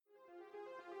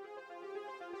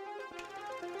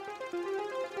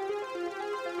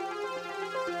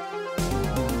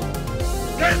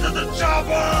to the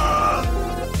chopper!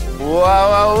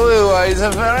 Wow, it's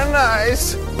very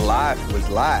nice. Life was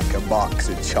like a box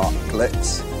of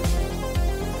chocolates.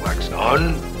 Wax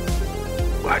on,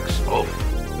 wax off.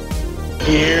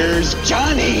 Here's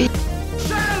Johnny.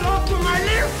 Say hello to my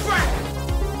little friend!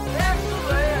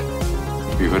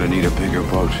 Excellent! You're gonna need a bigger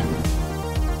boat.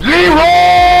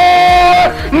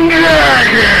 Leroy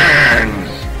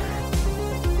Jenkins!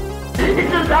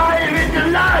 It's alive! It's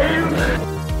alive!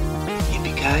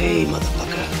 Yippee-ki-yay,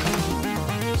 motherfucker.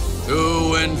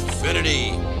 To infinity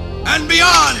and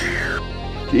beyond!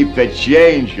 Keep the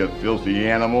change, you filthy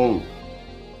animal.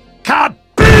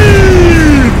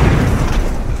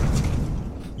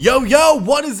 Yo,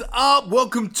 what is up?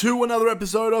 Welcome to another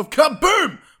episode of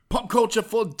Kaboom! Pop Culture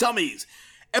for Dummies.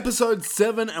 Episode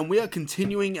 7, and we are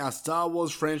continuing our Star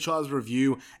Wars franchise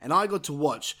review, and I got to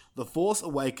watch The Force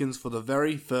Awakens for the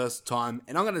very first time,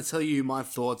 and I'm going to tell you my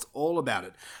thoughts all about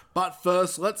it. But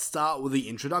first, let's start with the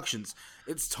introductions.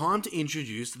 It's time to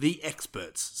introduce the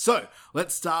experts. So,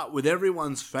 let's start with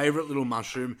everyone's favourite little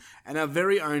mushroom, and our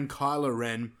very own Kylo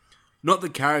Ren. Not the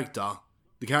character.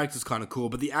 The character's kind of cool,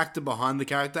 but the actor behind the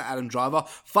character, Adam Driver,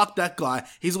 fuck that guy.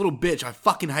 He's a little bitch. I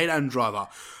fucking hate Adam Driver.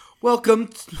 Welcome,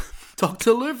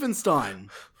 Dr. Lufenstein.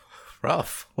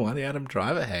 Rough. Why the Adam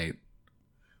Driver hate?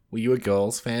 Were you a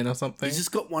Girls fan or something? He's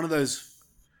just got one of those.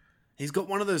 He's got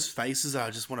one of those faces that I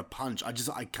just want to punch.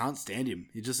 I can't stand him.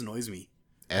 He just annoys me.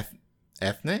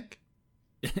 Ethnic?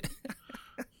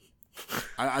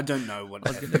 I don't know what. I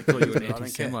was going to call you an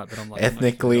anti-Semite, but I'm like...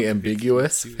 Ethnically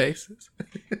ambiguous faces?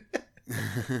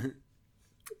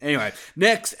 Anyway,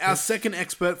 next, our second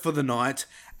expert for the night,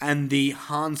 and the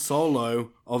Han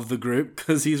Solo of the group,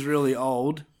 because he's really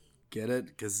old. Get it?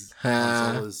 Because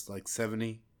Han Solo is like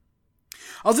 70.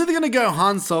 I was either going to go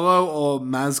Han Solo or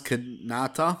Maz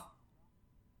Kanata.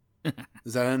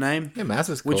 Is that her name? Yeah, Maz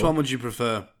is cool. Which one would you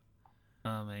prefer?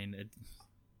 I mean,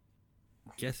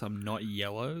 I guess I'm not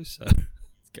yellow, so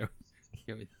let's go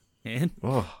with Han.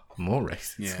 Oh, more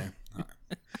racist. Yeah.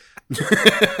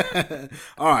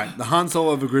 Alright, the Han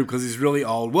Solo of the group because he's really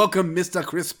old. Welcome, Mr.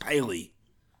 Chris Paley.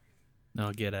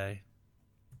 Oh, g'day.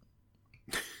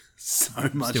 So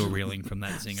much. Still reeling from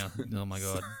that singer. Oh my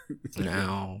god.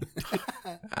 Ow.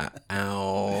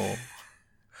 Ow.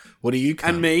 What are you?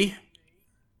 And me.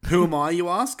 Who am I, you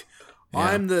ask? Yeah.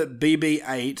 I'm the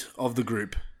BB-8 of the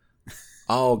group.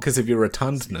 Oh, because of your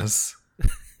rotundness.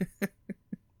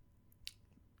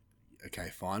 Okay,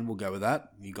 fine. We'll go with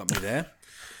that. You got me there.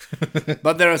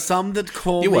 But there are some that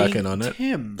call You're me working on it.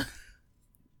 Tim.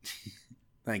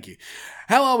 Thank you.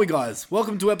 How are we, guys?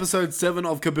 Welcome to episode 7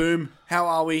 of Kaboom. How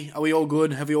are we? Are we all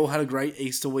good? Have we all had a great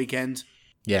Easter weekend?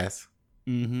 Yes.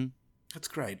 Mm-hmm. That's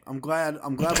great. I'm glad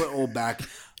we're all back.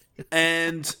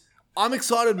 And I'm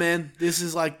excited, man. This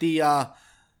is like the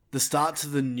start to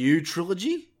the new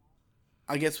trilogy,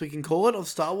 I guess we can call it, of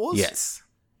Star Wars. Yes.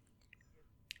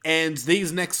 And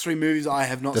these next 3 movies I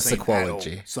have not seen at all.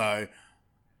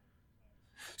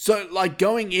 So like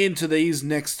going into these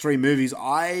next 3 movies,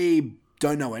 I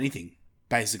don't know anything,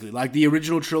 basically. Like the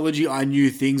original trilogy, I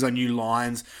knew things, I knew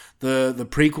lines. The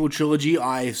prequel trilogy,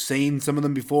 I've seen some of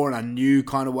them before and I knew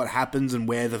kind of what happens and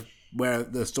where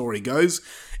the story goes.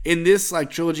 In this like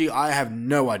trilogy, I have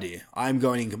no idea. I'm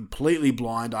going in completely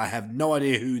blind. I have no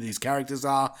idea who these characters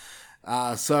are.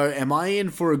 So am I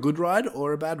in for a good ride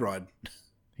or a bad ride?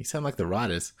 You sound like the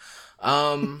writers.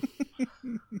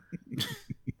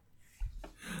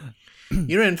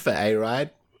 You're in for a ride.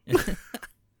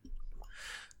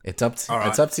 It's up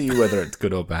to you whether it's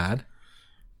good or bad.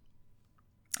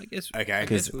 I guess. Okay.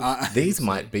 Because these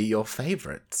might be your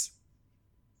favorites.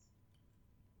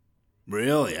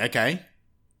 Really? Okay.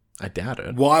 I doubt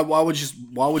it. Why would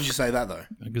you say that though?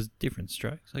 Because different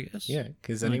strokes, I guess. Yeah,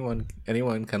 because anyone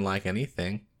can like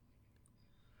anything.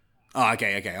 Oh,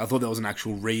 okay. I thought there was an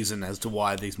actual reason as to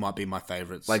why these might be my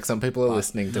favorites. Like some people are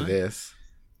listening to this.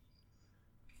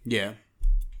 Yeah.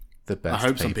 The best. I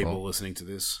hope people. some people are listening to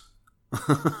this.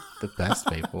 The best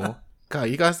people. God,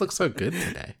 you guys look so good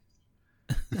today.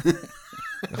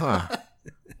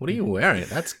 What are you wearing?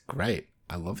 That's great.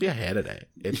 I love your hair today.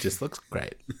 It just looks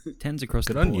great. 10s across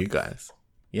good the on board. you guys.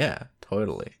 Yeah,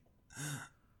 totally.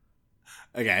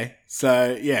 Okay,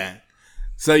 so yeah.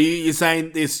 So you're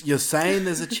saying this? You're saying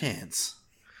there's a chance.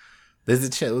 There's a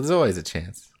chance. There's always a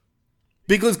chance.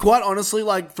 Because quite honestly,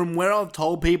 like from where I've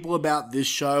told people about this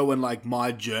show and like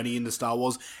my journey into Star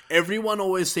Wars, everyone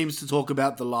always seems to talk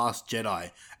about The Last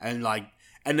Jedi, and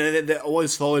they're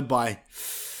always followed by,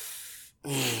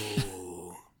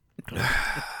 ooh.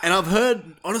 And I've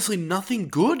heard, honestly, nothing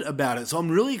good about it. So I'm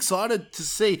really excited to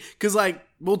see. Because, like,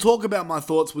 we'll talk about my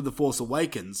thoughts with The Force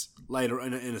Awakens later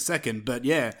in a second. But,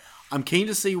 yeah, I'm keen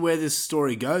to see where this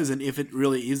story goes and if it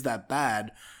really is that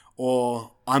bad.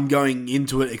 Or I'm going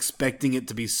into it expecting it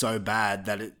to be so bad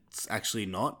that it's actually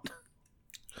not.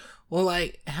 Well,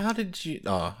 like, how did you...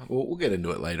 Oh, we'll get into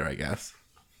it later, I guess.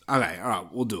 Okay, all right,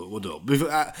 we'll do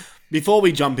it. Before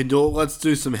we jump into it, let's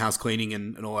do some house cleaning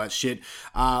and all that shit.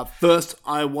 First,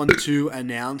 I want to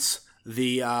announce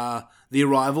the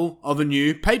arrival of a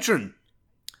new patron.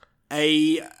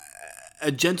 A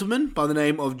gentleman by the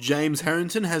name of James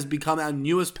Harrington has become our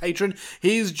newest patron.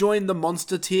 He's joined the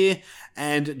Monster tier,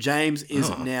 and James is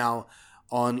now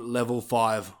on level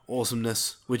 5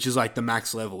 awesomeness, which is like the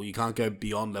max level. You can't go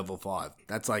beyond level 5.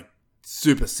 That's like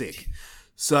super sick.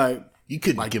 So you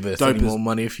could like, give us any more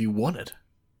money if you wanted.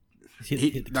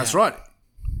 That's right.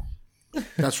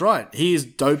 That's right. He is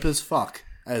dope as fuck,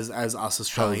 as us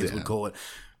Australians would call it.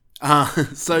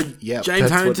 So yeah, James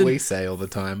that's Harrington, what we say all the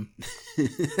time.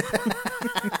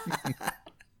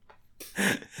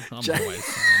 I'm always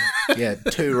saying it. Yeah,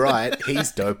 too right.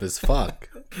 He's dope as fuck.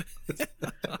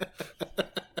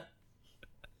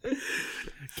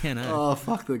 Can I? Oh,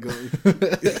 fuck the guy.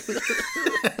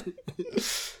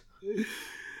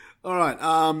 All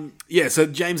right. Yeah, so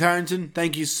James Harrington,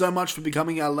 thank you so much for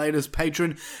becoming our latest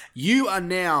patron. You are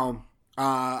now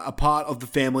a part of the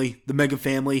family, the Mega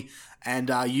Family,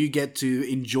 and you get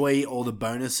to enjoy all the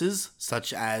bonuses,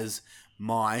 such as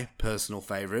my personal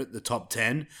favorite, the top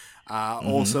 10.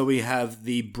 Also, we have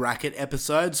the bracket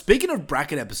episode. Speaking of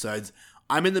bracket episodes,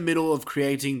 I'm in the middle of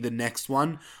creating the next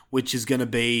one, which is going to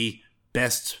be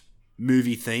best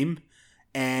movie theme,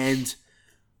 and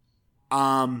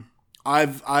I've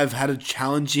had a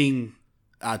challenging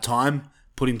time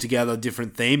putting together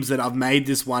different themes that I've made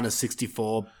this one a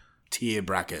 64 tier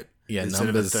bracket instead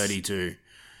of a 32.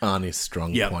 On his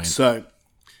strong point. So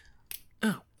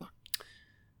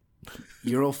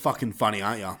you're all fucking funny,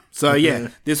 aren't you? So yeah,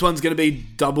 this one's going to be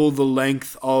double the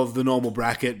length of the normal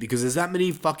bracket because there's that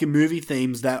many fucking movie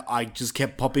themes that I just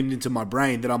kept popping into my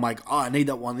brain that I'm like, oh, I need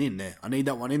that one in there. I need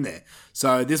that one in there.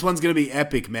 So this one's going to be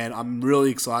epic, man. I'm really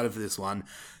excited for this one.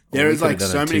 There is like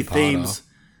so many themes.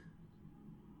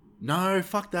 No,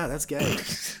 fuck that. That's gay.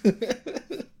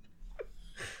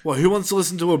 Well, who wants to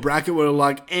listen to a bracket where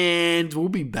like, and we'll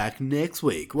be back next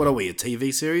week? What are we, a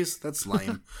TV series? That's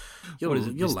lame. You're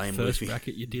lame. First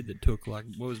bracket you did that took like,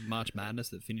 what was March Madness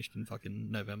that finished in fucking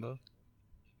November?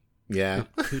 Yeah.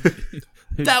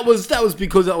 That was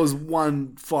because that was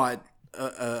one fight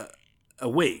a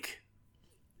week.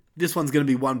 This one's going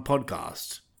to be one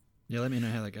podcast. Yeah, let me know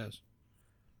how that goes.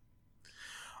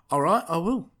 All right, I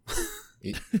will.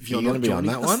 If you're going to be on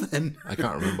that one, then I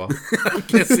can't remember. I'm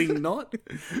guessing not.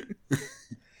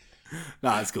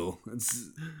 No, it's cool.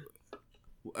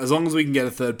 As long as we can get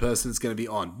a third person, it's going to be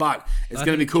on. But it's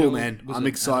going to be cool, man. I'm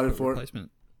excited for it.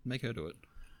 Make her do it.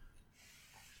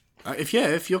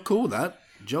 If you're cool with that,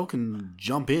 Joel can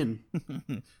jump in.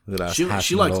 She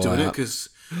likes it doing it because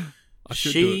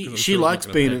she likes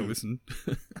being in.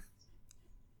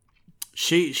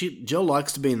 Jill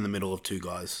likes to be in the middle of two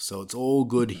guys, so it's all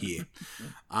good here.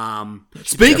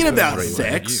 Speaking about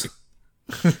sex,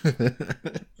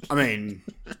 I mean,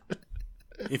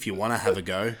 if you want to have a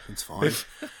go, it's fine.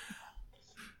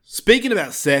 Speaking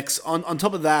about sex, on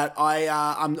top of that,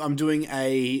 I'm doing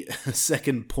a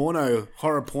second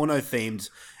horror porno themed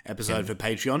episode for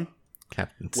Patreon,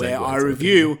 where I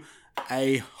review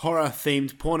a horror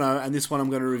themed porno, and this one I'm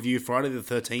going to review Friday the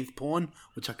 13th porn,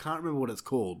 which I can't remember what it's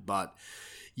called, but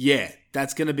yeah,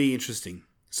 that's going to be interesting.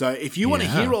 So if you want to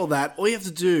hear all that, all you have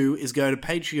to do is go to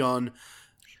Patreon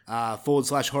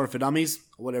 /horror for dummies,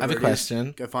 or whatever. I have a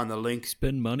question. Go find the link.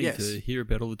 Spend money to hear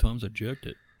about all the times I jerked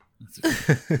it.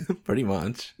 Pretty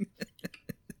much.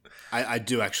 I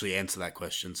do actually answer that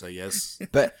question, so yes.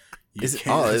 But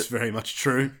that's very much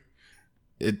true.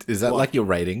 Is that like your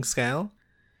rating scale?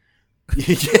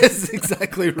 Yes,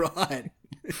 exactly right.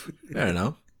 Fair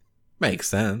enough. Makes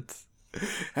sense.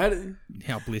 How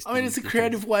blissed? I mean, it's a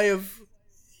creative way of.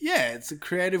 Yeah, it's a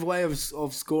creative way of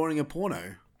scoring a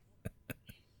porno.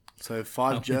 So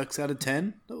 5 jerks out of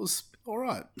 10. That was all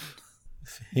right.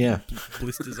 Yeah.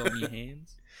 Blisters on your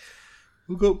hands.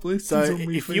 We've got blisters on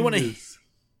my if fingers. you want to.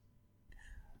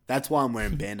 That's why I'm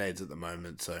wearing Band-Aids at the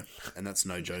moment, and that's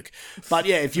no joke. But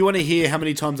yeah, if you want to hear how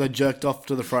many times I jerked off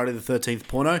to the Friday the 13th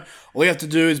porno, all you have to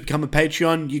do is become a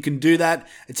Patreon. You can do that.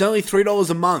 It's only $3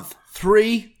 a month.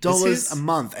 $3 a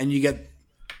month, and you get...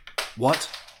 What?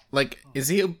 Like, is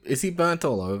he burnt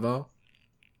all over?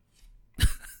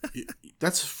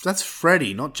 That's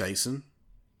Freddy, not Jason.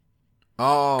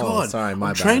 Oh, God, sorry, my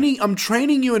I'm bad. I'm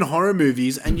training you in horror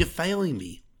movies, and you're failing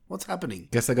me. What's happening?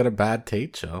 Guess I got a bad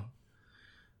teacher.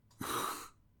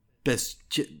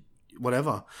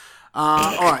 Whatever.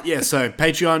 All right, yeah. So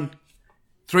Patreon,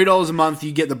 $3 a month.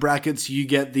 You get the brackets. You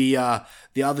get the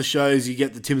other shows. You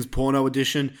get the Tim's Porno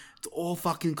edition. It's all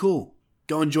fucking cool.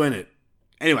 Go and join it.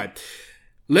 Anyway,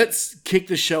 let's kick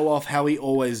the show off how we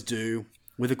always do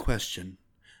with a question,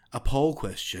 a poll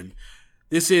question.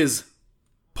 This is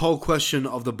poll question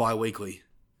of the bi-weekly.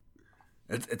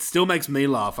 It still makes me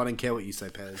laugh. I don't care what you say,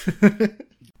 Pez.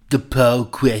 The poll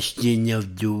question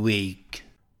of the week.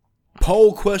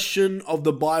 Poll question of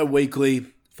the bi-weekly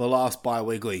for last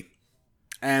bi-weekly.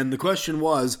 And the question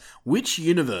was, which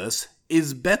universe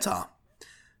is better?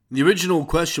 The original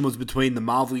question was between the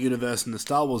Marvel Universe and the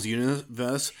Star Wars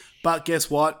Universe, but guess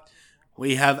what?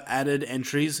 We have added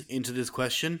entries into this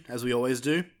question, as we always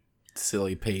do.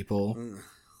 Silly people.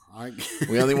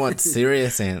 We only want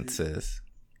serious answers.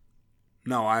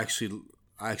 No, I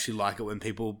actually like it when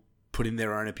people put in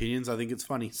their own opinions. I think it's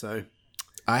funny, so...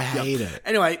 I hate it.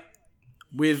 Anyway,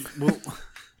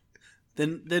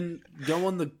 then go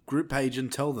on the group page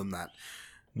and tell them that.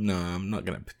 No, I'm not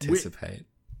going to participate.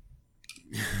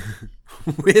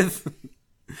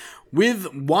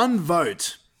 With one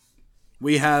vote,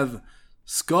 we have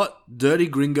Scott Dirty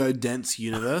Gringo Dents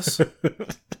Universe.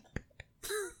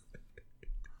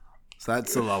 So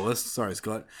that's the lowest. Sorry,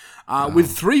 Scott.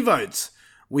 With 3 votes,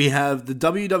 we have the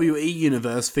WWE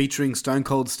Universe featuring Stone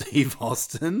Cold Steve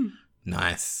Austin.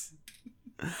 Nice.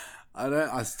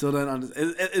 I still don't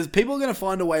understand. Is people going to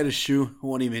find a way to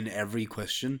shoehorn him in every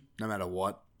question, no matter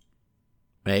what?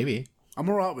 Maybe. I'm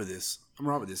alright with this.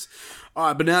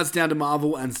 Alright, but now it's down to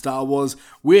Marvel and Star Wars.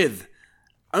 With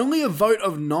only a vote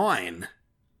of 9,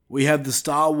 we have the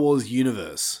Star Wars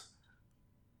universe.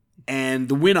 And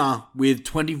the winner with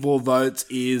 24 votes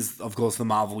is, of course, the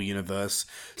Marvel universe.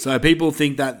 So people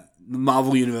think that the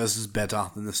Marvel universe is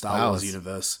better than the Star Wars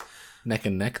universe. Neck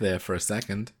and neck there for a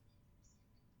second.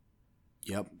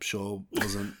 Yep, sure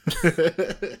wasn't.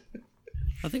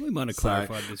 I think we might have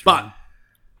clarified this but wrong.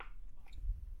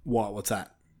 What's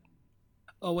that?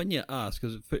 Oh, when you asked,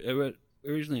 because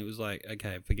originally it was like,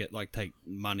 okay, take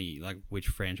money, like which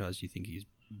franchise do you think is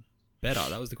better?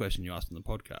 That was the question you asked on the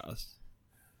podcast.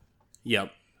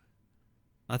 Yep.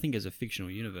 I think as a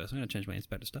fictional universe, I'm going to change my answer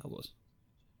back to Star Wars.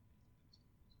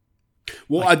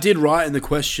 Well, I did write in the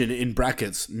question in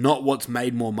brackets, not what's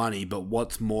made more money, but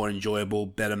what's more enjoyable,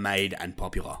 better made, and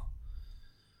popular.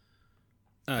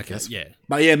 Okay, yeah.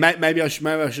 But yeah, maybe I should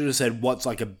have said what's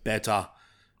like a better...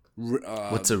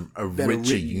 what's a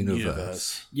richer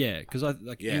universe? Yeah, because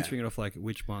answering it off like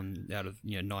which one out of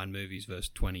 9 movies versus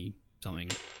 20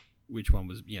 something, which one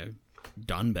was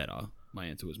done better? My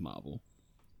answer was Marvel.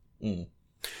 Mm.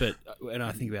 But and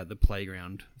I think about the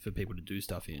playground for people to do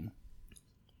stuff in.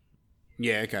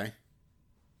 Yeah, okay.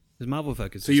 Because Marvel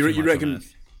focuses. So you too much reckon? on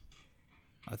Earth.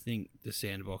 I think the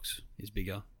sandbox is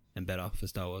bigger and better for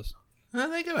Star Wars.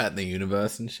 They go out in the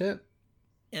universe and shit.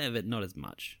 Yeah, but not as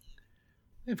much.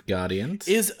 They have Guardians.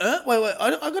 Is Earth... Wait,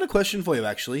 I got a question for you,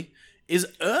 actually. Is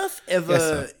Earth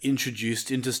ever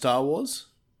introduced into Star Wars?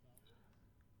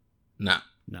 No.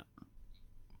 No.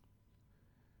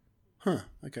 Huh,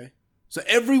 okay. So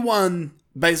everyone...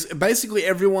 Basically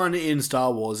everyone in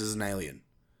Star Wars is an alien.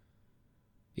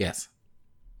 Yes.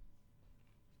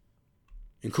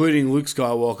 Including Luke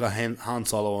Skywalker, Han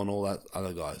Solo, and all that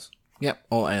other guys. Yep,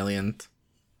 all aliens.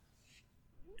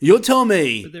 You're telling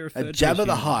me But they're that referred to Jabba as the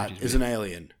humans, Hutt which is is an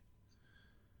alien?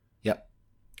 Yep.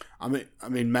 I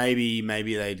mean,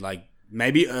 maybe they'd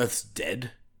maybe Earth's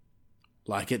dead,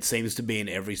 like it seems to be in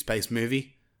every space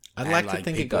movie. I'd like to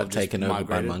think it people got have just taken over by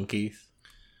migrated. monkeys.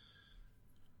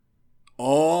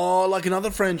 Oh, like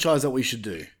another franchise that we should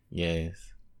do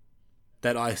Yes.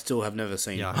 that I still have never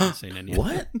seen. Yeah, I haven't seen any.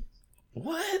 What?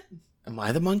 What? Am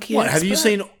I the monkey? What have you expert?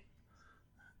 seen?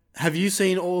 Have you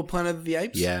seen all Planet of the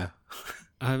Apes? Yeah.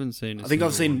 I haven't seen. I think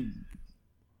I've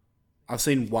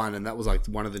seen one, and that was like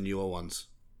one of the newer ones,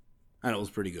 and it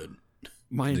was pretty good.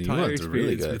 My The new entire ones are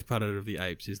really experience good. with Planet of the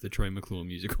Apes is the Troy McClure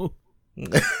musical. Yeah,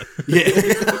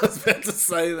 I was about to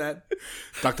say that.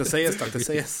 Dr. Sayers, Dr.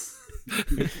 Sayers.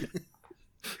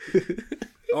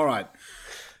 All right.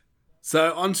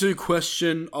 So on to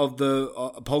question of the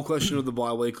poll question of the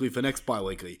bi-weekly for next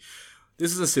bi-weekly.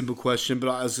 This is a simple question, but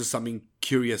it was just something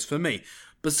curious for me.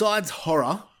 Besides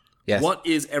horror, Yes. what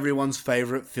is everyone's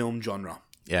favorite film genre?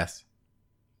 Yes.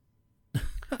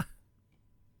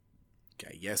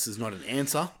 Okay, yes is not an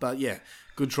answer, but yeah,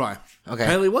 good try. Okay.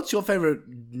 Haley, what's your favorite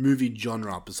movie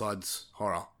genre besides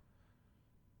horror?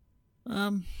 I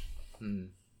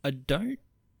don't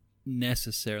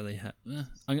necessarily have. You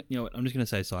know what? I'm just gonna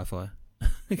say sci-fi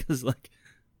because, like,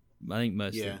 I think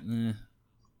most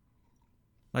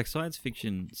like science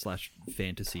fiction /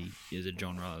 fantasy is a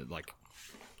genre, like,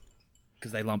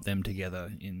 because they lump them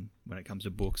together in when it comes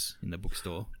to books in the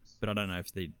bookstore. But I don't know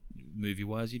if the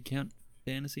movie-wise you'd count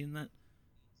fantasy in that.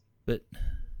 But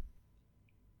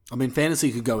I mean,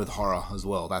 fantasy could go with horror as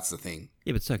well. That's the thing.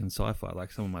 yeah, but so can sci-fi.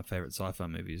 Like, some of my favorite sci-fi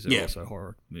movies are also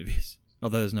horror movies.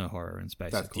 Although there's no horror in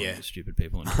space, according to stupid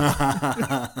people.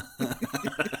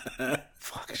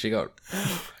 Fuck, she got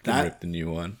ripped the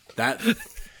new one.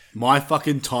 My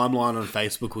fucking timeline on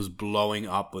Facebook was blowing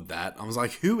up with that. I was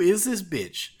like, who is this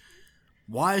bitch?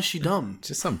 Why is she dumb?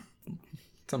 Just some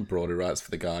broader rights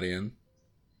for The Guardian.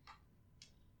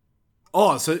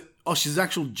 Oh, she's an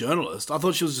actual journalist. I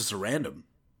thought she was just a random.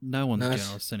 No one's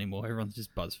journalists anymore. Everyone's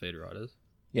just BuzzFeed writers.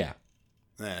 Yeah.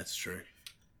 That's true.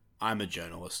 I'm a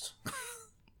journalist.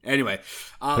 Anyway,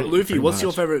 Luffy, what's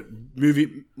your favorite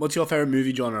movie? What's your favorite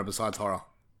movie genre besides horror?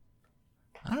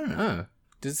 I don't know.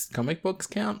 Does comic books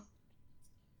count?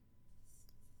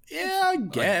 Yeah, I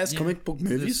guess comic book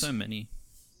movies. There's so many.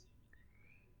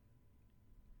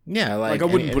 Yeah, like I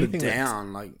wouldn't put it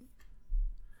down.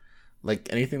 Like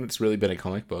anything that's really been a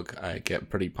comic book, I get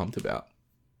pretty pumped about.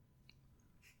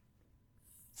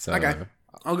 So okay,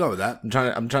 I'll go with that.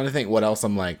 I'm trying to think what else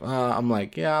I'm like.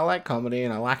 Yeah, I like comedy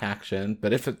and I like action,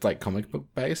 but if it's like comic book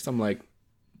based, I'm like,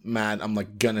 man, I'm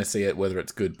like gonna see it whether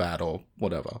it's good, bad, or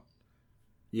whatever.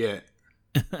 Yeah.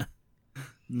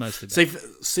 Mostly.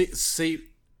 See,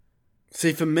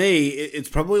 for me, it's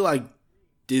probably like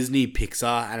Disney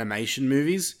Pixar animation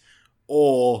movies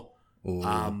or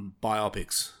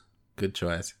biopics. Good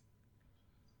choice.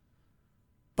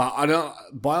 But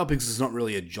biopics is not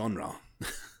really a genre,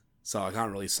 so I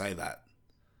can't really say that.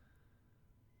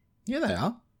 Yeah, they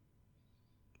are.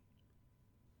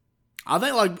 Are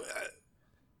they like?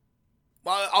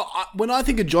 When I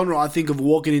think of genre, I think of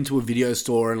walking into a video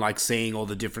store and like seeing all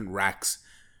the different racks.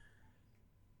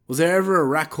 Was there ever a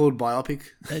rack called biopic?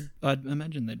 I'd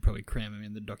imagine they'd probably cram them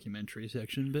in the documentary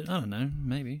section, but I don't know,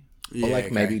 maybe. Or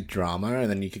maybe drama, and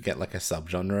then you could get like a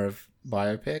subgenre of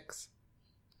biopics.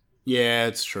 Yeah,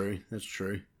 it's true. That's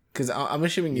true. Because I'm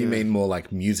assuming you mean more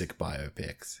like music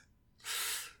biopics.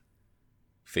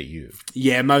 For you.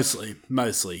 Yeah, mostly.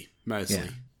 Yeah.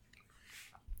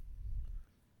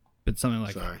 But something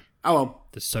like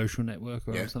The Social Network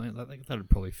or something like that would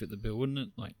probably fit the bill, wouldn't it?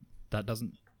 Like, that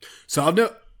doesn't... So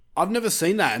I've never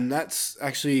seen that, and that's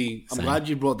actually... I'm glad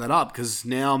you brought that up, because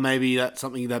now maybe that's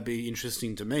something that'd be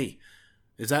interesting to me.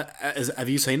 Have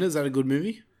you seen it? Is that a good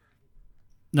movie?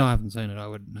 No, I haven't seen it. I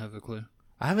wouldn't have a clue.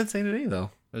 I haven't seen it either.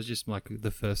 It was just like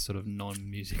the first sort of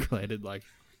non-music related like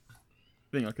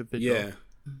thing I could think of. Yeah.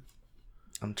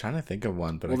 I'm trying to think of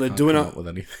one, but I they're can't doing come up with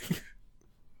anything.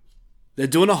 They're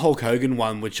doing a Hulk Hogan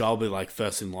one, which I'll be like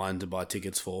first in line to buy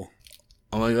tickets for.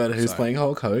 Oh my god, who's playing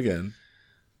Hulk Hogan?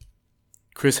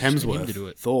 Chris Hemsworth. To do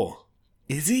it. Thor.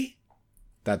 Is he?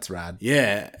 That's rad.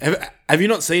 Yeah. Have you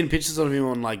not seen pictures of him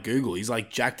on like Google? He's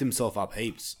like jacked himself up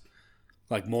heaps.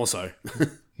 Like more so.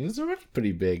 He was already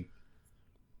pretty big.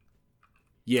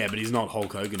 Yeah, but he's not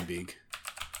Hulk Hogan big.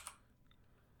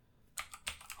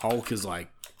 Hulk is like...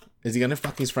 Is he going to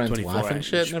fuck his friend's wife and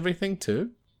shit and everything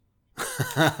too?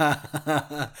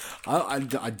 I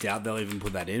doubt they'll even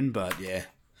put that in, but yeah.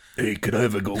 Hey, can I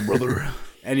have a go, brother?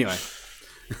 Anyway.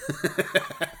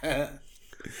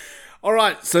 All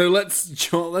right, so let's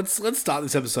start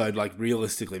this episode like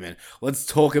realistically, man. Let's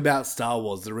talk about Star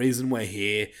Wars, the reason we're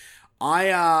here.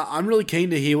 I'm really keen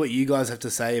to hear what you guys have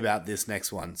to say about this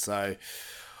next one. So,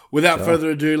 without further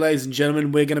ado, ladies and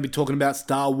gentlemen, we're going to be talking about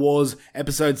Star Wars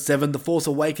Episode 7, The Force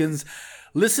Awakens.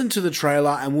 Listen to the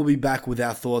trailer, and we'll be back with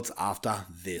our thoughts after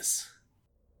this.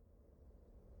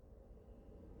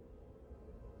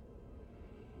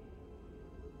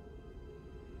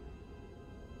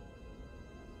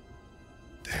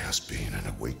 There has been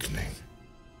an awakening.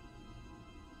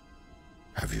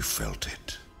 Have you felt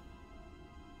it?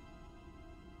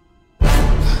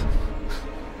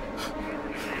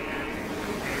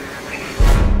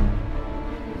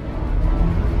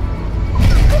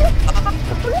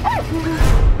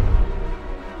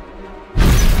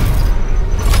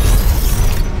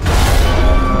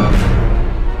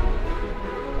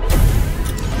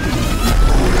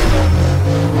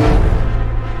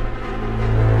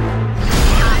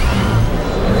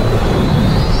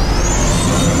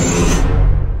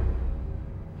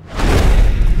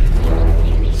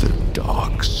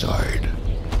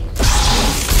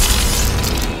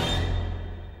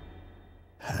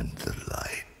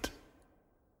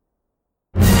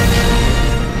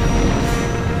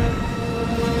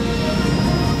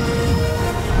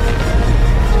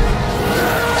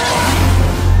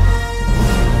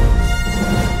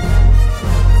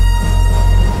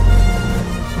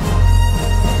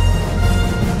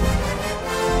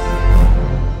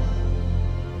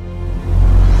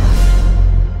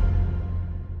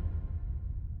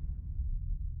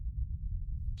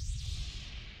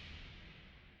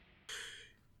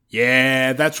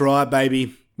 Yeah, that's right,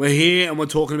 baby. We're here and we're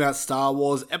talking about Star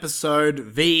Wars Episode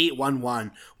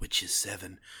V11, which is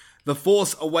 7. The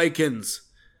Force Awakens.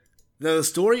 The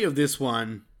story of this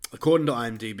one, according to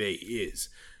IMDb, is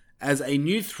as a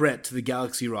new threat to the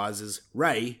galaxy rises,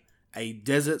 Rey, a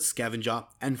desert scavenger,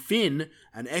 and Finn,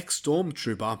 an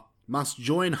ex-stormtrooper, must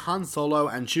join Han Solo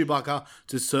and Chewbacca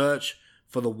to search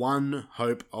for the one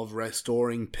hope of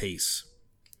restoring peace.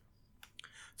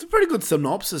 It's a pretty good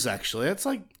synopsis, actually. It's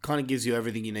like kind of gives you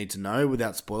everything you need to know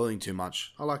without spoiling too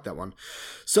much. I like that one.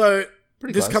 So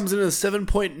this comes in at a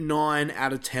 7.9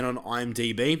 out of 10 on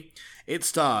IMDb. It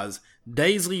stars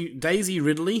Daisy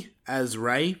Ridley as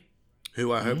Rey,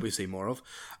 who I hope we see more of.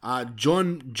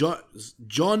 John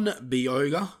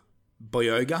Boyega.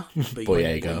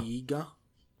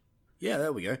 Yeah,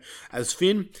 there we go. As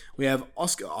Finn, we have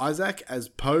Oscar Isaac as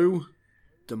Poe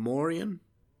Dameron,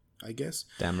 I guess.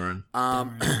 Dameron.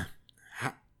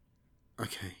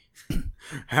 Okay.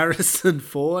 Harrison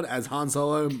Ford as Han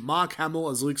Solo, Mark Hamill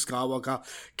as Luke Skywalker,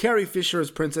 Carrie Fisher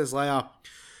as Princess Leia,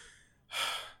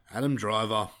 Adam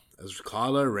Driver as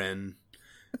Kylo Ren.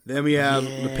 Then we have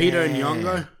Lupita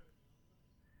Nyong'o.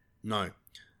 No.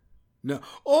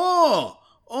 Oh!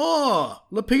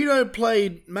 Lupita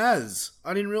played Maz.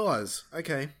 I didn't realize.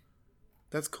 Okay.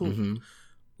 That's cool. Mm-hmm.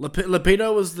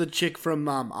 Lupita was the chick from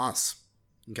Us,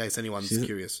 in case anyone's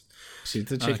curious. She's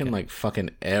the chick in, like, fucking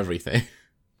everything.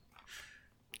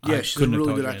 Yeah, she's a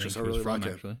really good actress. I really like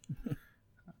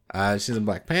her. She's in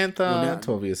Black Panther,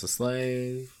 12 Years a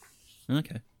Slave.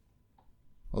 Okay.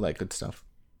 All that good stuff.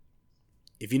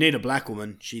 If you need a black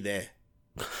woman, she there.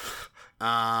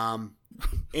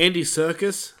 Andy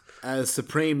Serkis as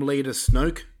Supreme Leader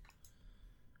Snoke.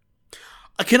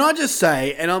 Can I just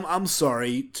say, and I'm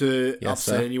sorry to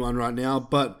upset anyone right now,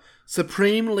 but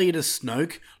Supreme Leader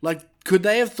Snoke, like, could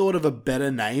they have thought of a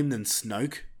better name than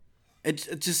Snoke?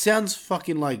 It just sounds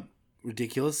fucking, like,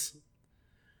 ridiculous.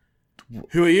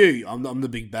 Who are you? I'm the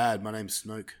big bad. My name's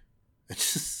Snoke.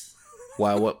 It's just...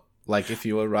 Wow, what, like, if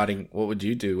you were writing, what would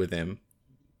you do with him?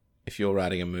 If you're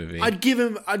writing a movie, I'd give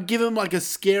him like a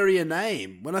scarier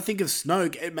name. When I think of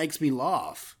Snoke, it makes me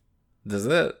laugh. Does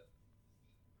it?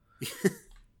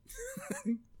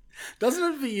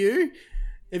 Doesn't it for you?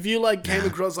 If you like came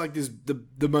across like this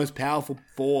the most powerful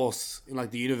force in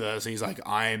like the universe, and he's like,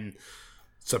 I'm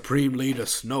Supreme Leader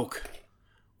Snoke,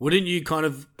 wouldn't you kind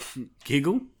of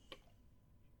giggle?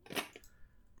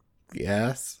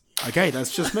 Yes. Okay,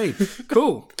 that's just me.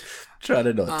 Cool. Try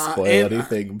to not spoil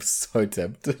anything. I'm so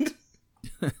tempted.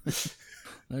 I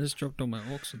just dropped all my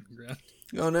orcs on the ground.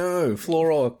 Oh no, floor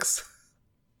orcs.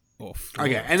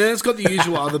 Okay, and then it's got the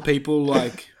usual other people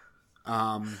like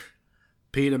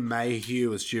Peter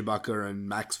Mayhew as Chewbacca and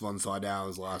Max von Sydow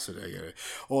as Lassiter.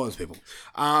 All those people.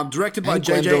 Directed by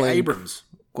J.J. Abrams.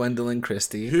 Gwendolyn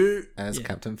Christie as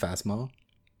Captain Phasma.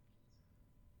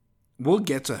 We'll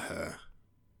get to her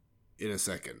in a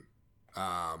second.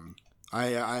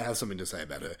 I have something to say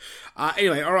about her.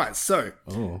 Anyway, all right. So,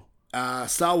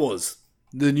 Star Wars,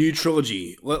 the new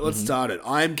trilogy. Let's start it.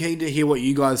 I'm keen to hear what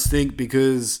you guys think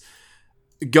because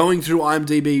going through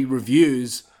IMDb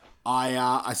reviews,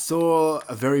 I saw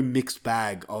a very mixed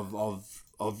bag of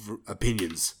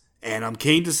opinions, and I'm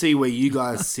keen to see where you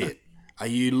guys sit. Are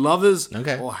you lovers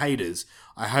or haters?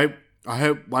 I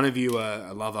hope one of you are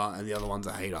a lover and the other one's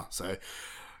a hater. So,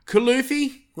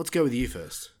 Kalufi, let's go with you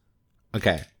first.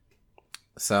 Okay.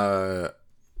 So,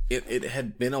 it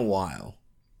had been a while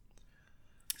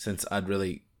since I'd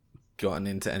really gotten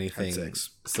into anything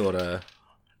sort of...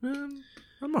 I'm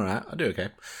alright. I do okay.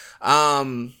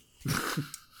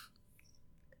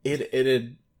 It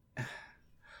had...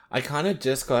 I kind of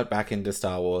just got back into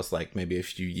Star Wars like maybe a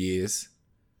few years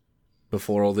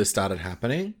before all this started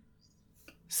happening.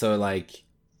 So, like,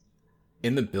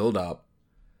 in the build-up,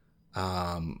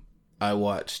 I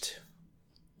watched...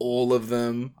 all of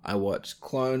them. I watched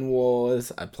Clone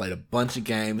Wars. I played a bunch of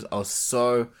games. I was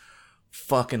so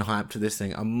fucking hyped to this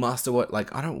thing. I must have watched,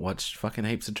 like, I don't watch fucking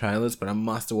heaps of trailers, but I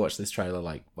must have watched this trailer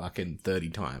like fucking 30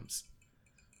 times.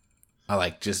 I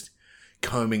like just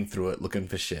combing through it looking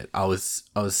for shit. I was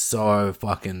so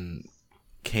fucking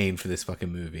keen for this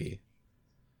fucking movie.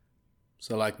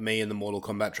 So like me in the Mortal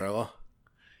Kombat trailer?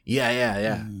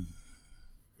 Yeah.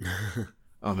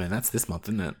 Oh man, that's this month,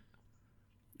 isn't it?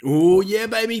 Oh, yeah,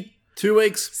 baby. 2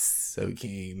 weeks. So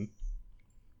keen.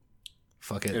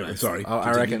 Fuck it. Anyway, sorry.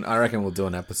 I reckon we'll do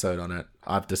an episode on it.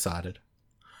 I've decided.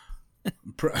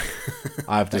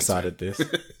 I've decided this.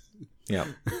 Yep.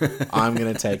 I'm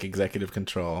going to take executive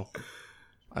control.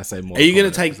 I say more. Are you going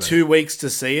to take 2 weeks to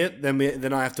see it?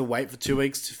 Then I have to wait for 2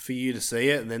 weeks for you to see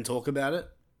it and then talk about it?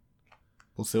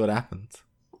 We'll see what happens.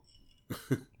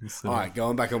 All right,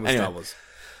 going back on with Anyway. Star Wars.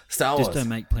 Star Wars. Just don't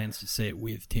make plans to see it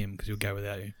with Tim because he'll go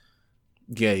without you.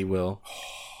 Yeah, you will.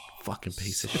 Fucking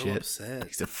piece of So shit. upset.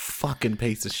 He's a fucking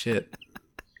piece of shit.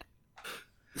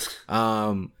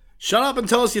 Shut up and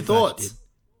tell us your thoughts.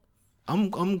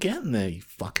 I'm getting there, you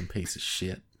fucking piece of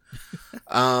shit.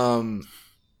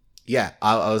 Yeah,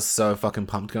 I was so fucking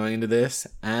pumped going into this,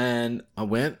 and I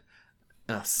went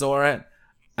and I saw it,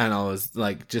 and I was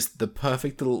like just the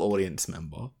perfect little audience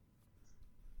member.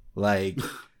 Like,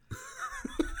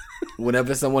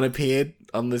 whenever someone appeared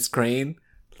on the screen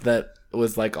that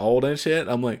was like old and shit,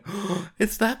 I'm like, oh,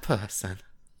 it's that person.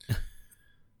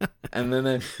 and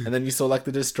then you saw like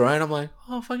the Destroyer, and I'm like,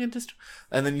 oh, fucking Destroyer.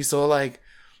 And then you saw like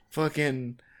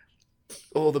fucking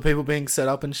all the people being set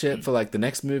up and shit for like the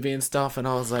next movie and stuff, and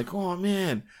I was like, oh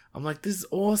man, I'm like, this is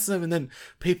awesome. And then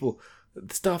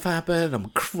stuff happened, I'm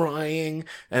crying,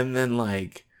 and then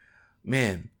like,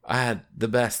 man, I had the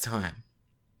best time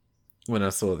when I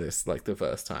saw this like the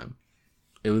first time.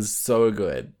 It was so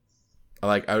good.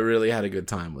 Like, I really had a good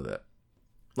time with it.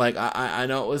 Like, I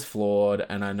know it was flawed,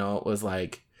 and I know it was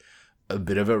like a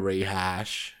bit of a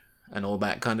rehash and all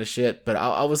that kind of shit, but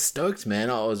I was stoked, man.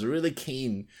 I was really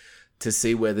keen to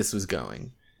see where this was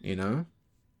going, you know?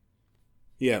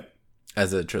 Yeah.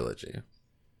 As a trilogy.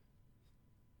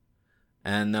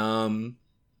 And,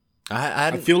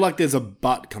 I feel like there's a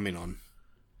butt coming on.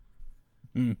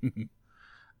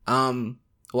 Well,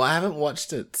 I haven't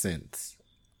watched it since.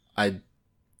 I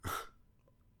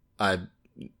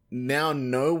now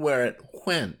know where it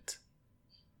went.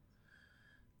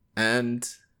 And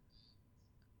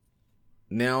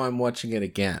now I'm watching it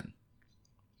again.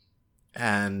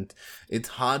 And it's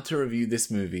hard to review this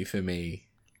movie for me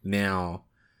now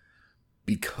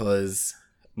because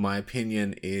my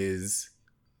opinion is,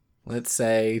 let's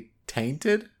say,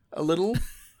 tainted a little.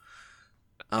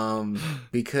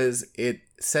 Because it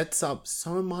sets up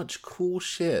so much cool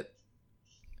shit,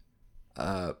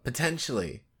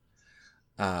 potentially,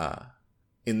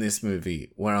 in this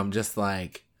movie, where I'm just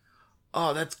like,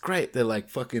 oh, that's great. They're like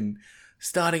fucking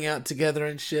starting out together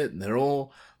and shit, and they're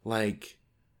all like,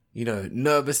 you know,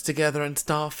 nervous together and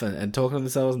stuff, and talking to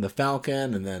themselves in the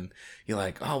Falcon, and then you're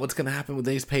like, oh, what's gonna happen with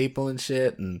these people and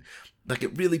shit, and like,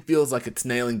 it really feels like it's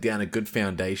nailing down a good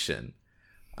foundation.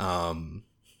 And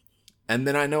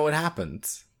then I know what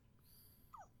happens.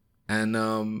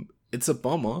 And it's a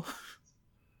bummer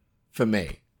for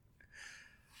me.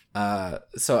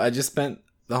 So I just spent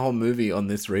the whole movie on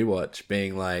this rewatch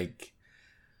being like,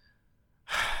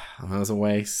 that was a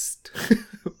waste.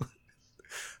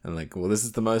 And like, well, this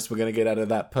is the most we're going to get out of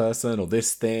that person or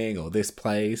this thing or this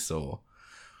place or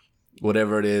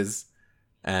whatever it is.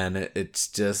 And it's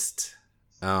just,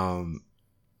 I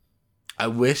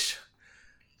wish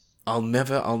I'll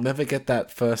never get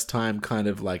that first time kind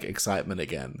of like excitement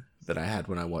again that I had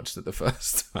when I watched it the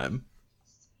first time.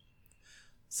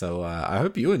 So I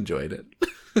hope you enjoyed it.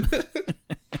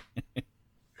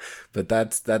 But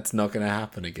that's not gonna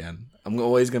happen again. I'm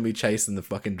always gonna be chasing the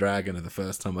fucking dragon of the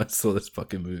first time I saw this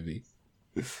fucking movie.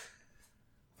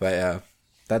 But yeah,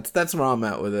 that's where I'm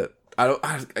at with it.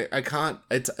 I can't.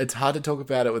 It's hard to talk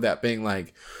about it without being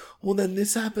like, well, then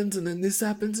this happens, and then this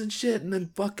happens, and shit, and then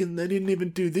fucking they didn't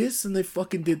even do this, and they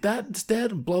fucking did that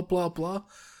instead, and blah blah blah.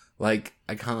 Like,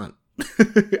 I can't.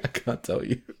 I can't tell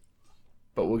you,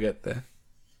 but we'll get there.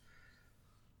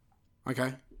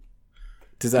 Okay.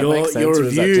 Does that make sense, or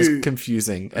is that just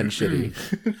confusing and shitty?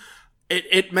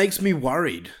 It makes me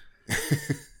worried.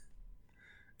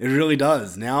 It really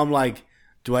does. Now I'm like,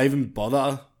 do I even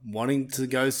bother wanting to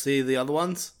go see the other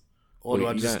ones, or do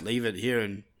I just leave it here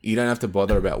and? You don't have to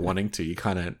bother about wanting to. You've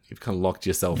kind of locked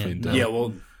yourself into. No. Yeah,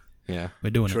 well, yeah,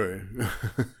 we're doing true.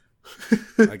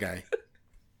 Okay,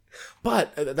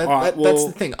 but that's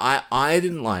the thing. I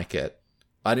didn't like it.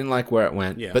 I didn't like where it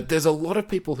went. Yeah. But there's a lot of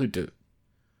people who do.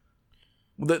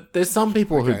 There's some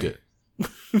people who do.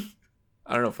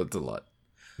 I don't know if it's a lot.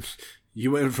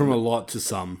 You went from a lot to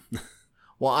some.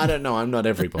 Well, I don't know. I'm not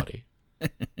everybody.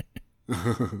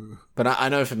 But I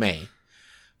know for me,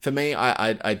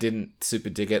 I didn't super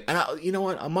dig it. And you know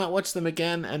what? I might watch them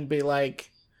again and be like,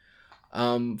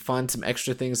 find some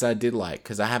extra things I did like,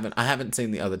 because I haven't seen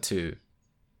the other two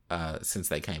since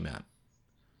they came out.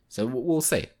 So we'll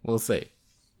see. We'll see.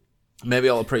 Maybe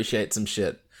I'll appreciate some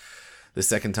shit the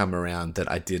second time around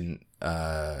that I didn't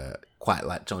quite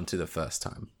latch onto the first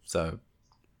time. So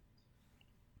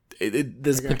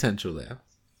there's potential there.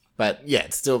 But yeah,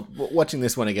 it's still, watching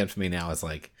this one again for me now is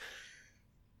like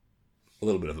a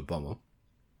little bit of a bummer.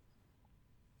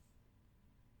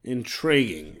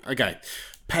 Intriguing. Okay.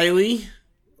 Paley,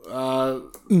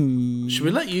 Should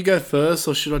we let you go first,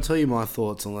 or should I tell you my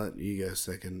thoughts and let you go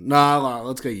second? No,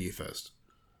 let's go you first.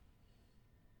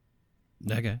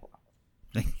 Okay.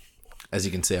 As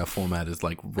you can see, our format is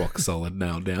like rock solid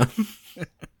now down.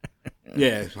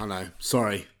 Yeah, I know.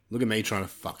 Sorry. Look at me trying to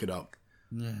fuck it up.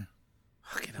 Yeah.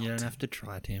 Fucking You don't have to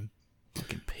try, Tim.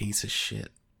 fucking piece of shit.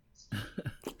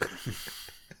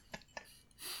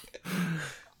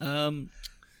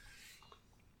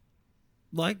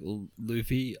 Like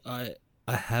Luffy, I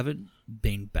haven't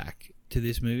been back to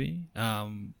this movie. I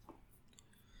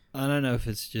don't know if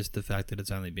it's just the fact that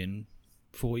it's only been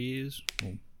 4 years,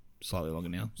 or slightly longer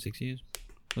now, 6 years.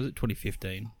 Was it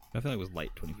 2015? I feel like it was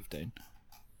late 2015.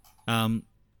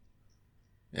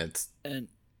 Yeah, it's And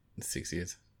 6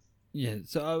 years. yeah,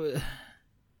 so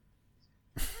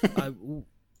I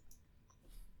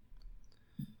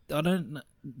don't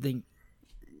think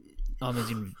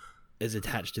I'm as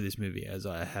attached to this movie as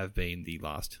I have been the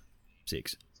last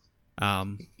 6.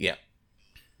 Yeah.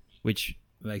 Which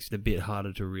makes it a bit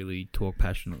harder to really talk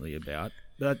passionately about.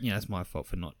 But that's my fault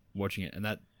for not watching it, and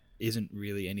that isn't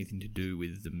really anything to do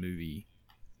with the movie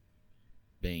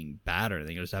being bad or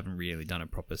anything. I just haven't really done a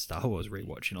proper Star Wars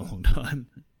rewatch in a long time.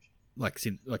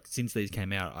 Since these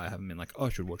came out, I haven't been like, oh, I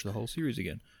should watch the whole series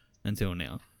again until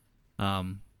now.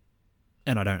 And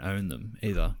I don't own them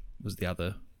either. Was the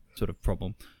other sort of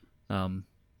problem. I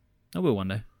will one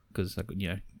day because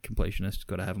completionist,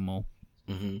 got to have them all.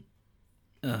 Mm-hmm.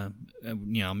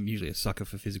 I'm usually a sucker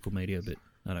for physical media, but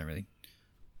I don't really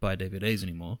buy DVDs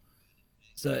anymore.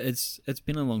 So it's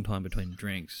been a long time between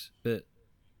drinks, but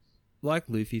like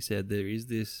Luffy said, there is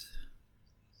this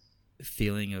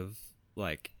feeling of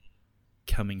like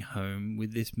coming home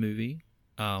with this movie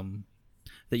that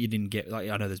you didn't get. Like,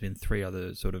 I know there's been 3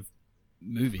 other sort of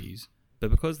movies,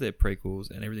 but because they're prequels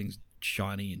and everything's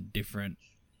shiny and different,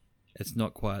 it's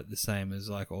not quite the same as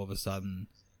like all of a sudden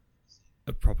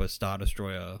a proper Star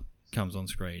Destroyer comes on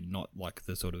screen, not like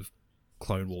the sort of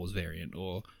Clone Wars variant,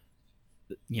 or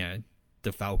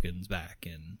the Falcon's back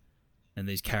and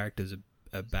these characters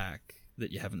are back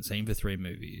that you haven't seen for 3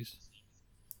 movies,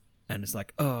 and it's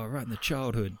like, oh, right in the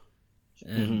childhood,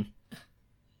 and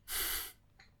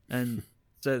and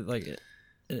so like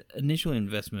initial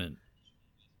investment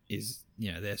is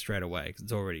there straight away because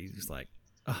it's already just like,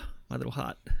 oh, my little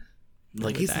heart.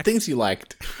 Like, here's the things you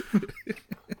liked.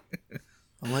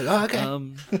 I'm like, oh,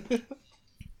 okay.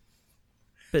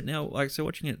 But now, so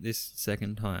watching it this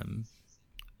second time,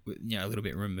 a little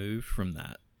bit removed from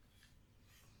that,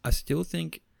 I still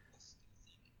think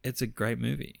it's a great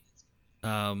movie.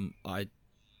 I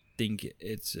think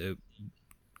it's an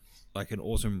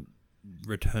awesome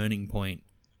returning point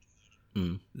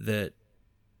that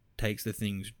takes the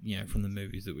things from the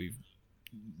movies that we've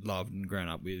loved and grown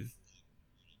up with,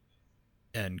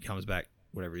 and comes back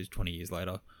whatever it is 20 years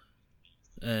later,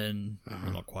 and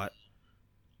well, not quite.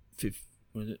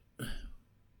 What is it?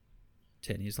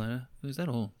 10 years later? Is that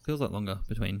all? Feels like longer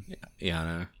between. Yeah, I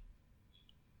know.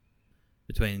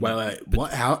 Between. Wait,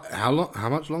 what? How long? How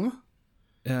much longer?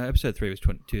 Episode 3 was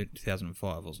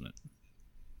 2005, wasn't it?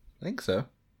 I think so.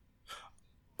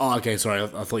 Oh, okay. Sorry, I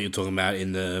thought you were talking about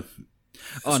in the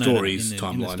stories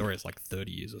timeline. In the story, it's like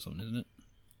 30 years or something, isn't it?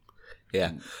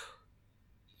 Yeah.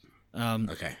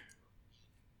 Okay.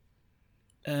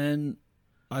 And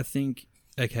I think,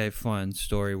 okay, fine,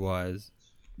 story-wise,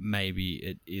 maybe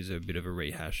it is a bit of a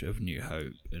rehash of New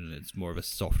Hope, and it's more of a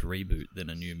soft reboot than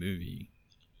a new movie.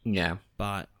 Yeah.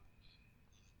 But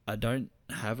I don't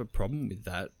have a problem with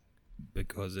that,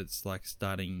 because it's like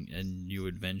starting a new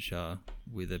adventure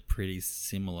with a pretty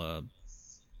similar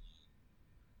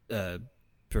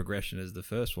progression as the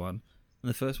first one. And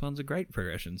the first one's a great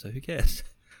progression, so who cares?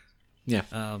 Yeah.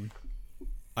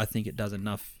 I think it does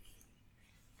enough.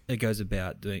 It goes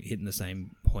about hitting the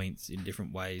same points in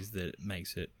different ways that it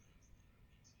makes it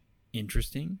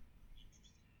interesting.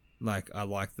 Like, I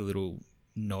like the little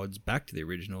nods back to the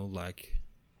original, like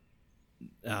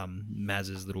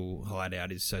Maz's little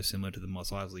hideout is so similar to the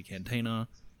Mos Eisley Cantina,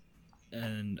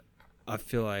 and I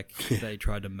feel like they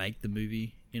tried to make the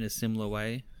movie in a similar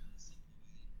way,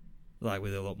 like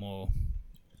with a lot more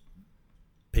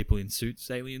people in suits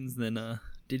aliens than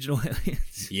digital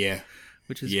aliens. Yeah.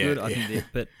 Which is good, I think.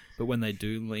 But when they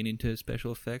do lean into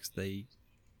special effects, they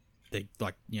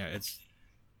like, it's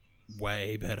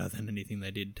way better than anything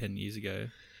they did 10 years ago.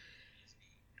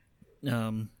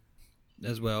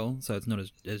 As well, so it's not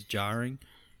as jarring.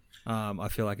 I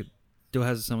feel like it still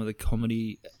has some of the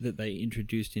comedy that they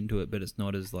introduced into it, but it's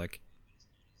not as like,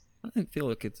 I don't feel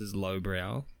like it's as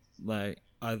lowbrow. Like,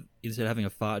 instead of having a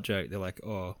fart joke, they're like,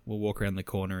 oh, we'll walk around the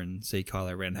corner and see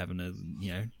Kylo Ren having a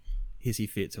hissy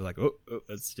fits of like, oh,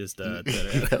 it's just turn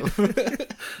it out.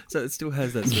 So it still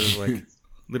has that sort of like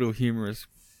little humorous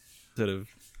sort of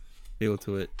feel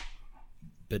to it,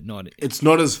 but not. It's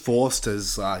not as forced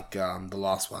as like the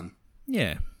last one.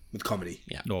 Yeah, with comedy.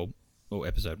 Yeah. Or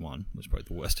episode 1 was probably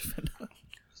the worst of it.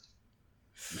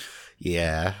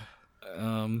 Yeah.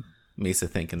 Misa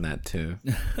thinking that too.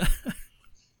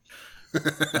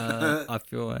 I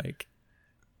feel like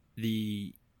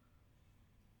the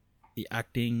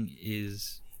acting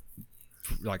is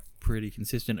like pretty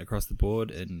consistent across the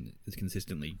board and is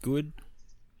consistently good.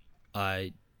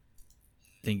 I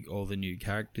think all the new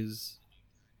characters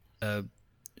are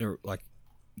like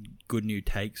good new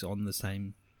takes on the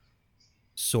same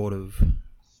sort of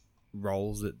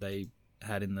roles that they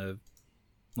had in the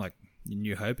like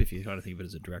New Hope, if you kind of think of it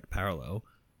as a direct parallel,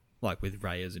 like with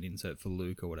Rey as an insert for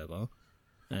Luke or whatever,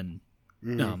 and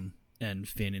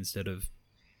Finn instead of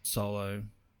Solo.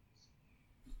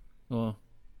 Well,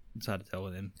 it's hard to tell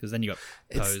with him because then you got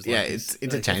Poe's. It's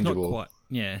interchangeable. It's not quite,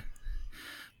 yeah.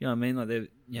 You know what I mean? Like they're,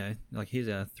 you know, like here's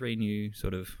our 3 new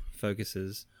sort of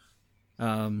focuses.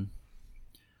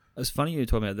 It's funny you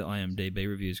talking about the IMDb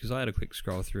reviews because I had a quick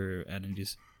scroll through and it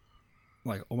is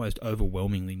like almost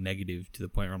overwhelmingly negative to the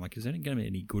point where I'm like, is there going to be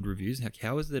any good reviews? Like,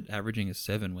 how is it averaging a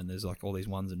 7 when there's like all these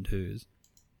 1s and 2s?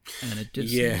 And it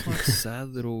just seems like sad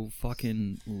little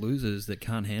fucking losers that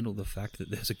can't handle the fact that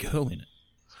there's a girl in it.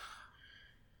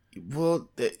 Well,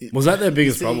 was that their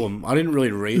biggest problem? I didn't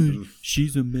really read them.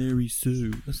 She's a Mary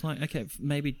Sue. It's like, okay,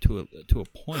 maybe to a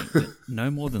point, but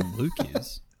no more than Luke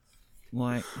is.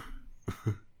 Like,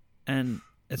 and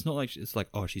it's not like it's like,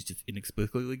 oh, she's just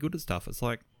inexplicably good at stuff. It's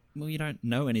like, well, you don't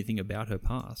know anything about her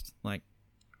past. Like,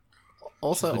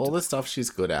 also, all the stuff she's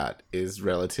good at is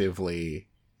relatively.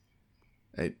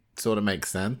 It sort of makes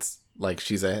sense. Like,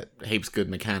 she's a heaps good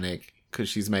mechanic because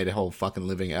she's made a whole fucking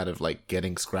living out of like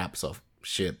getting scraps off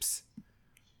ships,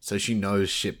 so she knows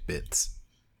ship bits.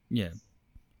 Yeah,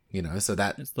 you know, so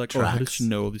that it's like, tracks. Oh, how does she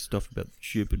know all this stuff about the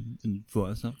ship and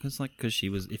flight stuff? Because she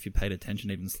was, if you paid attention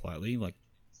even slightly, like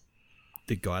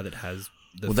the guy that has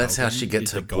the well, that's how Falcon she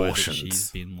gets her the guy portions. that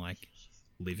she's been like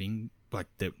living, like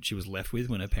that she was left with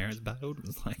when her parents bailed. It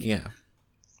was like, yeah.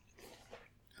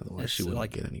 Otherwise, she wouldn't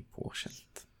like, get any portions.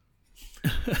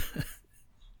 I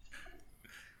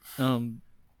don't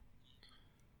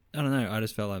know. I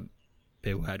just felt like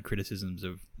people had criticisms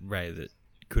of Rey that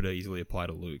could easily apply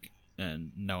to Luke,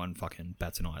 and no one fucking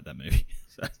bats an eye at that movie.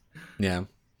 So, yeah,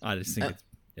 I just think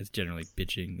it's generally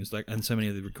bitching. It's like, and so many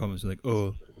of the comments are like,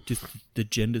 "Oh, just the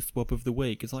gender swap of the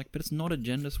week." It's like, but it's not a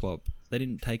gender swap. They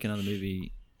didn't take another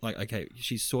movie. Like, okay,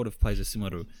 she sort of plays a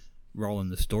similar role in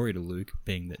the story to Luke,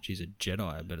 being that she's a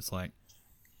Jedi, but it's like,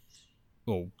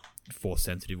 or Force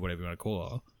sensitive, whatever you want to call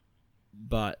her.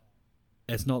 But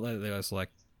it's not that they're just like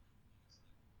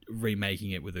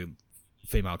remaking it with a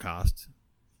female cast.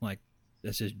 Like,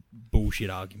 that's just bullshit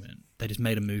argument. They just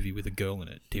made a movie with a girl in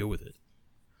it. Deal with it.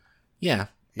 Yeah.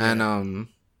 And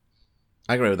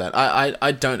I agree with that.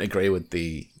 I don't agree with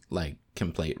the like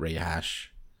complete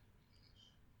rehash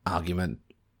argument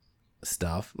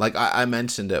stuff. Like I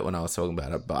mentioned it when I was talking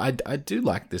about it, but I do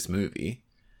like this movie.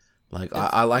 Like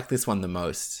I like this one the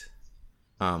most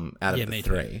out of the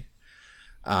 3.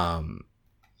 And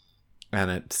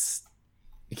it's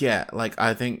like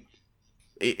I think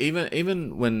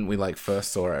even when we like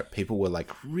first saw it, people were like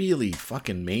really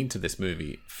fucking mean to this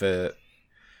movie for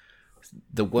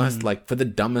the worst, like for the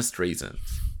dumbest reasons.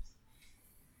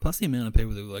 Plus the amount of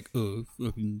people that were like, oh,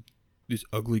 fucking this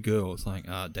ugly girl. It's like,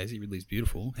 Daisy Ridley's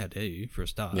beautiful. How dare you, for a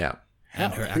start. Yeah.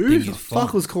 And her Who acting the is fuck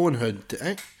fun. was calling her?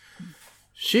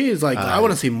 She is like, I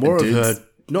want to see more of her,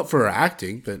 not for her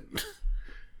acting, but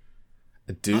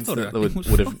dudes that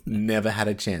would have never had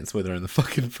a chance with her in the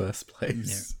fucking first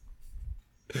place.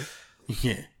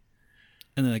 Yeah.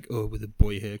 And they're like, oh, with a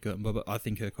boy haircut and blah, blah. I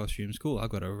think her costume's cool. I've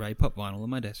got a Ray Pop vinyl on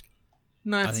my desk.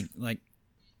 Nice. I think, like,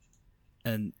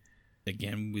 and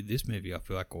again, with this movie, I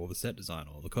feel like all the set design,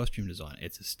 all the costume design,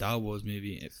 it's a Star Wars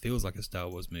movie. It feels like a Star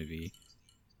Wars movie.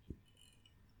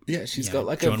 Yeah, she's got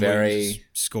like John a very... Williams'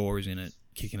 score is in it,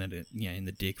 kicking it, in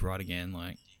the dick right again,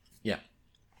 like... Yeah.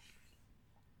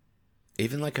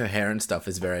 Even like her hair and stuff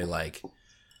is very like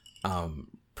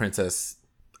Princess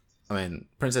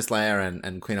Leia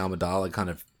and Queen Amidala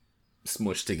kind of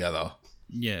smushed together.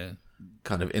 Yeah.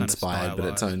 Kind of inspired, but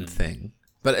its own thing.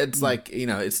 But it's like, you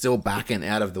know, it's still backing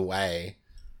out of the way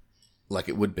like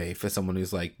it would be for someone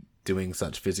who's like doing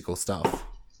such physical stuff.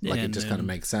 Yeah, like it just kind of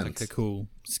makes sense. Like a cool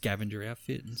scavenger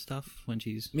outfit and stuff when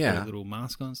she's got a little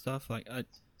mask on and stuff. Like I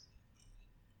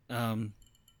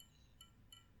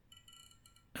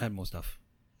had more stuff.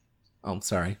 Oh, I'm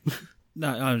sorry. No,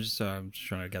 I'm just trying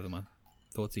to gather my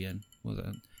thoughts again. What was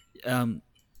that?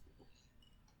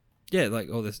 Yeah, like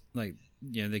all this, like,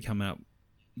 you know, they come out.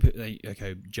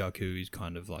 Okay, Jakku is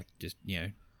kind of like just, you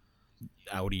know,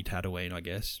 Aldi Tatooine, I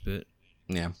guess, but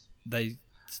Yeah. they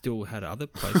still had other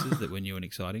places that were new and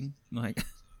exciting, like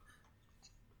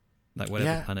whatever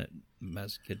Yeah. planet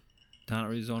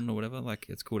Mazkatana is on or whatever. Like,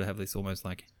 it's cool to have this almost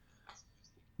like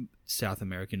South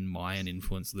American Mayan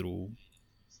influenced little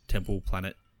temple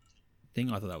planet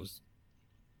thing. I thought that was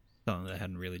something they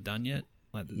hadn't really done yet.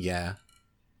 Like, Yeah.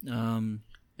 um,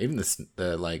 Even the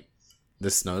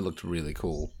snow looked really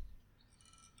cool.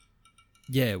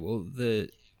 yeah. Well, the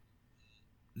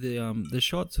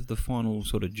shots of the final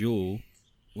sort of duel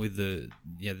with the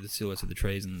silhouettes of the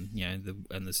trees and, you know,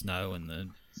 the snow and the,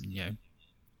 you know,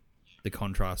 the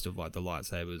contrast of like the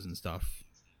lightsabers and stuff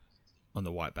on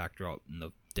the white backdrop and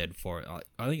the dead forest.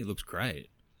 I think it looks great.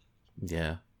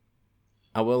 Yeah.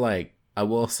 I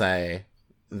will say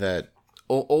that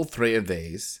all three of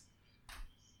these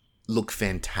look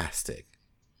fantastic.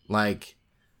 Like,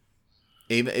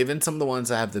 even some of the ones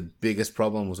I have the biggest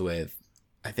problems with,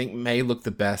 I think may look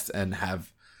the best and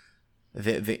have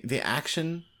the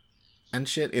action and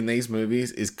shit in these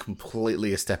movies is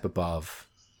completely a step above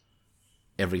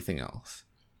everything else.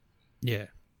 Yeah.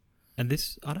 And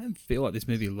this, I don't feel like this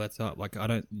movie lets up. Like, I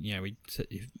don't, you know, we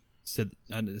said,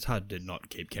 and it's hard to not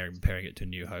keep comparing it to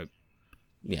New Hope.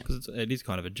 Yeah. Because it is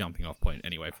kind of a jumping off point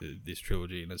anyway for this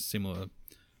trilogy and a similar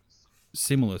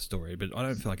story, but I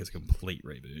don't feel like it's a complete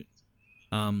reboot.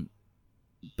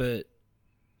 But,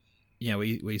 you know,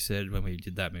 we said when we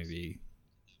did that movie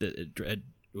that it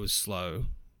was slow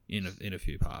in a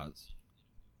few parts.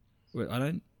 But I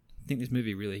don't think this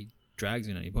movie really drags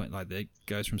in at any point. Like, it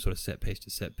goes from sort of set piece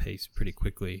to set piece pretty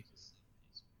quickly.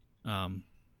 And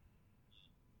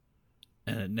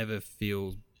it never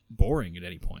feels boring at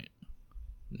any point.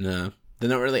 No. They're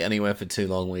not really anywhere for too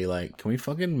long where you're like, can we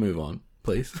fucking move on,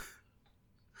 please?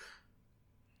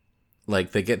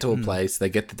 Like, they get to a place, they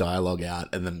get the dialogue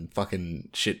out, and then fucking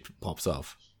shit pops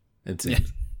off. It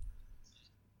seems.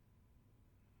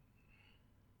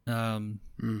 Yeah. And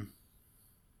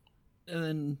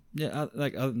then, yeah,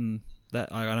 like, other than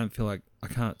that, I don't feel like, I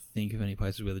can't think of any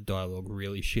places where the dialogue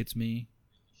really shits me.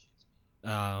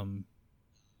 Yeah,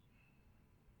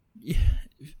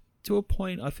 to a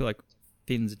point, I feel like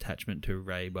Finn's attachment to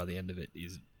Rey by the end of it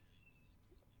is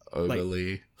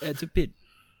Overly. like, it's a bit,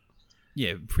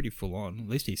 yeah, pretty full on. At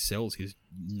least he sells his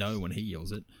no when he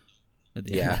yells it. At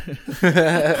the end.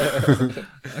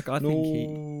 Like, I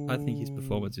think his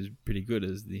performance is pretty good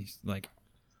as this, like,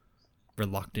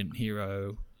 reluctant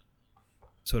hero,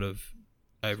 sort of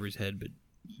over his head but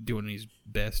doing his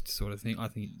best sort of thing. I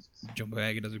think John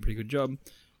Boyega does a pretty good job.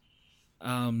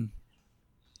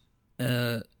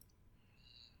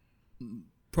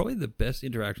 Probably the best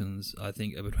interactions, I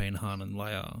think, are between Han and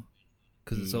Leia,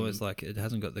 because it's almost like it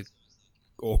hasn't got the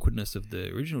awkwardness of the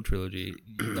original trilogy.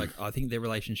 Like, I think their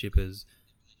relationship as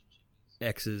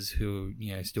exes who,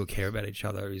 you know, still care about each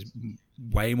other is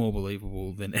way more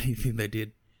believable than anything they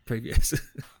did previous.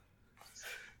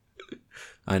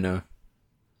 I know.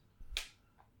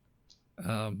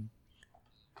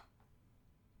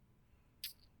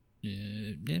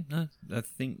 Yeah, no, I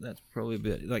think that's probably a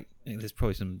bit, like, there's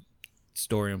probably some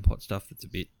story and plot stuff that's a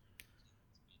bit,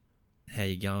 how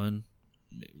you going?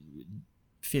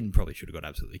 Finn probably should have got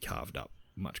absolutely carved up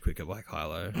much quicker by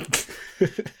Kylo.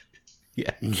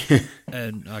 Yeah.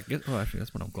 And I guess, well, actually,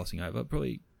 that's what I'm glossing over.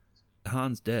 Probably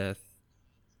Han's death.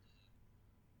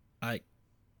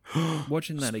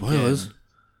 Watching that Spoilers. again.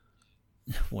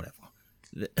 Whatever.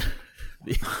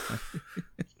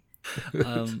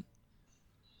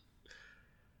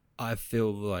 I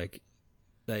feel like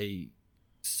they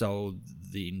sold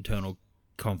the internal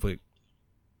conflict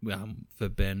for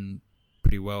Ben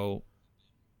pretty well.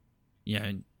 You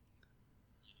know,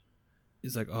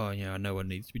 it's like, oh, you know, I know what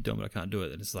needs to be done, but I can't do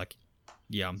it. And it's like,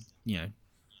 yeah, I'm, you know,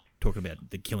 talking about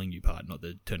the killing you part, not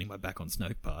the turning my back on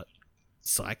Snoke part.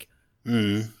 Psych.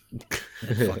 And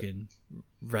fucking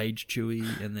rage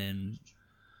Chewie, and then,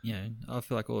 you know, I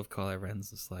feel like all of Kylo Ren's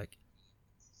just like,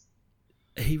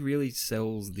 he really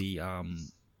sells the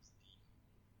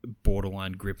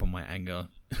borderline grip on my anger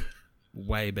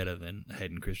way better than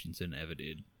Hayden Christensen ever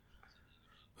did.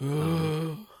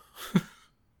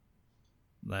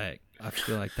 Like, I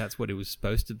feel like that's what it was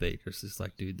supposed to be. It's just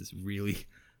like, dude, this really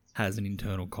has an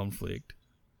internal conflict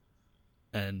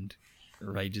and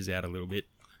rages out a little bit.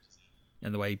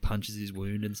 And the way he punches his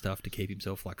wound and stuff to keep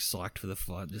himself, like, psyched for the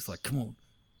fight. Just like, come on.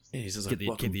 Yeah, he's just get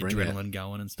like, the adrenaline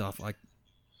going and stuff. Like,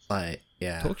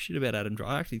 yeah. Talk shit about Adam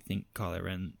Driver. I actually think Kylo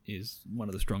Ren is one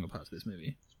of the stronger parts of this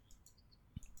movie.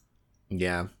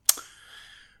 Yeah.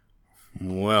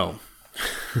 Well,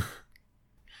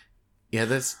 Yeah,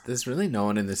 there's really no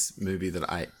one in this movie that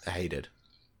I hated.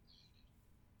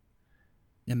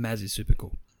 And Maz is super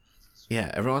cool.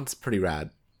 Yeah, everyone's pretty rad.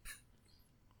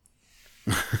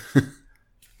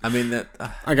 I mean, that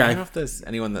Okay. I don't know if there's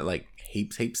anyone that like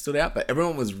heaps stood out, but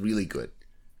everyone was really good.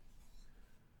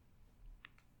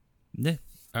 Yeah,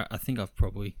 I think I've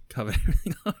probably covered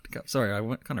everything. Sorry,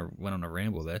 I kind of went on a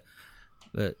ramble there,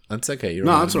 but That's okay. You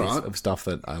No, reminded that's me alright. of stuff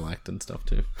that I liked and stuff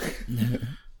too.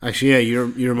 actually, yeah,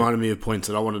 you reminded me of points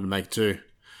that I wanted to make too.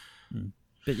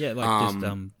 yeah, like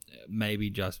just maybe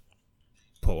just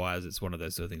plot wise, it's one of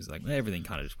those sort of things like everything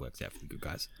kind of just works out for the good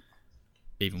guys,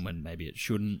 even when maybe it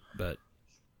shouldn't. But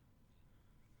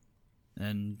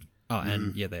and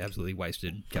yeah, they absolutely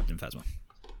wasted Captain Phasma,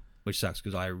 which sucks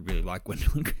because I really like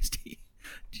Gwendolyn Christie.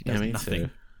 She does me nothing. too.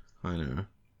 I know.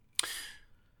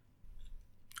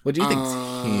 What do you think,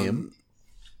 Tim?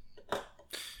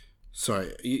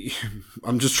 Sorry,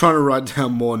 I'm just trying to write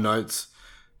down more notes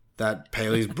that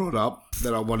Paley's brought up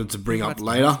that I wanted to bring up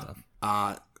later.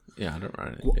 Yeah, I don't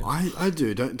write it. Well, I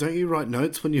do. Don't you write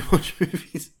notes when you watch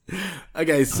movies?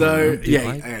 Okay, so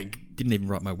I didn't even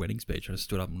write my wedding speech. I just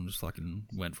stood up and just fucking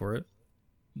went for it.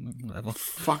 Whatever.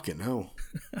 fucking hell.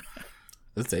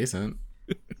 That's decent.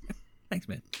 Thanks,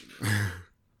 man.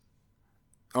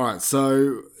 All right,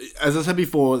 so as I said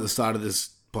before at the start of this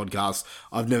podcast,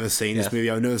 I've never seen this movie.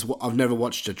 I've never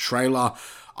watched a trailer.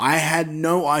 I had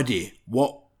no idea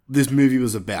what this movie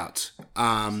was about.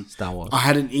 Star Wars. I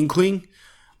had an inkling.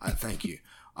 Thank you.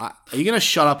 Are you going to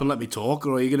shut up and let me talk,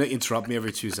 or are you going to interrupt me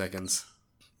every 2 seconds?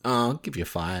 I'll give you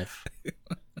 5.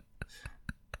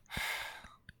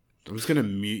 I'm just going to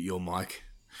mute your mic.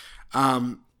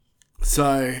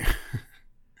 So,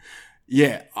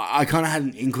 yeah, I kind of had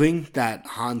an inkling that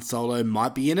Han Solo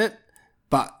might be in it,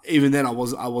 but even then I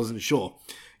wasn't sure.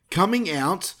 Coming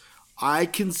out, I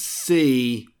can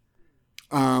see...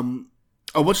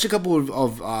 I watched a couple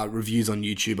of reviews on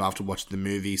YouTube after watching the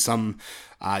movie. One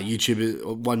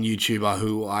YouTuber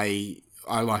who I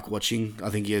like watching. I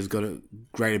think he has got a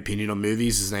great opinion on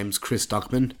movies. His name's Chris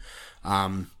Duckman.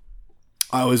 I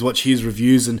always watch his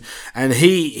reviews, and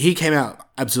he came out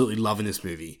absolutely loving this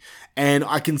movie, and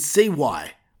I can see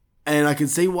why. And I can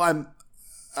see why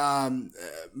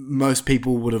most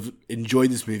people would have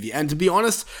enjoyed this movie. And to be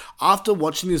honest, after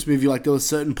watching this movie, like there were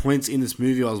certain points in this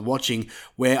movie I was watching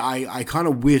where I kind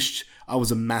of wished I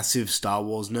was a massive Star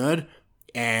Wars nerd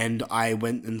and I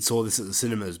went and saw this at the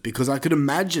cinemas, because I could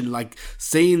imagine like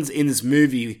scenes in this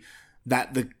movie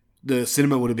that the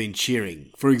cinema would have been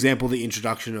cheering. For example, the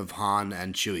introduction of Han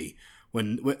and Chewie,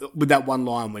 with that one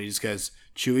line when he just goes,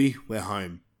 "Chewie, we're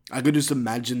home." I could just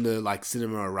imagine the like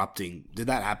cinema erupting. Did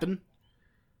that happen?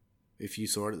 If you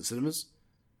saw it at the cinemas?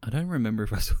 I don't remember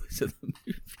if I saw this at the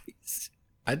movies.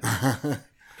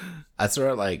 I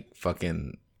saw it like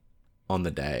fucking on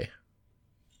the day.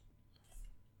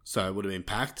 So it would have been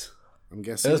packed, I'm It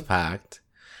guessing. was packed.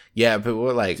 Yeah, but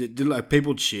we're like... Did like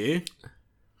people cheer?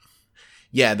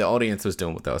 Yeah, the audience was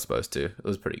doing what they were supposed to. It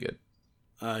was pretty good.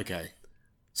 Okay.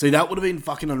 See, that would have been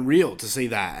fucking unreal to see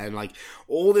that. And like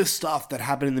all this stuff that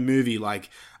happened in the movie, like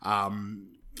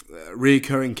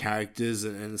reoccurring characters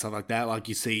and stuff like that. Like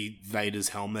you see Vader's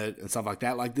helmet and stuff like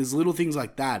that. Like there's little things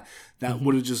like that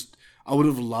would have just... I would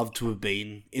have loved to have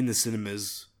been in the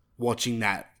cinemas watching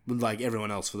that with like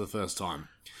everyone else for the first time.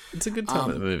 It's a good time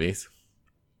at the movies.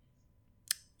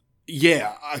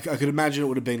 Yeah, I could imagine it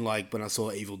would have been like when I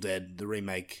saw Evil Dead, the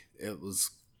remake. It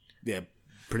was, yeah,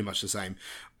 pretty much the same.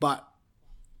 But,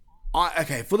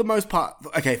 for the most part,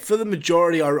 for the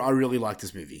majority, I really like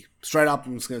this movie. Straight up,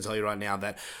 I'm just going to tell you right now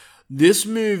that this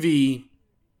movie,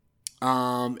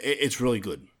 it's really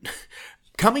good.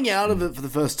 Coming out of it for the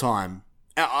first time,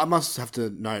 I must have to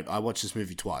note, I watched this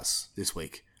movie twice this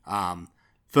week.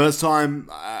 First time,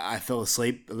 I fell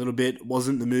asleep a little bit. It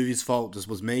wasn't the movie's fault, just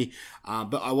was me.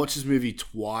 But I watched this movie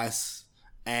twice,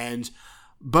 and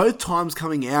both times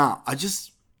coming out, I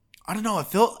don't know, I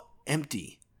felt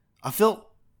empty. I felt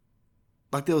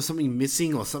like there was something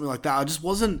missing or something like that. I just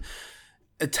wasn't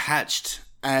attached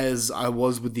as I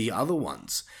was with the other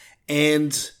ones.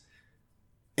 And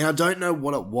I don't know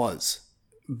what it was,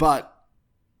 but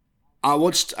I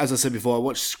watched, as I said before, I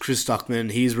watched Chris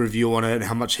Stuckman, his review on it and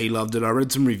how much he loved it. I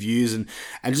read some reviews and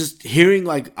just hearing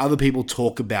like other people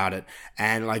talk about it,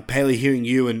 and like Paley hearing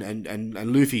you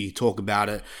and Luffy talk about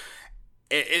it,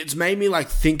 it's made me like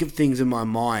think of things in my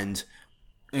mind,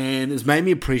 and it's made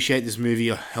me appreciate this movie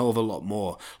a hell of a lot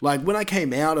more. Like when I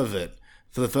came out of it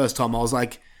for the first time, I was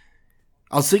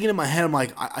thinking in my head, I'm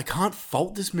like, I can't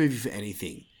fault this movie for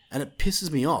anything, and it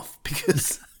pisses me off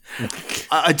because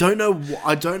I don't know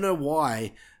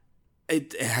why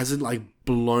it hasn't like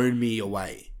blown me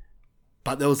away.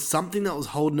 But there was something that was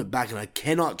holding it back, and I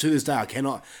cannot, to this day, I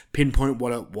cannot pinpoint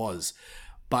what it was.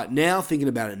 But now, thinking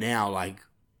about it now, like,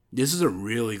 this is a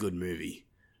really good movie.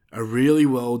 A really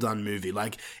well done movie.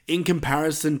 Like, in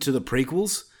comparison to the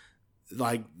prequels,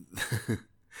 like,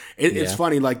 it's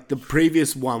funny, like, the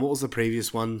previous one, what was the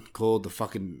previous one called? The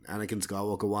fucking Anakin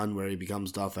Skywalker one, where he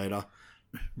becomes Darth Vader.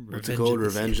 What's it called?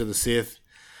 Revenge of the Sith.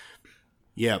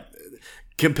 Yeah.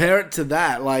 Compare it to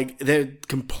that, like,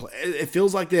 it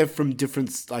feels like they're from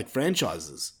different, like,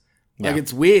 franchises. Like,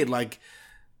 it's weird, like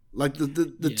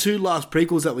the two last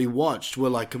prequels that we watched were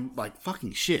like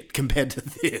fucking shit compared to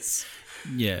this.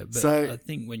 Yeah, but so, I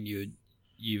think when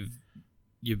you've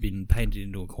been painted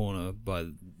into a corner by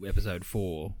episode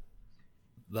 4,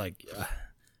 like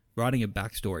writing a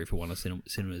backstory for one of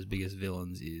cinema's biggest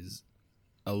villains is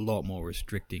a lot more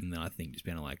restricting than I think just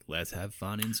being like, let's have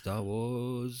fun in Star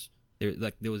Wars.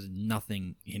 There was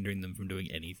nothing hindering them from doing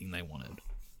anything they wanted.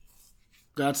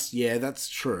 That's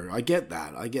true. I get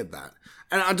that.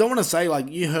 And I don't want to say, like,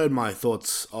 you heard my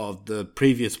thoughts of the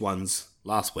previous ones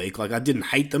last week. Like, I didn't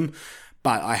hate them,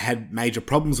 but I had major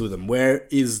problems with them. Where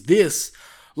is this?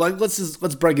 Like,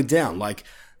 let's break it down. Like,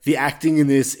 the acting in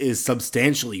this is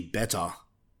substantially better.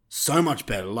 So much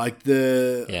better. Like,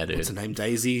 what's her name?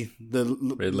 Daisy? The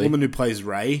woman who plays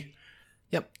Rey.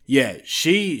 Yep. Yeah,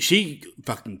 she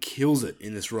fucking kills it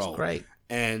in this role. It's great.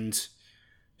 And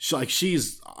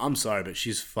I'm sorry, but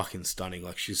she's fucking stunning.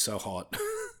 Like, she's so hot.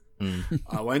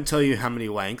 I won't tell you how many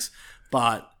wanks,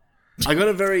 but I got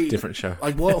a very different show.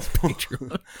 Like, well,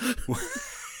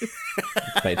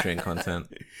 Patreon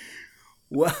content.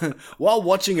 While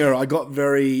watching her, I got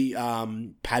very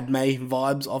Padme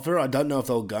vibes off her. I don't know if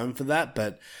they were going for that,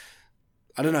 but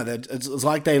I don't know. It's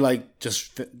like they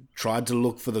just tried to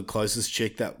look for the closest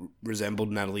chick that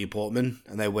resembled Natalie Portman,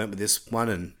 and they went with this one.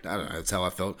 And I don't know. That's how I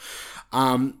felt.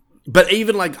 But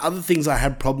even like other things I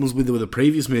had problems with the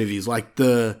previous movies, like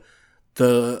the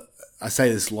I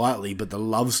say this lightly, but the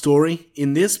love story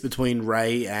in this between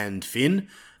Rey and Finn,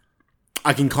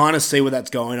 I can kind of see where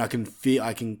that's going. I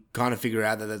can kind of figure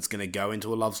out that that's going to go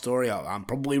into a love story. I'm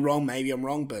probably wrong. Maybe I'm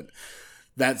wrong, but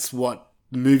that's what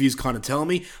the movies kind of tell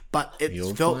me. But it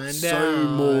felt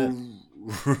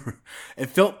it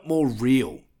felt more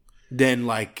real than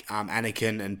like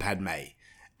Anakin and Padme.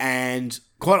 And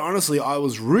quite honestly, I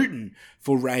was rooting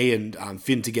for Rey and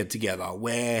Finn to get together,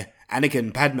 where Anakin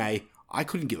and Padme, I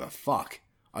couldn't give a fuck.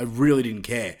 I really didn't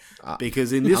care.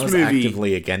 Because in this movie... I was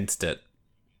actively against it.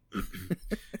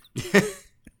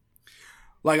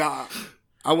 Like,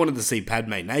 I wanted to see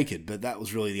Padme naked, but that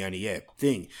was really the only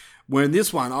thing. Where in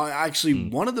this one, I actually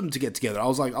wanted them to get together. I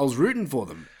was rooting for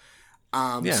them.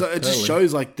 So it just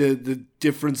shows like the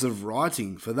difference of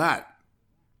writing for that.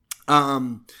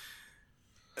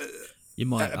 You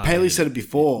might Paley said it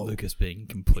before. Lucas being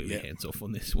completely hands off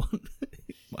on this one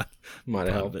might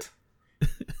have helped.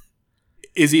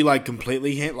 Is he like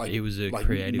completely like he was a like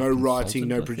creative no writing,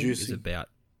 no I think. producing? It was about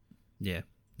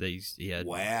he had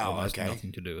almost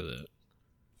nothing to do with it.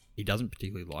 He doesn't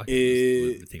particularly like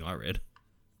it. The thing I read.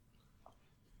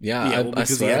 I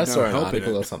swear I saw an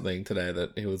article or something today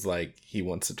that he was like he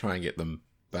wants to try and get them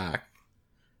back.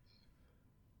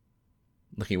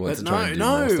 Like he wants to try and do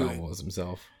more Star Wars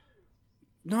himself.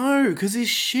 No, because he's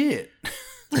shit.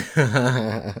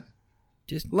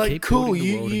 Just like keep cool, building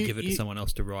the world and give it to someone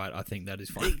else to write. I think that is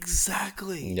fine.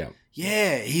 Exactly.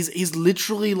 Yeah. He's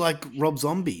literally like Rob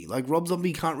Zombie. Like Rob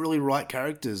Zombie can't really write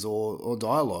characters or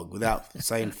dialogue without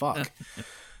saying fuck.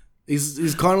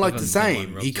 He's kind of like the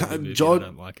same. He can't. I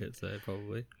don't like it, so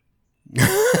probably.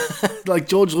 Like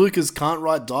George Lucas can't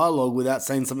write dialogue without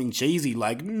saying something cheesy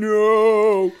like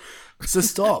no. So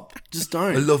stop. Just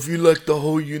don't. I love you like the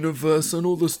whole universe and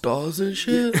all the stars and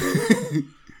shit.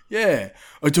 Yeah.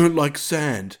 I don't like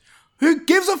sand. Who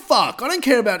gives a fuck? I don't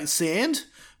care about sand.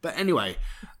 But anyway,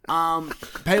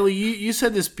 Paley, you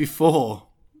said this before,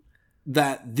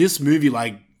 that this movie,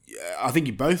 like, I think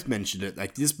you both mentioned it,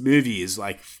 like, this movie is,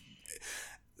 like,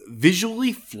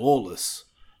 visually flawless.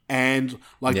 And,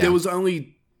 like, there was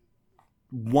only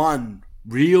one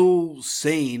real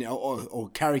scene or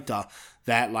character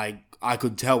that, like, I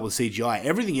could tell was CGI.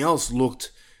 Everything else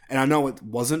looked, and I know it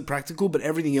wasn't practical, but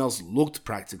everything else looked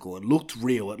practical. It looked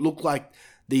real. It looked like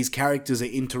these characters are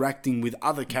interacting with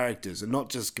other characters and not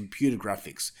just computer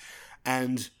graphics.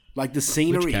 And, like, the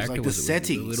scenery, like, the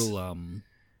settings. Was the little,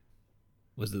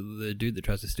 was the dude that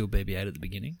tries to steal BB-8 at the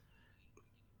beginning?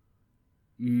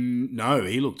 No,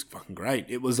 he looked fucking great.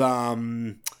 It was,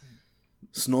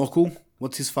 Snorkel.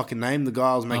 What's his fucking name? The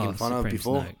guy I was making fun of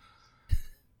before. Snake.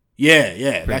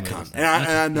 Yeah, that cunt.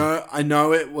 And I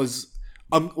know it was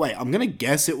Wait, I'm gonna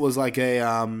guess it was like a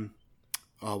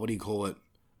what do you call it?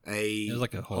 It was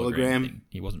like a hologram thing.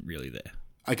 He wasn't really there.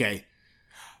 Okay,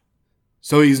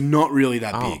 so he's not really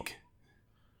that big.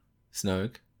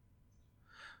 Snoke?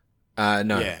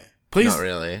 No. Yeah, please. Not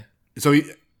really. So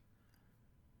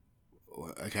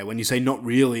okay, when you say not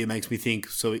really, it makes me think.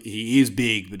 So he is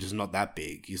big, but just not that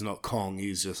big. He's not Kong.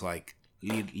 He's just like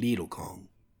little Kong.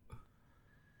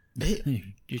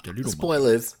 Just a little.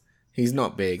 Spoilers. He's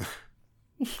not big.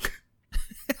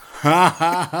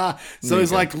 So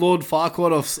he's like Lord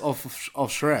Farquaad of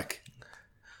Shrek.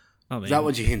 I mean, Is that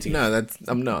what you're hinting? No,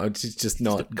 I'm not. It's just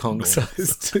not Kong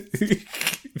sized.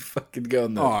 Fucking go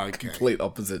on the complete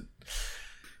opposite.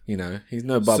 You know, he's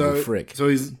no Babu Frick. So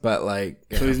he's but like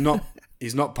so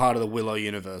he's not part of the Willow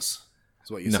universe.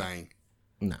 Is what you're saying?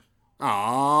 No.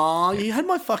 Aw, you had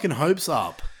my fucking hopes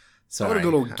up. Sorry. I would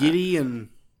have got all giddy and.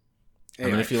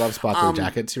 Anyway. I mean, if you love sparkly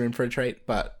jackets, you're in for a treat.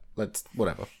 But let's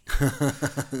whatever.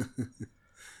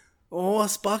 Oh, a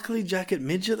sparkly jacket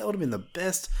midget, that would have been the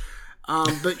best.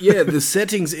 But yeah, the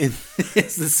settings in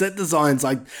this, the set designs,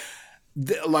 like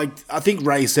I think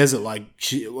Rey says it, like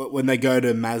when they go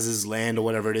to Maz's land or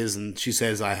whatever it is, and she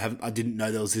says, "I didn't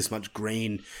know there was this much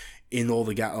green in all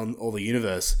the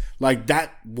universe." Like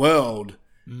that world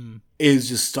is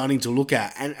just stunning to look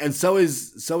at, and so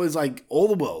is like all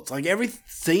the worlds. Like every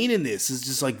scene in this is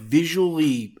just like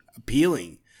visually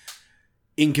appealing.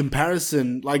 In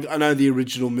comparison, like I know the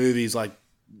original movies, like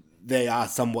they are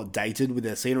somewhat dated with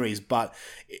their sceneries, but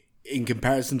in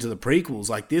comparison to the prequels,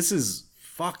 like this is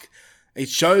it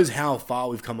shows how far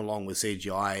we've come along with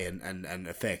CGI and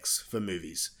effects for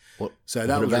movies. So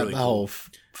that was really the cool. whole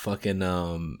fucking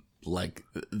like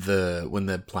when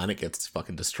the planet gets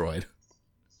fucking destroyed.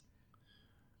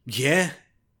 Yeah,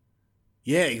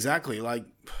 exactly. Like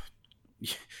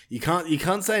you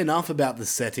can't say enough about the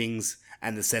settings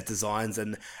and the set designs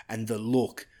and the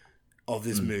look of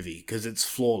this movie, because it's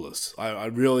flawless. I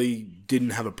really didn't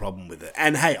have a problem with it.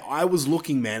 And hey, I was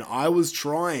looking, man. I was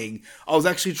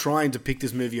actually trying to pick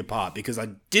this movie apart because I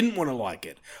didn't want to like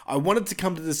it. I wanted to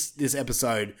come to this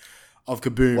episode of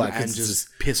Kaboom and just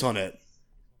piss on it.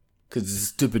 Because it's a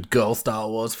stupid girl Star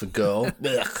Wars for girl.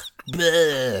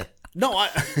 Blech. No, I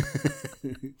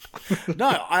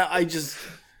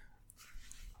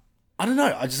don't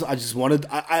know. I just wanted.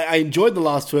 I enjoyed the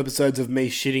last two episodes of me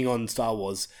shitting on Star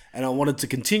Wars, and I wanted to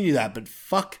continue that. But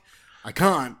fuck, I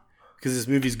can't because this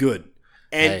movie's good.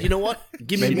 And you know what?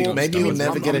 Give me more. Maybe you'll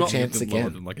never get a chance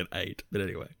again. Than like an 8, but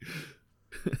anyway.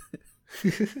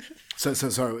 So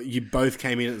sorry. You both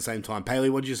came in at the same time. Paley,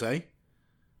 what did you say?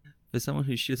 For someone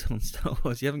who shits on Star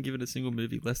Wars, you haven't given a single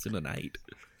movie less than an 8.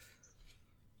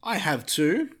 I have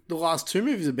 2. The last 2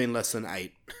 movies have been less than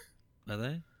 8. Are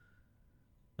they?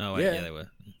 Oh, wait, yeah, they were.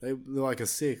 They're like a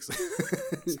 6.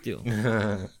 Still.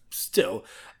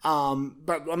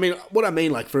 But I mean, what I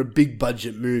mean, like for a big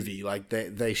budget movie, like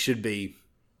they should be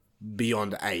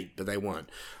beyond 8, but they weren't.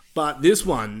 But this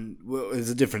one is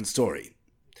a different story.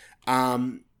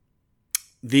 My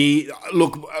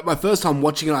first time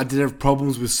watching it, I did have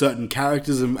problems with certain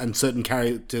characters and certain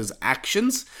characters'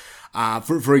 actions.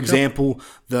 For example,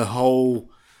 the whole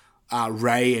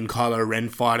Rey and Kylo Ren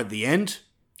fight at the end.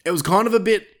 It was kind of a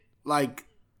bit like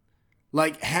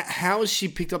how has she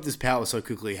picked up this power so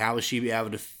quickly? How is she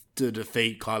able to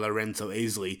defeat Kylo Ren so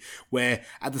easily? Where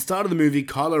at the start of the movie,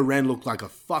 Kylo Ren looked like a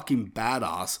fucking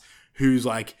badass who's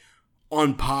like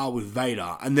on par with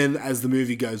Vader, and then as the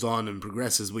movie goes on and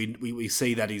progresses, we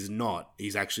see that he's not.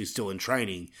 He's actually still in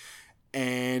training,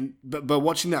 but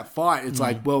watching that fight, it's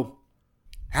like, well,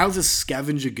 how's a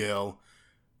scavenger girl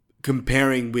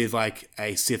comparing with like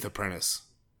a Sith apprentice?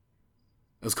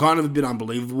 It was kind of a bit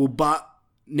unbelievable, but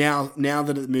now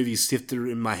that the movie's sifted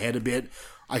in my head a bit,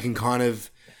 I can kind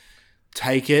of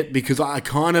take it because I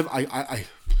kind of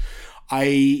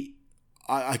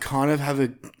have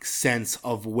a sense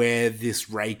of where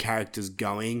this Rey character's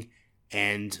going,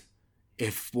 and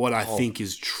if what I think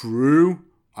is true,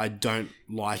 I don't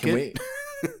like it.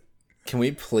 Can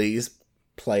we please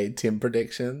play Tim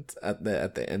predictions at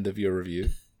the end of your review?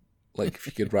 Like if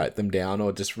you could write them down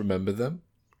or just remember them.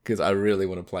 Because I really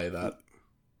want to play that.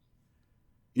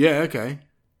 Yeah, okay.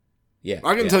 Yeah,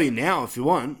 I can tell you now if you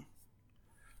want.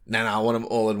 No, I want them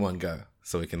all in one go.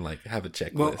 So we can like have a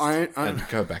checklist and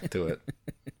go back to it.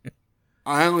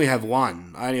 I only have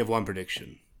one. I only have one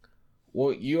prediction.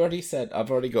 Well, you already said,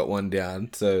 I've already got one down.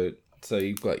 So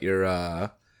you've got your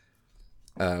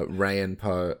Rey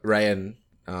and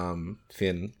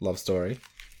Finn love story.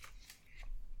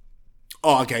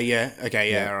 Oh, okay, yeah.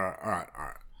 Okay, yeah. All right.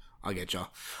 I get you.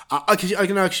 I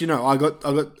can actually know. I got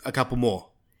a couple more.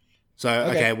 So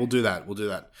okay, we'll do that.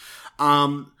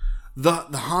 The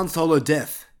Han Solo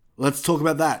death. Let's talk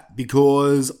about that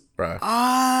because Bro.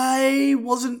 I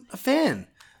wasn't a fan.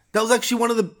 That was actually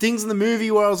one of the things in the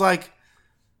movie where I was like,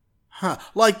 huh.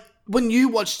 Like, when you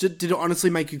watched it, did it honestly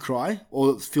make you cry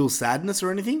or feel sadness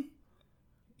or anything?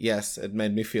 Yes, it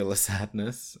made me feel a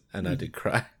sadness, and I did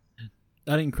cry.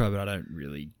 I didn't cry, but I don't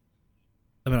really.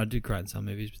 I mean, I do cry in some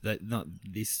movies, but not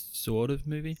this sort of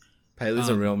movie. Paley's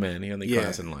a real man. He only yeah.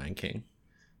 cries in Lion King.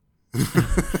 I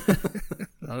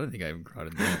don't think I even cried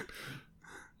in that.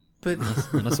 But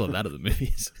And I saw that at the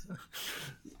movies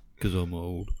because I'm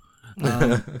old.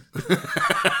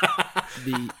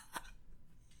 he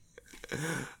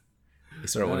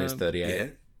saw it when he was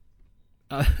 38.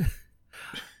 Yeah.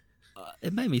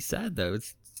 It made me sad though.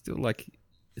 It's still like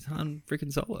it's Han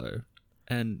freaking Solo,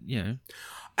 and you know.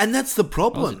 And that's the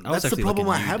problem. I was That's the actually problem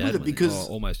like I a new have dad with it when- because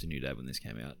or almost a new dad when this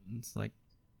came out. And it's like,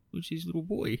 who's his little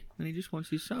boy, and he just wants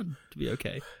his son to be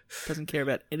okay. Doesn't care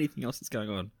about anything else that's going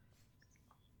on.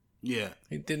 yeah.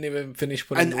 He didn't even finish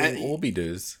putting And- the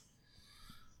Orbi-doos.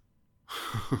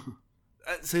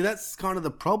 See, that's kind of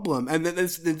the problem. And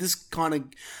this kind of,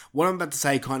 what I'm about to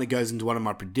say kind of goes into one of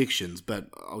my predictions, but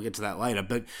I'll get to that later.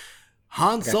 But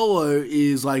Han Solo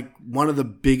is like one of the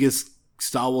biggest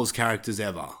Star Wars characters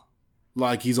ever.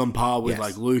 Like, he's on par with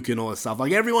like Luke and all that stuff.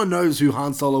 Like, everyone knows who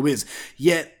Han Solo is.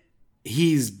 Yet,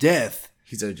 his death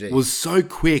He's OG. was so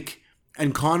quick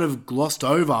and kind of glossed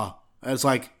over. And it's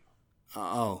like,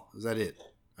 oh, is that it?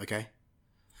 Okay.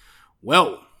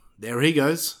 Well, there he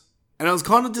goes. And it was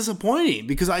kind of disappointing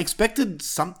because I expected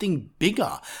something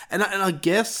bigger. And I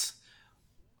guess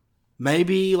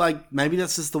maybe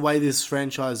that's just the way this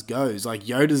franchise goes. Like,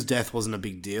 Yoda's death wasn't a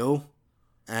big deal.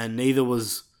 And neither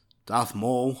was Darth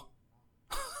Maul.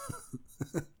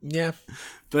 Yeah.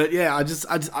 But yeah, I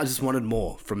just wanted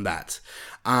more from that.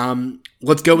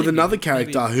 Let's go with another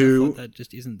character who that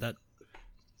just isn't that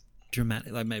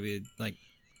dramatic. Like maybe like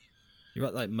you're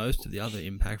right. Like most of the other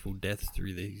impactful deaths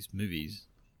through these movies,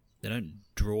 they don't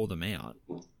draw them out.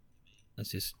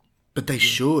 That's just. But they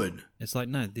should. It's like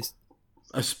no, this.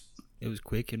 It was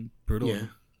quick and brutal. Yeah.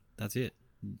 That's it.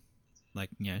 Like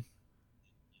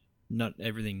not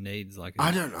everything needs like.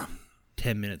 I don't know.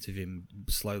 10 minutes of him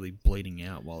slowly bleeding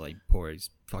out while they pour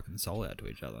his fucking soul out to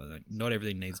each other. Like, not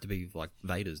everything needs to be like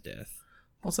Vader's death.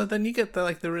 Also, then you get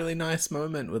the really nice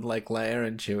moment with like Leia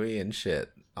and Chewie and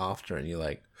shit after, and you're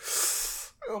like,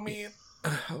 oh man.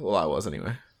 Well, I was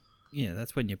anyway. Yeah,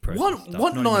 that's when you process What stuff,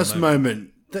 what not in the nice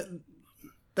moment. That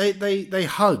they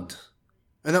hugged,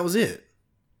 and that was it.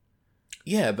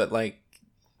 Yeah, but like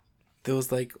there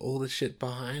was like all the shit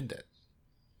behind it.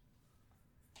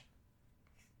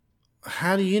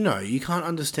 How do you know? You can't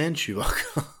understand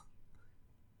Chewbacca.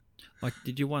 Like,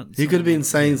 did you want? He could have been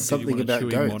saying did you something want a about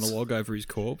Chewie goats. monologue over his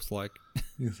corpse, like.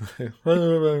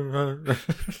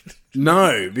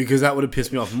 No, because that would have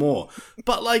pissed me off more.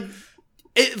 But like,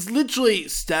 it's literally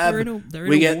stab. They're in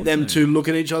We a get war them zone. to look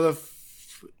at each other.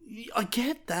 I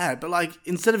get that, but like,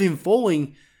 instead of him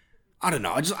falling, I don't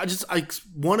know. I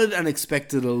wanted and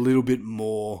expected a little bit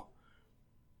more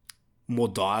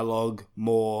dialogue,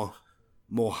 more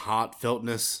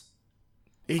heartfeltness.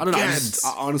 I don't know.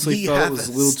 I honestly felt it was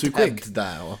a little too quick.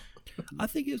 I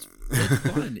think it's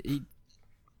fine.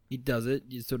 He does it.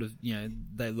 You sort of,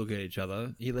 they look at each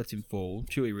other. He lets him fall.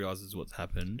 Chewie realizes what's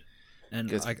happened,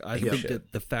 and I think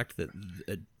that the fact that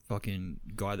a fucking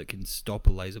guy that can stop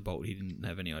a laser bolt he didn't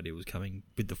have any idea was coming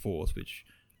with the Force, which,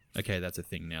 okay, that's a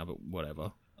thing now, but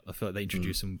whatever. I feel like they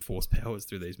introduce some Force powers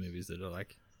through these movies that are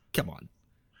like, come on.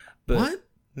 But What?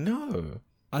 No.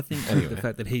 I think the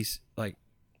fact that he's like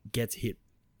gets hit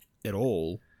at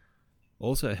all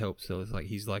also helps. So it's like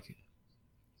he's like,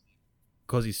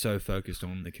 because he's so focused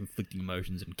on the conflicting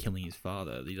emotions and killing his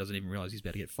father, he doesn't even realize he's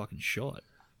about to get fucking shot.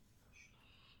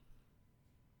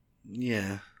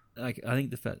 Yeah. Like, I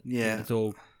think the fact that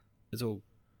it's all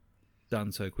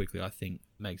done so quickly, I think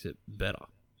makes it better.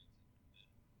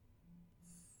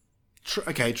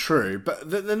 Okay, true. But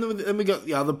then we got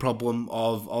the other problem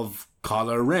of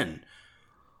Kylo Ren.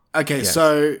 Okay,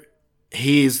 so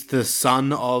he's the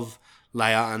son of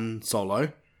Leia and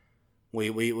Solo.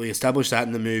 We established that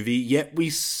in the movie. Yet we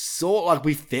saw, like,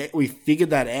 we figured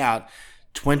that out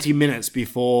 20 minutes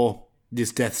before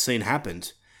this death scene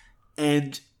happened.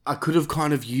 And I could have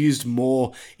kind of used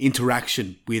more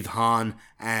interaction with Han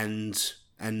and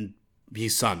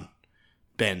his son,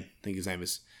 Ben, I think his name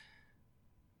is.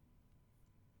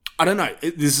 I don't know.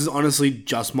 This is honestly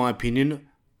just my opinion.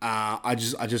 I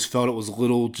just felt it was a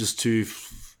little just too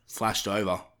flashed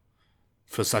over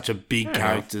for such a big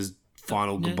character's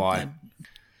final goodbye.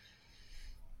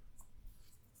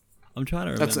 I'm trying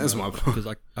to remember That's my point.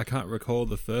 because I can't recall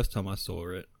the first time I saw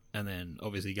it, and then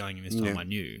obviously going in this time I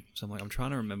knew. So I'm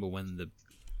trying to remember when the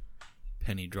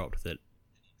penny dropped that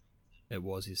it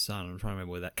was his son. I'm trying to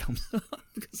remember where that comes from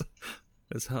because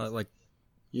it's hard. Like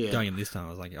going in this time, I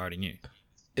was like, I already knew.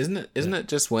 Isn't it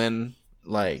just when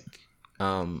like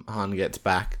Han gets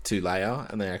back to Leia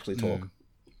and they actually talk?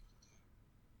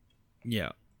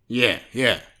 Yeah. Yeah.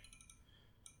 Yeah.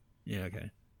 Okay.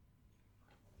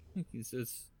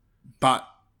 It's But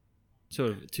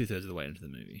sort of 2/3 of the way into the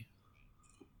movie.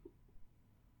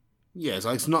 yeah,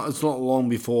 it's not long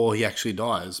before he actually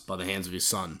dies by the hands of his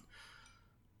son.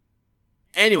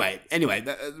 Anyway,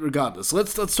 regardless,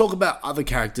 let's talk about other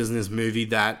characters in this movie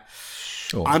that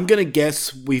I'm gonna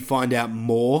guess we find out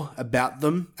more about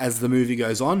them as the movie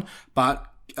goes on. But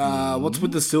what's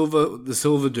with the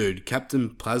silver dude, Captain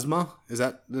Plasma? Is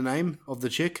that the name of the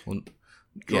chick?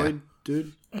 Droid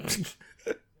dude.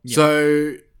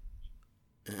 So,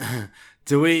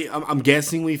 do we? I'm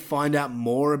guessing we find out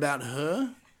more about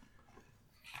her.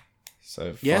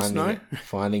 So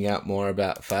finding out more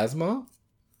about Phasma.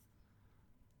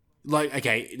 Like,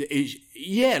 okay,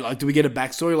 like, do we get a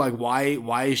backstory? Like,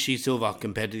 why is she silver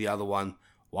compared to the other one?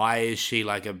 Why is she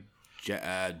like a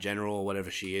general or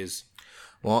whatever she is?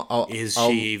 Well,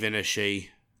 she even a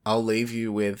she? I'll leave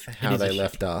you with how they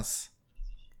left us,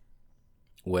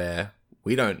 where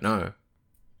we don't know.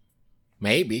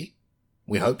 Maybe.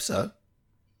 We hope so.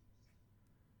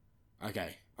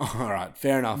 Okay. All right.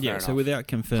 Fair enough. Yeah, so without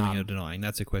confirming or denying,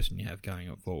 that's a question you have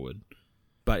going forward.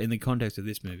 But in the context of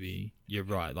this movie, you're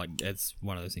right. Like, it's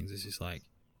one of those things. It's just like,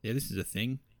 yeah, this is a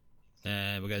thing,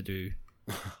 and we're going to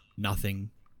do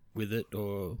nothing with it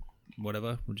or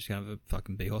whatever. We're just going to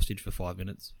fucking be hostage for 5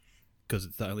 minutes because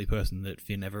it's the only person that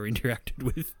Finn ever interacted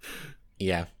with.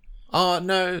 Yeah. Oh,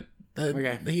 no.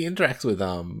 Okay. He interacts with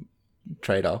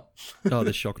Trader. Oh,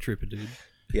 the shock trooper dude.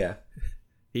 Yeah.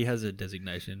 He has a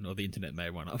designation, or the internet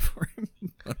made one up for him.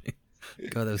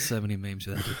 God, there's so many memes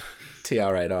for that.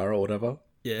 TR8R or whatever.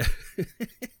 Yeah.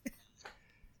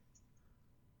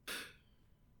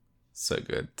 So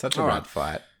good. Such a rad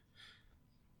fight.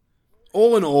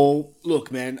 All in all,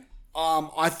 look, man,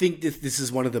 I think this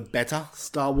is one of the better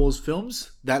Star Wars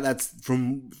films. That's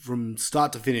from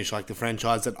start to finish, like the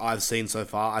franchise that I've seen so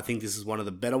far. I think this is one of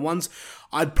the better ones.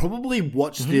 I'd probably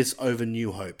watch this over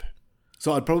New Hope.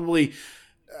 So I'd probably,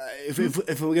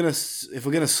 if we're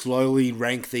gonna slowly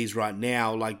rank these right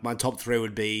now, like my top 3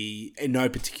 would be in no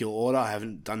particular order. I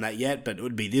haven't done that yet, but it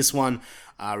would be this one,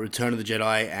 Return of the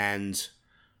Jedi, and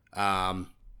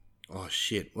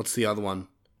what's the other one?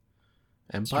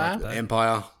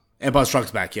 Empire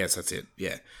Strikes Back. Yes, that's it.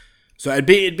 Yeah. So it'd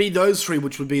be those 3,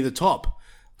 which would be the top.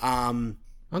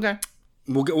 Okay.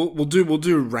 We'll do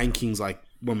rankings like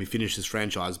when we finish this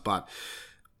franchise, but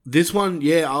this one,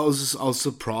 yeah, I was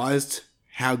surprised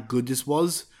how good this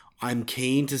was. I'm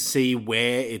keen to see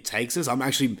where it takes us. I'm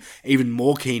actually even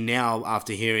more keen now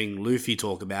after hearing Luffy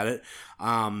talk about it.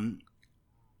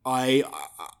 I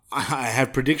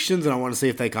have predictions and I want to see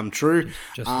if they come true.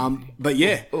 But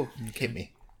yeah. Oh, hit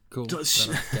me. Cool.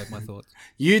 That gave my thoughts.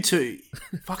 You too.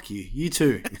 Fuck you. You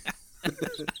too.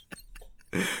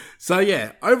 So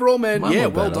yeah, overall, man, Mine yeah,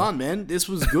 were well better. done, man. This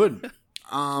was good.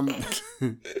 I'm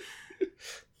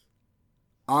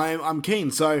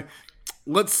keen. So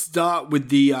let's start with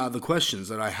the questions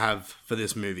that I have for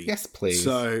this movie. Yes, please.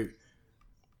 So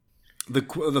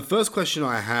the first question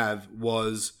I have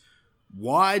was,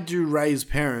 why do Rey's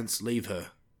parents leave her?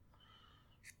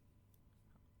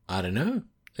 I don't know.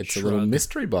 It's a little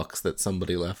mystery box that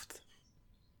somebody left.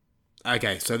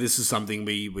 Okay, so this is something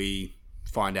we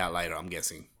find out later, I'm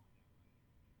guessing.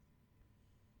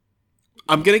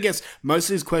 I'm going to guess most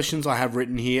of these questions I have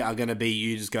written here are going to be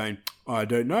you just going, I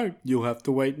don't know. You'll have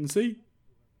to wait and see.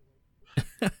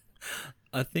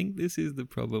 I think this is the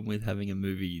problem with having a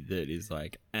movie that is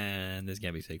like, and there's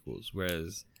going to be sequels.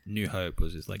 Whereas New Hope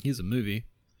was just like, here's a movie.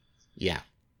 Yeah.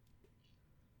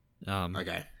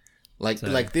 Okay.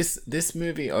 Like this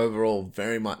movie overall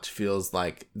very much feels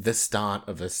like the start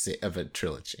of a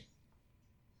trilogy.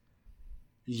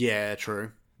 Yeah,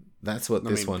 true. That's what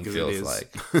this one because feels it is.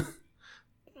 like.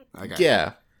 Okay.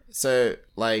 Yeah. So,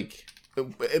 like,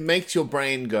 it makes your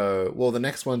brain go, well, the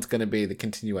next one's going to be the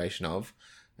continuation of,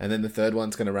 and then the third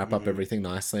one's going to wrap up everything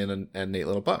nicely in a neat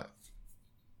little bow.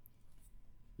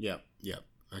 Yep.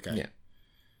 Okay. Yeah.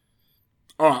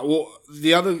 All right. Well,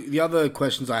 the other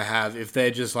questions I have, if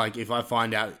they're just like, if I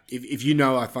find out, if you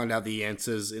know I find out the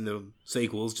answers in the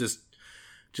sequels, just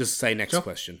say next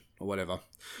question or whatever.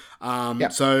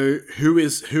 Yep. So who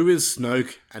is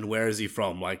Snoke and where is he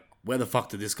from? Like, where the fuck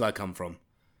did this guy come from?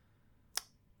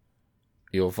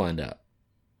 You'll find out.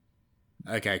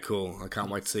 Okay, cool. I can't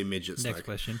wait to see midgets. Next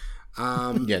question.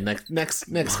 Yeah, next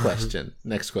question.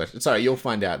 Next question. Sorry, you'll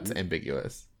find out it's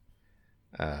ambiguous.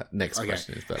 Next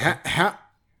question is better.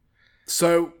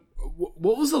 So,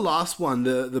 what was the last one?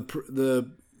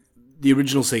 The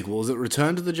original sequel, was it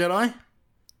Return to the Jedi?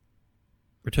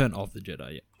 Return of the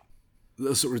Jedi.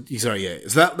 Yeah. Sorry, yeah.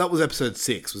 So that was episode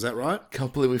 6. Was that right?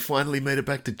 Can't believe we finally made it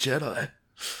back to Jedi.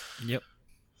 Yep.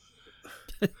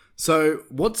 So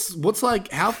what's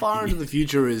like? How far into the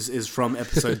future is from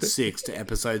episode 6 to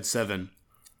episode 7?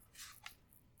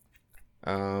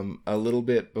 A little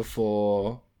bit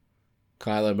before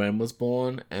Kylo Ren was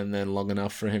born, and then long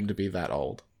enough for him to be that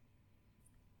old.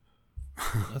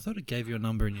 I thought it gave you a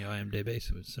number in your IMDb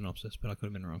synopsis, but I could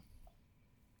have been wrong.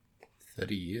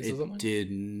 30 years or something? It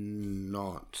did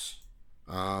not.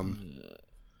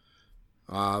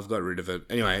 I've got rid of it.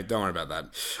 Anyway, don't worry about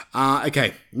that.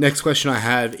 Okay, next question I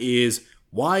have is,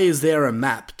 why is there a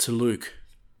map to Luke?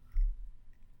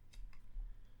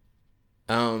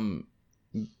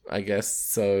 I guess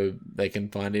so they can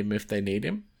find him if they need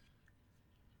him.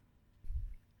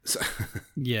 So,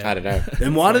 Yeah. I don't know.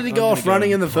 then why did he go off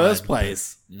running in the first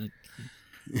place?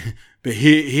 But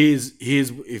here's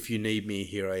if you need me,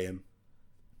 here I am.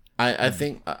 I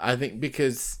think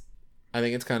because I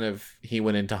think it's kind of he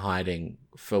went into hiding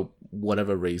for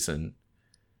whatever reason,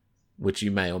 which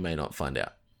you may or may not find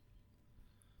out.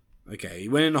 Okay, he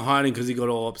went into hiding because he got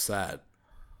all upset.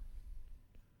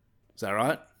 Is that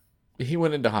right? He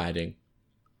went into hiding.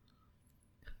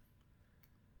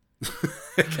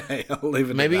 Okay, I'll leave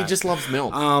it. Maybe at he that. just loves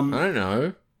milk. I don't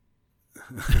know.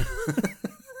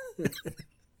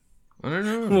 I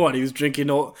don't know. What, he was drinking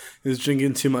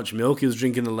too much milk. He was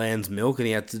drinking the land's milk, and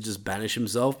he had to just banish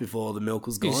himself before the milk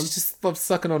was He gone. just loves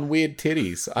sucking on weird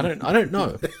titties. I don't know.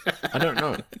 I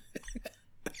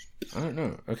don't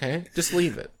know. Okay, just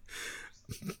leave it.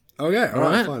 Okay, all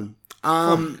right, fine.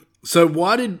 So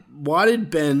why did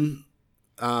Ben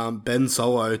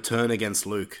Solo turn against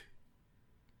Luke?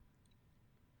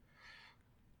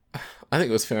 I think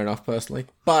it was fair enough, personally.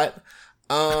 But,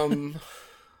 I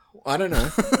don't know.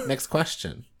 Next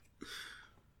question.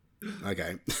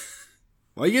 Okay.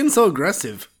 Why are you getting so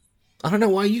aggressive? I don't know.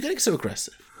 Why are you getting so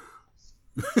aggressive?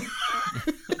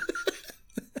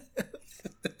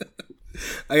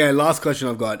 Okay, last question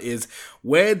I've got is,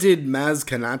 where did Maz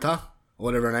Kanata, or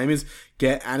whatever her name is,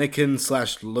 get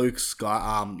Anakin/Luke's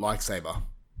lightsaber?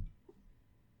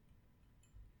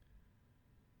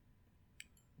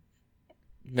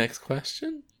 Next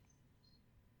question?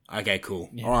 Okay, cool.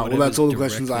 Yeah, all right, well, whatever's that's all the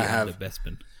questions I directly have. under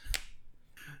Bespin.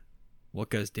 What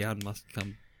goes down must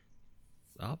come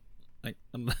up.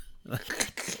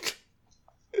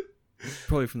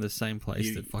 Probably from the same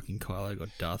place that fucking Kylo got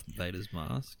Darth Vader's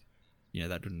mask. You know,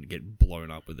 that didn't get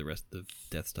blown up with the rest of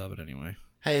Death Star, but anyway.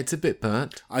 Hey, it's a bit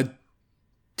burnt. I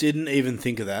didn't even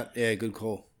think of that. Yeah, good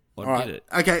call. Or All right. did it?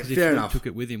 Okay, 'Cause if fair Luke enough. took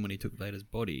it with him when he took Vader's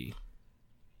body,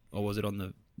 or was it on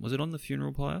the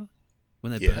funeral pyre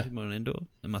when they burnt him on Endor?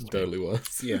 It must have Totally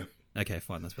was. Yeah. been. Okay,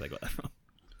 fine. That's where they got that from.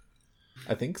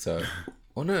 I think so.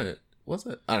 Oh no, was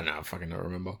it? I don't know. I fucking don't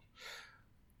remember.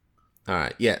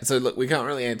 Alright, yeah. So look, we can't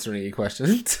really answer any of your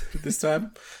questions this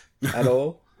time at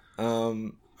all. All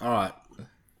right.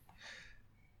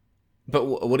 But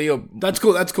what are your... That's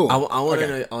cool. That's cool. I want to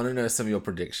Okay. know. I want to know some of your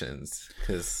predictions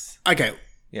because Okay.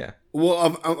 yeah,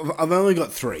 Well, I've only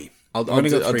got 3. I'll only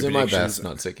got do 3 my predictions. best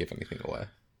not to give anything away.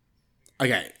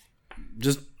 Okay.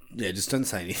 Just don't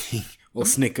say anything. Or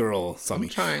snicker or something.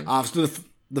 trying. After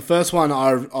the first one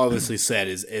I obviously said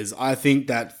is I think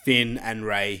that Finn and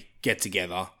Rey get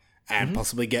together and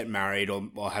possibly get married or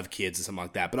have kids or something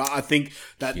like that. But I think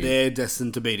that they're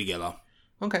destined to be together.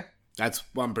 Okay. That's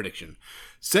one prediction.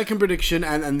 Second prediction,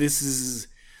 and this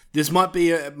might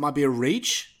be a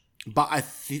reach, but I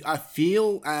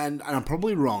feel, and I'm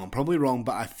probably wrong,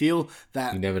 but I feel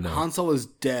that You never know. Han Solo's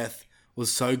death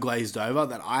was so glazed over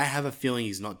that I have a feeling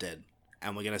he's not dead,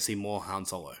 and we're going to see more Han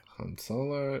Solo. Han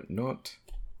Solo not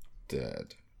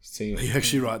dead. See, Are you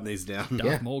actually writing these down?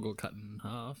 Darth Maul got cut in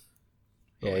half.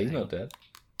 yeah, he's hang not on. dead.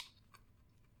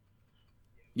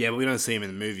 Yeah, but we don't see him in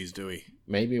the movies, do we?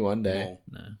 Maybe one day. Maul.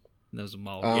 No. There was a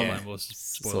Maul. Yeah, Clone Wars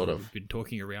spoiler sort of. we've been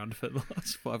talking around for the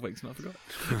last 5 weeks and I forgot.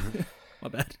 My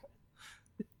bad.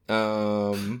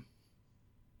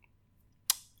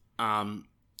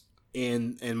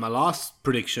 In my last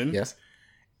prediction, Yes.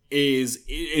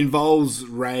 it involves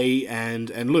Rey and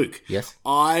Luke. Yes.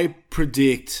 I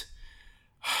predict.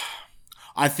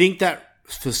 I think that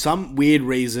for some weird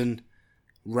reason,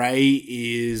 Rey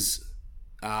is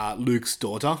Luke's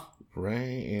daughter,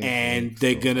 Rey and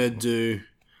they're gonna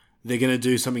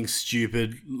do something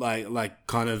stupid, like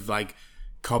kind of like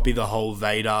copy the whole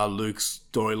Vader Luke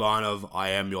storyline of I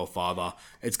am your father.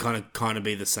 It's kind of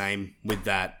be the same with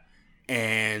that.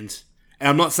 And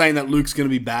I'm not saying that Luke's going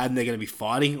to be bad and they're going to be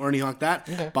fighting or anything like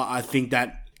that, but I think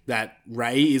that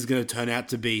Rey is going to turn out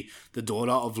to be the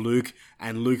daughter of Luke,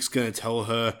 and Luke's going to tell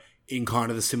her in kind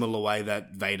of the similar way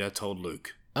that Vader told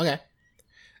Luke. Okay.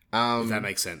 If that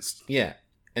makes sense. Yeah.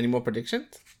 Any more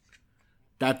predictions?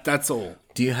 That's all.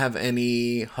 Do you have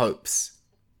any hopes?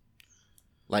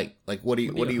 Like what do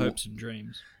you hopes and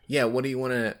dreams? Yeah, what do you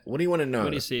want to know? What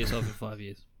do you see yourself in 5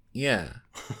 years? Yeah.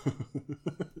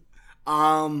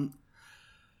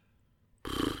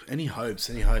 Any hopes?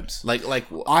 Like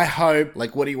I hope.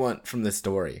 Like, what do you want from the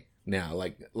story now?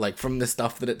 Like from the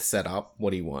stuff that it's set up,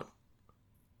 what do you want?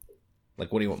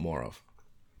 Like, what do you want more of?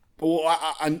 Well,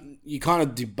 you kind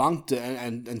of debunked it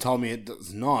and told me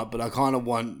it's not, but I kind of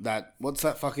want that. What's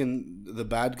that fucking the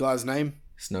bad guy's name?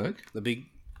 Snoke. The big.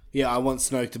 Yeah, I want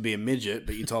Snoke to be a midget,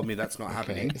 but you told me that's not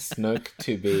happening. Snoke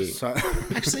to be. So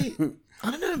actually,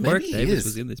 I don't know. Maybe Warwick he Davis is.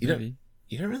 was in this you movie.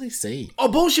 You don't really see. Oh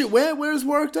bullshit! Where is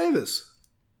Warwick Davis?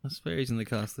 I swear he's in the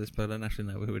cast list, but I don't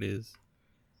actually know who it is.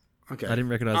 Okay, I didn't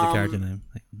recognize the character name.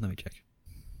 Let me check.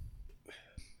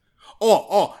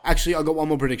 Oh! Actually, I got one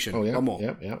more prediction. Oh yeah. One more.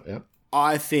 Yep.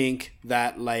 I think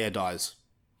that Leia dies.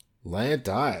 Leia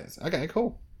dies. Okay,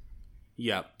 cool.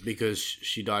 Yeah, because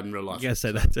she died in real life. You gotta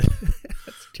say that.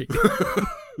 That's chicken.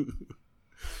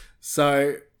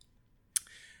 So,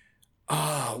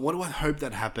 what do I hope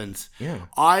that happens? Yeah.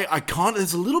 I can't.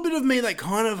 There's a little bit of me that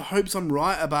kind of hopes I'm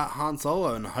right about Han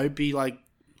Solo and hope he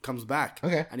comes back.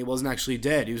 Okay. And he wasn't actually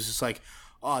dead. He was just like,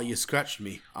 oh, you scratched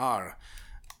me.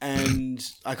 And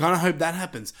I kind of hope that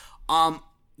happens.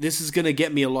 This is gonna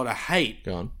get me a lot of hate.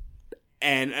 Go on.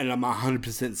 And I'm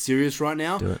 100% serious right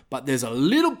now. Do it. But there's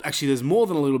there's more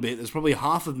than a little bit. There's probably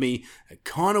half of me that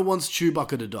kind of wants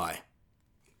Chewbacca to die.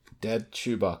 Dead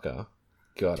Chewbacca.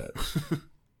 Got it.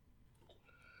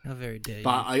 How very dare you.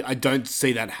 But I don't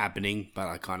see that happening, but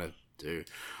I kind of do.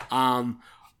 I'm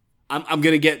going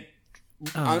to get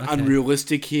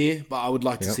unrealistic here, but I would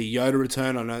like to see Yoda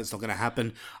return. I know it's not going to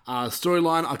happen.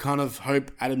 Storyline, I kind of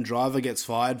hope Adam Driver gets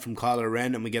fired from Kylo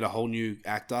Ren and we get a whole new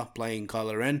actor playing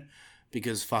Kylo Ren,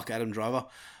 because fuck Adam Driver.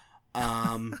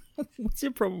 What's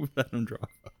your problem with Adam Driver?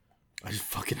 I just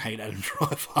fucking hate Adam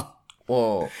Driver.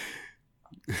 Well,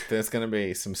 there's going to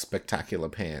be some spectacular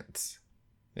pants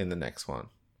in the next one.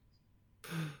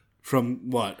 From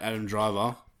what? Adam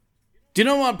Driver? Do you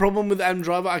know my problem with Adam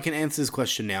Driver? I can answer this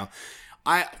question now.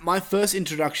 My first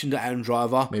introduction to Adam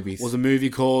Driver was a movie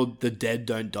called The Dead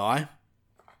Don't Die.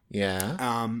 Yeah.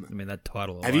 I mean, that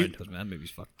title alone tells me that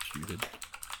movie's fucking stupid.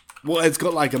 Well, it's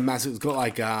got like a massive... It's got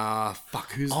like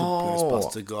who's the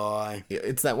Ghostbuster guy?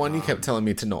 It's that one you kept telling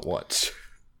me to not watch.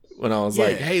 When I was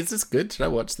like, hey, is this good? Should I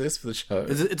watch this for the show?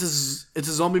 It's a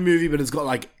zombie movie, but it's got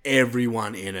like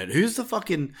everyone in it. Who's the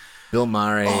fucking... Bill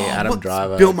Murray, Adam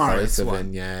Driver, Bill Murray, Chloe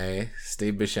Sevigny,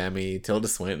 Steve Buscemi, Tilda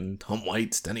Swinton, Tom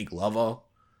Waits, Danny Glover.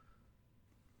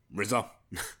 RZA.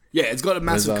 Yeah, it's got a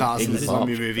massive cast in this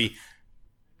zombie movie.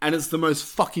 And it's the most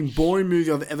fucking boring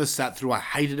movie I've ever sat through. I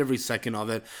hated every second of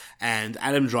it. And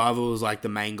Adam Driver was like the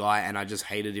main guy, and I just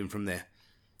hated him from there.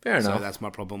 Fair enough. So that's my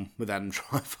problem with Adam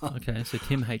Driver. Okay, so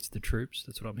Tim hates the troops.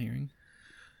 That's what I'm hearing.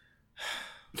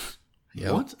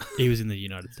 Yeah. What? He was in the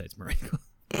United States Marine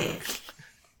Corps.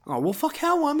 Oh, well, fuck,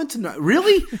 how am I meant to know?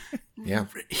 Really? Yeah.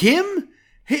 Him?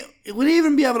 Would he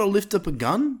even be able to lift up a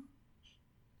gun?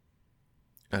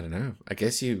 I don't know. I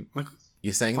guess you're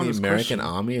saying the honest American question.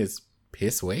 Army is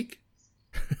piss weak?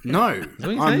 No,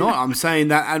 I'm not. I'm saying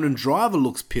that Adam Driver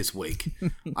looks piss weak.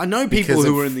 I know people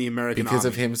who are in the American Army. Because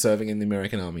of him serving in the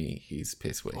American Army, he's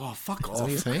piss weak. Oh, fuck Is off. that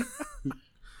what you're saying?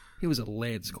 He was a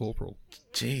Lance Corporal.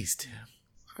 Jeez, Tim.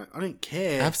 I don't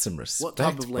care. Have some respect, what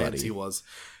type of Lance buddy. he was.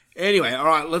 Anyway, all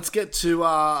right, let's get to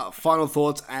final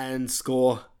thoughts and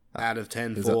score out of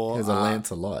 10 There's for... a Lance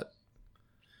a lot.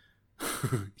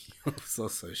 so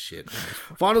shit.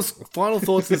 Final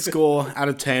thoughts and score out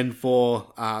of 10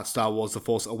 for Star Wars The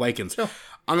Force Awakens. Sure.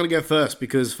 I'm going to go first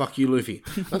because fuck you, Luffy.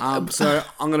 So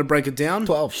I'm going to break it down.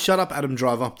 12. Shut up, Adam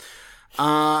Driver.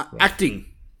 Acting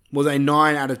was a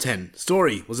 9 out of 10.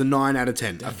 Story was a 9 out of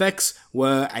 10. Damn. Effects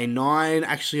were a 9.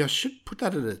 Actually, I should put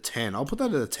that at a 10. I'll put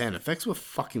that at a 10. Effects were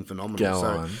fucking phenomenal. Go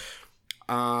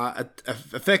on.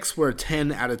 Effects were a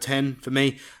 10 out of 10 for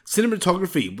me.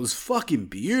 Cinematography was fucking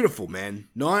beautiful, man.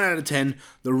 9 out of 10.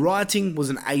 The writing was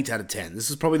an 8 out of 10. This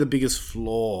is probably the biggest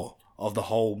flaw of the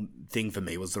whole thing for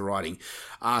me, was the writing.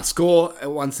 Score,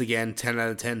 once again, 10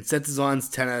 out of 10. Set designs,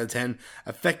 10 out of 10.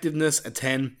 Effectiveness, a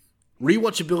 10.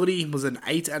 Rewatchability was an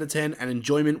 8 out of 10, and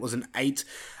enjoyment was an 8.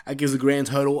 That gives a grand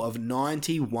total of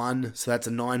 91, so that's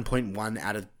a 9.1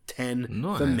 out of 10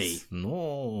 for me.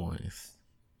 Nice.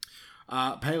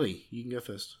 Paley, you can go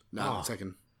first. No,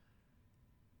 second.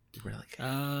 Really?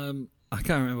 I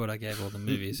can't remember what I gave all the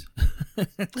movies.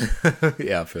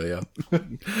 Yeah, I feel you.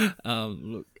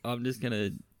 Look, I'm just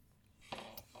gonna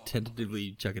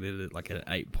tentatively chuck it in at like an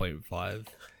 8.5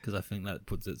 because I think that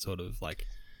puts it sort of like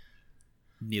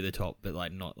near the top, but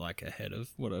like not like ahead of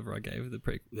whatever I gave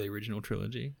the original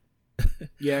trilogy.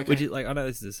 Yeah, okay. Which is like, I know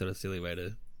this is a sort of silly way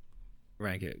to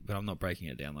rank it, but I'm not breaking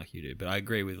it down like you do. But I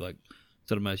agree with like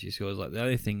sort of most of your scores. Like the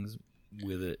only things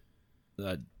with it that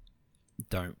I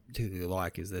don't particularly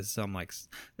like is there's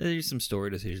some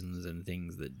story decisions and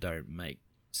things that don't make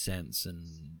sense,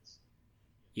 and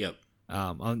Yep.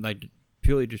 I'm like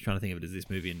purely just trying to think of it as this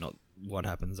movie and not what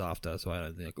happens after. So I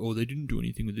don't think, oh, they didn't do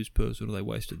anything with this person or they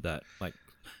wasted that. Like,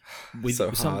 with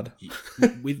So hard.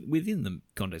 within the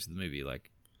context of the movie,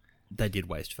 like they did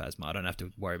waste Phasma. I don't have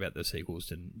to worry about the sequels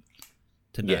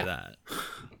to know that.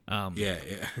 Yeah.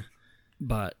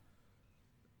 But,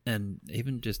 and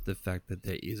even just the fact that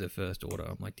there is a First Order,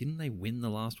 I'm like, didn't they win the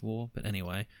last war? But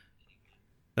anyway,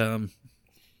 all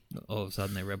of a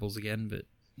sudden they're rebels again. But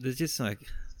there's just like,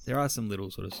 there are some little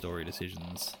sort of story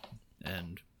decisions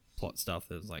and plot stuff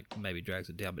that's like maybe drags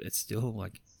it down, but it's still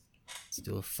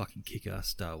a fucking kick-ass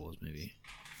Star Wars movie.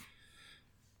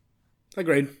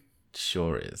 Agreed.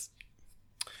 Sure is.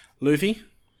 Luffy?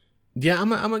 Yeah, I'm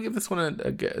gonna give this one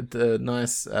a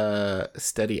nice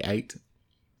steady 8.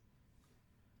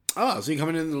 Oh, so you're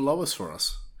coming in the lowest for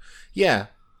us. Yeah.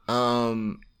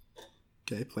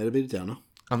 Okay, played a bit of downer.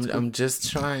 I'm just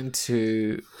trying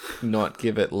to not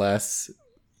give it less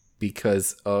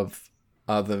because of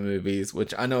other movies,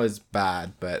 which I know is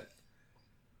bad, but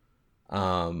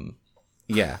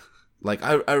yeah, like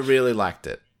I really liked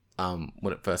it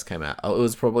when it first came out. It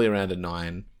was probably around a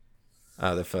 9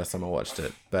 the first time I watched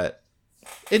it, but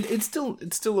it's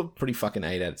still a pretty fucking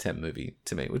 8 out of 10 movie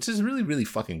to me, which is really, really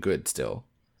fucking good still.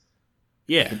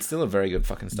 Yeah. It's still a very good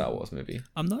fucking Star Wars movie.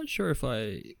 I'm not sure if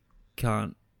I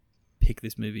can't pick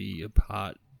this movie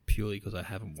apart purely because I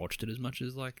haven't watched it as much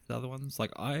as like the other ones.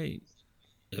 Like I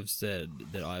have said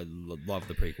that I love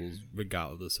the prequels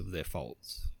regardless of their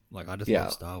faults. Like I just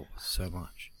love Star Wars so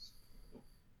much.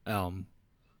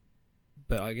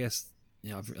 But I guess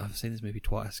I've seen this movie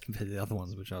twice compared to the other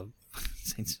ones, which I've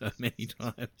seen so many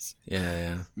times.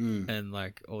 Yeah. And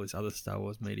like all this other Star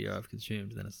Wars media I've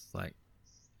consumed, then it's like,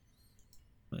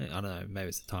 I don't know, maybe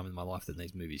it's the time in my life that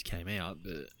these movies came out,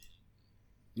 but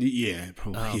yeah, it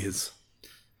probably is.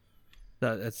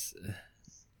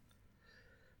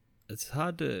 It's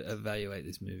hard to evaluate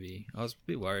this movie. I was a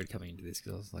bit worried coming into this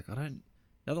because I was like,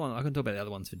 the other one, I can talk about the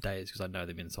other ones for days because I know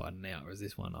them inside and out, whereas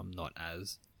this one I'm not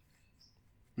as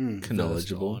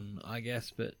knowledgeable on, I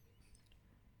guess. But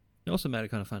it also made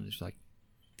it kind of fun to just like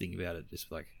think about it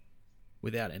just like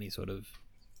without any sort of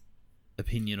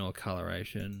opinion or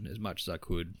coloration as much as I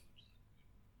could.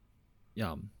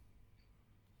 I'm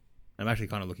actually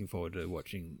kind of looking forward to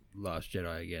watching Last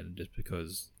Jedi again just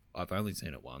because I've only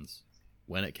seen it once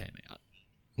when it came out.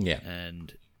 Yeah.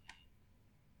 And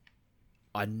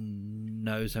I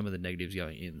know some of the negatives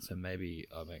going in, so maybe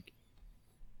I'll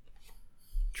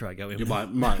try go in You with,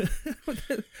 might.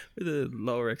 with a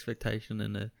lower expectation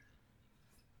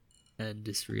and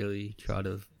just really try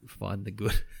to find the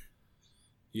good.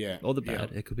 Yeah. Or the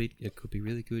bad. It could be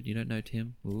really good. You don't know,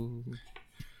 Tim. Ooh.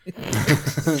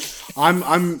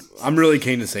 I'm really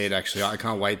keen to see it actually. I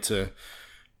can't wait to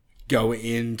go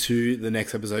into the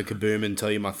next episode Kaboom and tell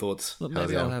you my thoughts. Look,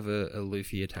 maybe I'll have a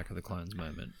Luffy Attack of the Clones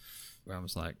moment where I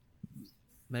was like,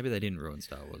 maybe they didn't ruin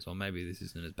Star Wars, or maybe this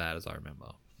isn't as bad as I remember.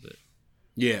 But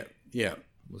yeah.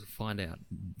 We'll find out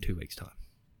in 2 weeks' time.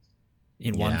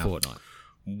 In one fortnight.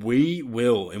 We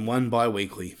will, in one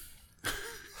bi-weekly.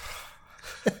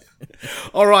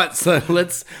 All right, so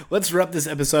let's wrap this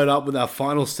episode up with our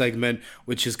final segment,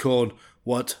 which is called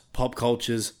What Pop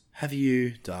Cultures Have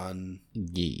You Done?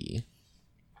 Yeah.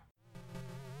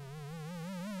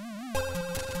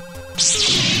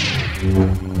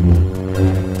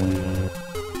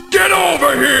 Get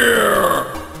over here!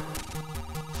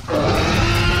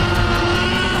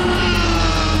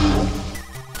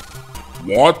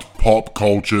 What pop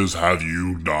cultures have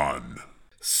you done?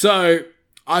 So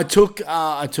I took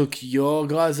your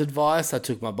guys' advice, I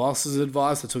took my boss's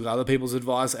advice, I took other people's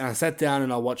advice, and I sat down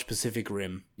and I watched Pacific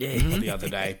Rim the other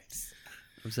day.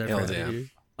 I'm so proud of you.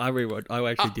 I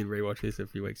actually did rewatch this a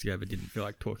few weeks ago, but didn't feel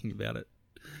like talking about it.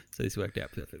 So this worked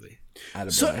out perfectly.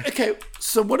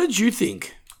 So what did you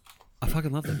think? I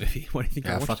fucking love that movie. What do you think?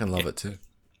 I fucking love it too.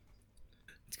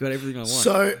 It's got everything I want.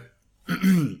 So,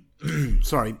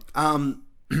 sorry.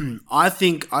 I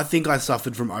think I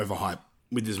suffered from overhype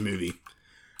with this movie.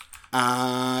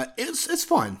 It's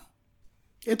fine.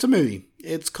 It's a movie.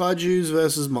 It's kaijus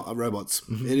versus robots.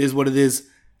 It is what it is.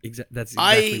 That's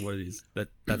exactly what it is.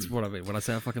 That's what I mean. When I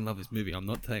say I fucking love this movie, I'm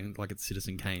not saying like it's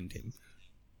Citizen Kane, Tim.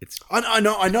 I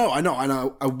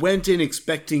know. I went in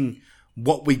expecting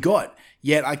what we got,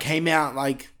 yet I came out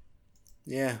like,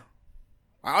 yeah.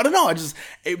 I don't know.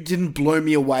 It didn't blow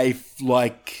me away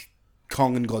like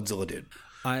Kong and Godzilla did.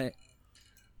 My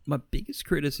biggest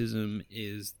criticism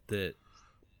is that,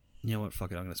 you know what?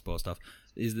 Fuck it. I'm going to spoil stuff.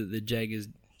 Is that the Jaggers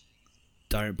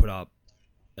don't put up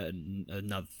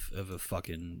enough of a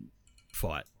fucking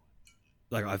fight.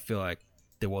 Like, I feel like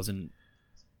there wasn't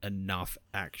enough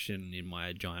action in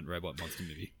my giant robot monster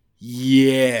movie.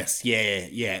 Yes,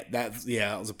 yeah.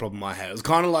 That was a problem I had. It was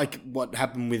kind of like what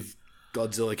happened with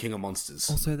Godzilla King of Monsters.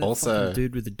 Also, that fucking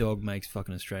dude with the dog makes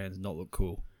fucking Australians not look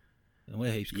cool. And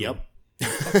we're heaps cool. Yep.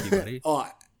 Fuck you, buddy. Oh,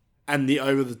 and the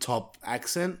over-the-top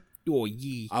accent. Oh,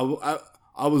 yeah.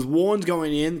 I was warned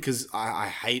going in because I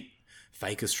hate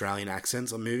fake Australian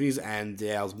accents on movies, and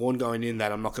I was warned going in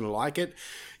that I'm not going to like it.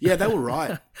 Yeah, they were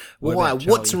right. Why?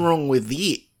 What's wrong with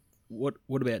it? What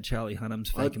about Charlie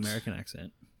Hunnam's fake American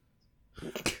accent?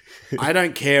 I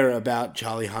don't care about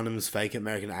Charlie Hunnam's fake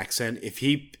American accent. If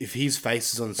his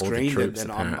face is on screen, troops,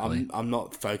 then I'm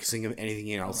not focusing on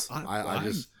anything else. I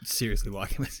just seriously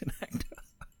like him as an actor.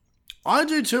 I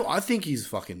do too. I think he's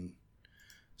fucking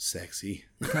sexy.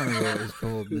 I can't remember what it was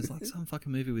called. There's like some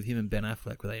fucking movie with him and Ben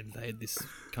Affleck where they invade this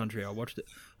country. I watched it.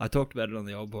 I talked about it on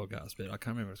the old podcast, but I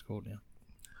can't remember what it's called now.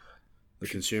 The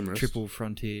Consumerist. Triple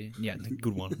Frontier. Yeah,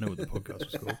 good one. I know what the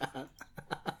podcast was called.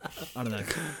 I don't know.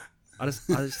 I just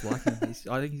like him.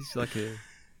 I think he's like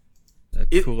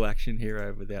a cool action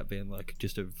hero without being like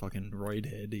just a fucking roid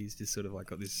head. He's just sort of like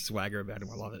got this swagger about him.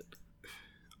 I love it.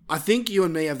 I think you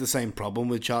and me have the same problem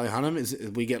with Charlie Hunnam is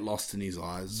we get lost in his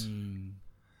eyes.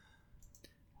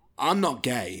 I'm not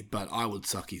gay, but I would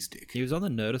suck his dick. He was on the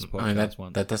Nerdist podcast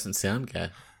once. That doesn't sound gay.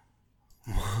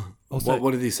 Also,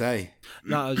 what did he say?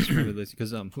 No, I just remember this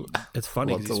because it's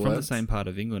funny because he's from the same part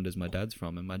of England as my dad's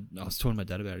from, and I was talking to my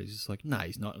dad about it. He's just like, "Nah,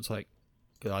 he's not." It's like,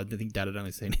 I think Dad had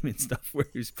only seen him in stuff where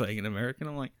he was playing an American.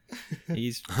 I'm like,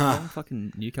 he's from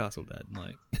fucking Newcastle, Dad.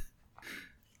 Like,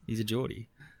 he's a Geordie.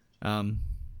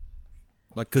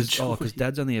 Because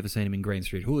Dad's only ever seen him in Green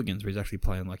Street Hooligans, where he's actually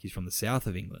playing like he's from the south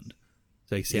of England.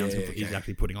 So he sounds like he's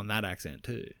actually putting on that accent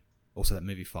too. Also, that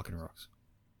movie fucking rocks.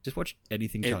 Just watch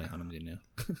anything Charlie Hunnam's in now.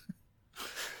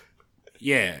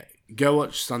 Yeah, go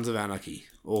watch Sons of Anarchy,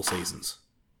 all seasons.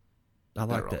 I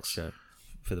like that show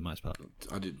for the most part.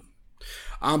 I did.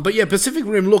 But yeah, Pacific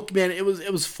Rim. Look, man, it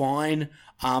was fine.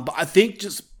 But I think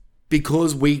just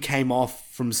because we came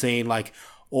off from seeing like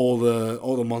all the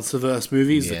MonsterVerse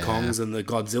movies, the Kongs and the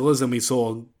Godzillas, and we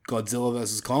saw Godzilla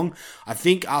versus Kong. I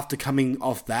think after coming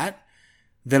off that,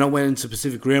 then I went into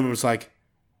Pacific Rim and was like,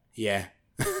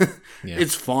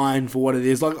 it's fine for what it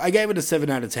is. Like, I gave it a 7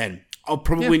 out of 10. I'll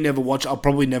probably never watch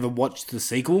the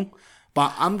sequel,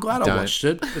 but I'm glad I watched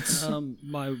it. It's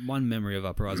my one memory of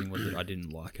Uprising was that I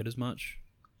didn't like it as much.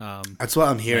 That's what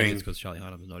I'm hearing. It's because Charlie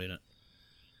Hunnam is not in it.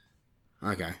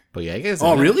 Okay. But yeah, I guess.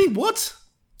 Oh, really? What?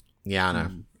 Yeah, I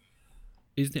know.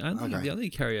 Is the only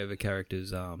carryover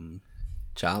character's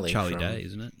Charlie Day,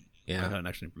 isn't it? Yeah. I don't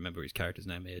actually remember his character's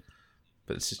name yet.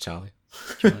 But it's just Charlie.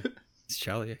 It's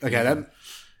Charlie. Okay,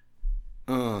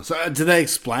 so did they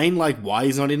explain like why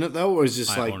he's not in it though, or is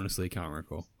just I like honestly can't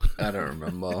recall. I don't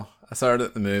remember. I saw it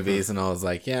at the movies and I was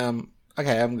like, yeah,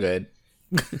 I'm good.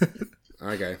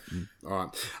 Okay, all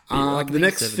right. Like, the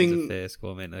next thing, is a fair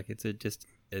score, man. Like it's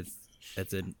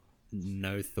a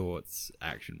no thoughts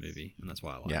action movie, and that's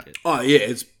why I like it. Oh yeah,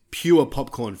 it's pure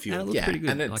popcorn fuel. And it looks pretty good.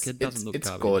 And it doesn't look it's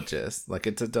garbage. gorgeous. Like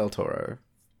it's a Del Toro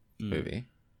movie.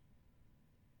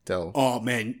 Oh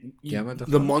man, Guillermo del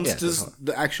the Toro? monsters, Yeah,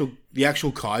 the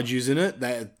actual kaiju's in it.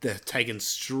 They're taken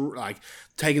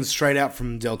straight out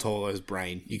from Del Toro's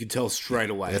brain. You can tell straight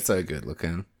away. It's so good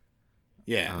looking.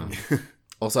 Yeah.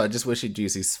 Also, I just wish he'd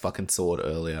use his fucking sword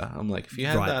earlier. I'm like, if you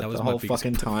had that was the my whole biggest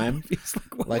fucking time,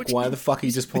 why the fuck are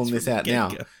you just pulling this out now?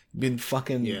 You've been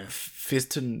fucking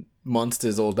fisting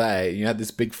monsters all day. You had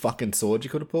this big fucking sword you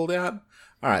could have pulled out.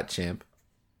 All right, champ.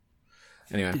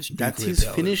 Anyway, that's his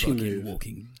finishing move.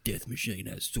 Walking death machine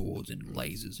has swords and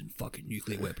lasers and fucking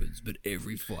nuclear weapons, but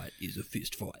every fight is a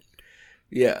fist fight.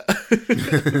 Yeah.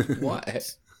 Why?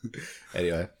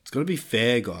 Anyway, it's got to be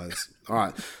fair, guys. All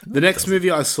right. The next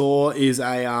movie I saw is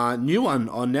a new one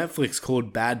on Netflix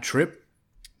called Bad Trip.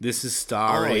 This is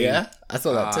starring... Oh, yeah? I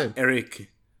saw that too. Eric...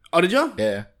 Oh, did you?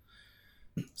 Yeah.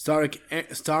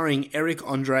 starring Eric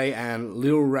Andre and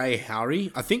Lil Ray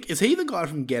Howery. I think, is he the guy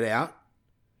from Get Out?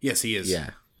 Yes, he is.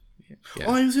 Yeah.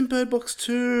 Oh, he was in Bird Box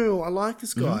too. I like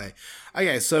this guy.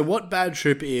 Okay, so what Bad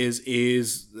Trip is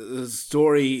the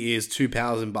story is two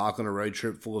pals embark on a road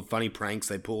trip full of funny pranks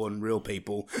they pull on real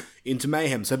people into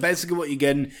mayhem. So basically what you're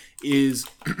getting is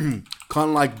kind of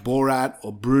like Borat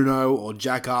or Bruno or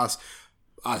Jackass.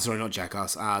 Sorry, not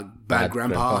Jackass. Bad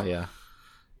Grandpa. Yeah.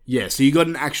 Yeah, so you got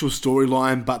an actual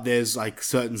storyline, but there's like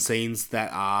certain scenes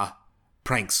that are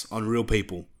pranks on real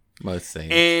people. Most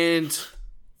scenes. And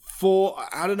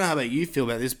I don't know how about you feel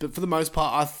about this, but for the most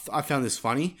part, I found this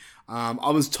funny. I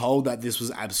was told that this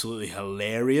was absolutely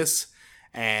hilarious,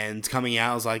 and coming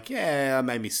out, I was like, yeah, it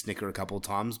made me snicker a couple of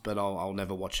times, but I'll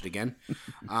never watch it again.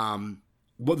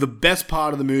 What the best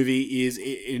part of the movie is,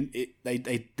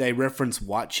 they reference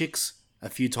white chicks a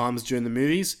few times during the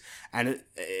movies, and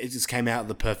it just came out at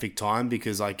the perfect time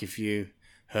because, like, if you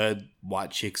heard white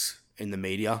chicks in the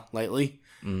media lately,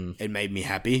 it made me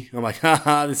happy. I'm like,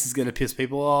 haha, this is going to piss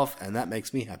people off, and that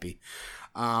makes me happy.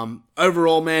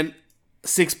 Overall, man,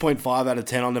 6.5 out of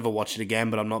 10. I'll never watch it again,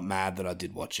 but I'm not mad that I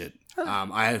did watch it.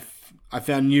 I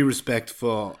found new respect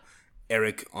for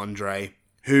Eric Andre,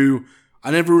 who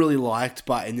I never really liked,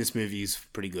 but in this movie he's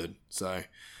pretty good. So,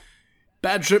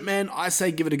 Bad Trip, man, I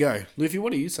say give it a go. Luffy,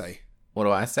 what do you say? What do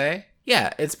I say?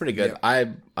 Yeah, it's pretty good. Yeah.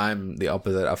 I'm the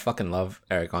opposite. I fucking love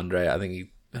Eric Andre. I think he's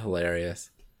hilarious.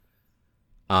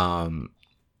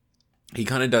 He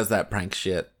kind of does that prank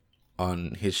shit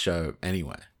on his show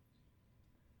anyway.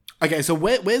 Okay, so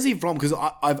where's he from? Because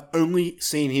I've only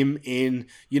seen him in,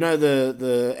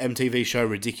 the MTV show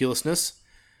Ridiculousness.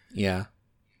 Yeah.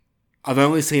 I've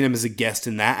only seen him as a guest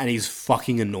in that, and he's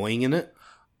fucking annoying in it.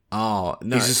 Oh,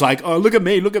 no. He's just like, oh, look at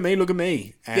me, look at me, look at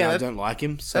me. And I don't like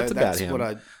him, so that's him. what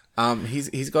I...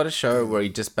 He's got a show where he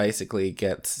just basically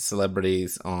gets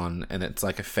celebrities on, and it's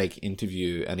like a fake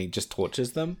interview, and he just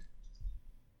tortures them.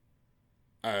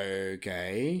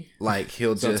 Okay. Like,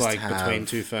 he'll so just it's like have... Between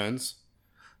Two Ferns?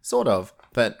 Sort of.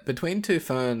 But Between Two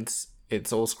Ferns,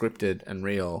 it's all scripted and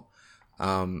real.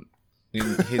 In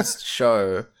his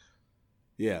show...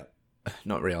 Yeah.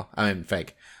 Not real. I mean,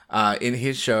 fake. In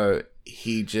his show,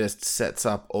 he just sets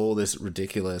up all this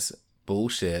ridiculous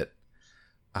bullshit.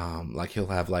 Like, he'll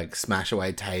have, like, smash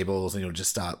away tables, and he'll just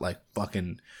start, like,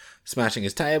 fucking smashing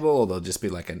his table, or there'll just be,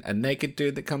 like, a naked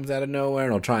dude that comes out of nowhere,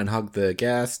 and he'll try and hug the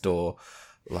guest, or...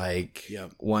 Like,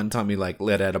 one time he, like,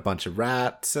 let out a bunch of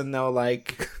rats and they were,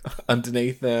 like,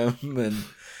 underneath them. And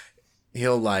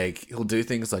he'll do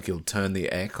things like he'll turn the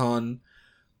aircon,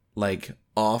 like,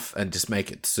 off and just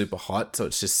make it super hot. So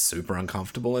it's just super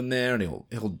uncomfortable in there. And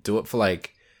he'll do it for,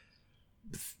 like,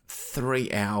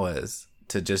 3 hours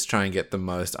to just try and get the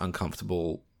most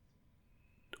uncomfortable,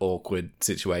 awkward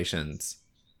situations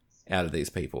out of these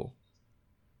people.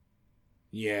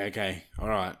 Yeah, okay. All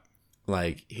right.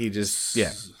 Like, he just,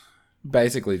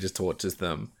 basically just tortures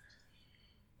them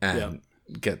and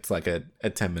gets, like, a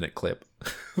 10-minute clip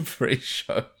for each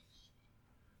show.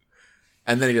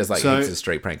 And then he does, like, heaps of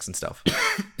street pranks and stuff.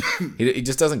 he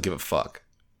just doesn't give a fuck.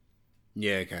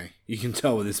 Yeah, okay. You can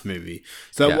tell with this movie.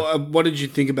 So what did you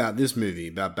think about this movie,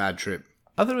 about Bad Trip?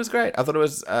 I thought it was great. I thought it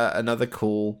was another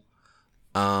cool,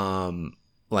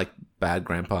 like, Bad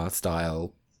Grandpa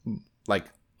style. Like,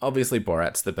 obviously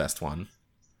Borat's the best one.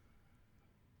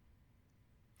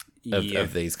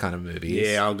 Of these kind of movies.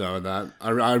 Yeah, I'll go with that.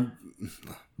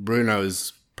 Bruno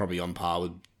is probably on par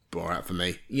with Borat for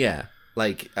me. Yeah,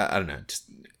 like, I don't know, just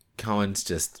Cohen's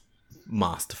just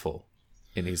masterful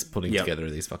in his putting together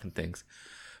of these fucking things.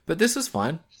 But this was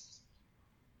fine.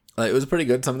 Like, it was pretty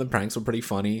good. Some of the pranks were pretty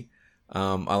funny.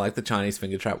 I like the Chinese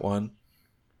finger trap one.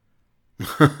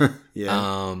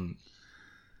 Yeah.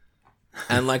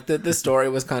 And like the story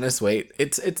was kind of sweet.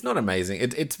 It's not amazing.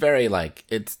 It's very like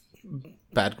it's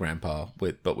Bad Grandpa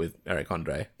with Eric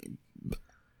Andre.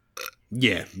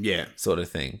 Yeah, sort of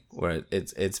thing where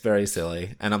it's very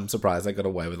silly, and I'm surprised I got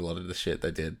away with a lot of the shit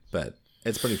they did, but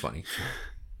it's pretty funny.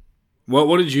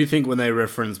 What did you think when they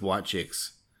referenced white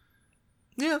chicks?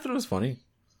 Yeah, I thought it was funny.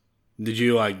 Did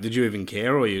you even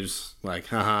care, or you just like,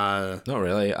 haha? Not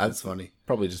really. That's funny.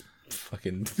 Probably just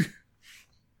fucking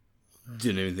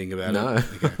didn't even think about it. No.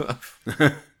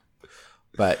 Okay.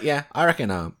 But yeah, I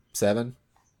reckon 7.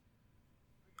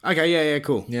 Okay, yeah,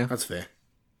 cool. Yeah. That's fair.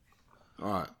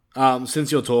 All right.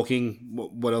 Since you're talking,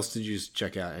 what else did you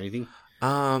check out? Anything?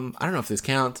 I don't know if this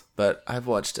counts, but I've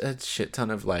watched a shit ton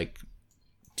of, like...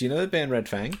 Do you know the band Red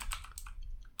Fang?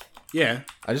 Yeah.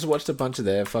 I just watched a bunch of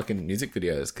their fucking music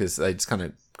videos because they just kind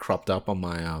of cropped up on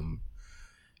my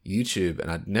YouTube, and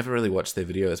I'd never really watched their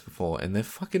videos before, and they're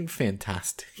fucking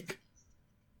fantastic.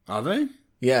 Are they?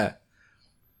 Yeah.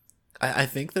 I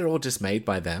think they're all just made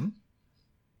by them.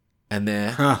 And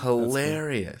they're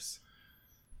hilarious.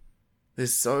 They're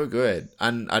so good.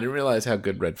 And I didn't realize how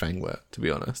good Red Fang were, to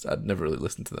be honest. I'd never really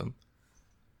listened to them.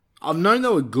 I've known they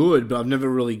were good, but I've never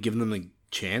really given them a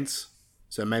chance.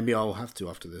 So maybe I'll have to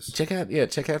after this. Check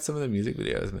out some of the music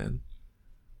videos, man.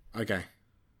 Okay.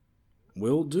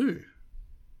 Will do.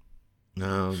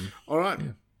 All right.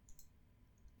 Yeah.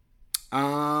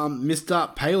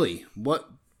 Mr. Paley, what?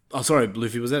 Oh, sorry,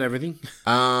 Luffy. Was that everything?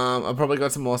 I've probably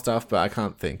got some more stuff, but I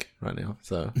can't think right now.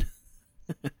 So,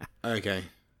 okay.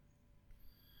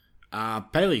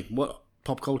 Paley, what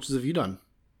pop cultures have you done?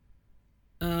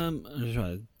 I'm just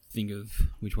trying to think of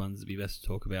which ones would be best to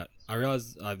talk about. I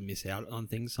realise I miss out on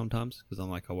things sometimes because I'm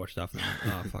like, I watch stuff and I'm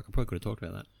like, oh fuck, I probably could have talked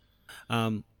about that.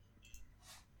 I'm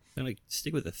gonna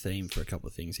stick with the theme for a couple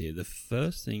of things here. The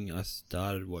first thing I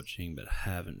started watching but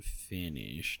haven't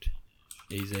finished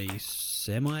is a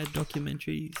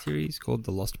semi-documentary series called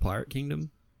The Lost Pirate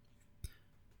Kingdom.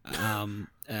 And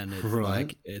it's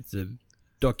like it's a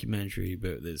documentary,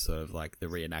 but there's sort of like the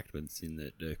reenactments in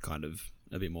that are kind of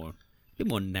a bit more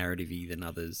narrative-y than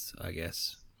others, I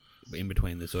guess. In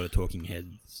between the sort of talking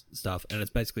heads stuff, and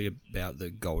it's basically about the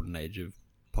golden age of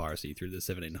piracy through the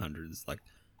 1700s, like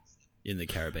in the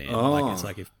Caribbean. Like it's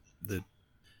like if the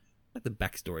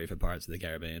backstory for Pirates of the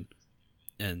Caribbean,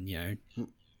 and you know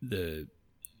the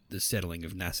settling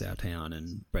of Nassau town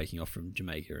and breaking off from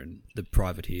Jamaica, and the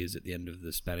privateers at the end of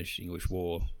the Spanish-English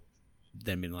War,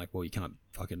 then being like, well, you can't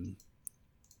fucking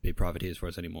be privateers for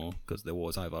us anymore because the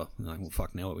war's over. And like, well,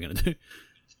 fuck, now what are we gonna do?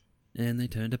 And they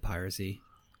turn to piracy.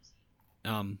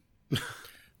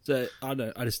 So I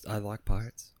don't. I like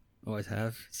pirates. Always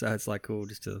have. So it's like cool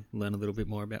just to learn a little bit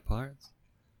more about pirates.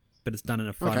 But it's done in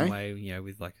a fun way, you know,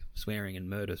 with like swearing and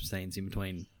murder scenes in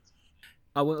between.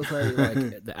 I will say,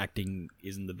 like, the acting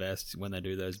isn't the best when they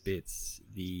do those bits.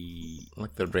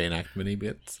 Like the reenactment-y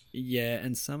bits? Yeah,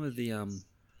 and some of the,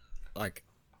 like,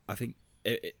 I think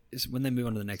it's when they move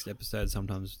on to the next episode,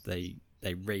 sometimes they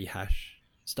rehash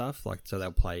stuff. Like, so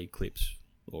they'll play clips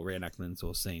or reenactments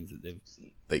or scenes that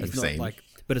you've seen. Like,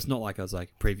 but it's not like I was, like,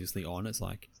 previously on. It's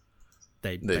like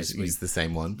they basically use the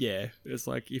same one. Yeah, it's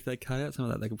like if they cut out some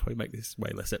of that, they could probably make this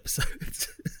way less episodes.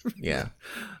 Yeah.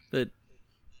 But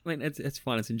I mean, it's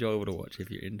fun. It's enjoyable to watch if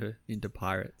you're into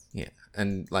pirates. Yeah,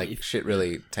 and like shit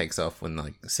really takes off when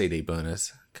like CD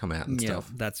burners come out and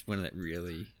stuff. That's when it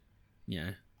really,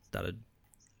 started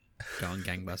going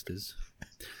gangbusters.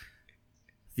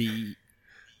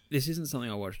 This isn't something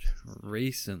I watched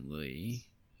recently,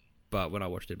 but when I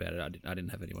watched about it, I didn't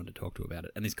have anyone to talk to about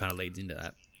it, and this kind of leads into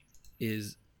that.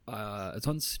 It's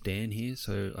on Stan here,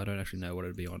 so I don't actually know what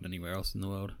it'd be on anywhere else in the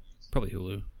world. Probably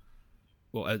Hulu.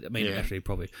 Well, I mean, actually,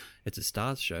 probably it's a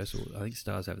Stars show, so I think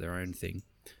Stars have their own thing.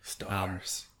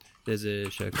 Stars. There's a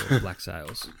show called Black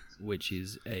Sails, which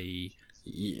is a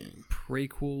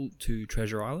prequel to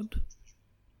Treasure Island.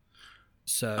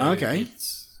 So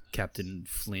it's Captain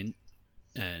Flint,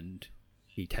 and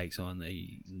he takes on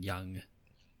a young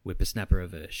whippersnapper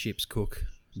of a ship's cook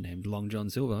named Long John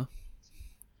Silver,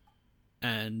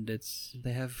 and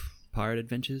they have pirate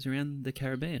adventures around the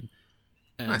Caribbean.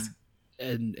 Nice.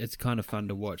 And it's kind of fun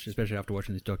to watch, especially after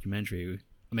watching this documentary.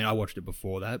 I mean, I watched it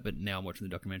before that, but now I'm watching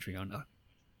the documentary going, oh,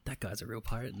 that guy's a real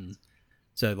pirate. And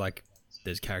so, like,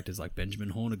 there's characters like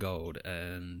Benjamin Hornigold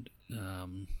and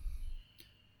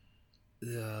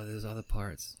there's other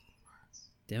pirates.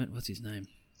 Damn it, what's his name?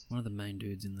 One of the main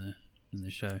dudes in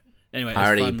the show. Anyway,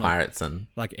 Pirates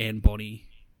like Anne Bonny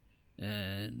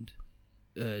and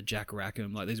Jack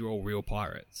Rackham. Like, these are all real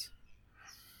pirates.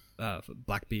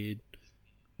 Blackbeard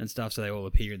and stuff, so they all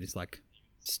appear in this like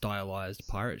stylized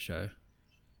pirate show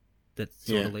that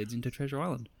sort of leads into Treasure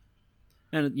Island.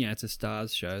 And it's a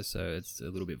Stars show, so it's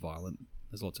a little bit violent.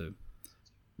 There's lots of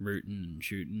rooting and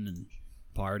shooting and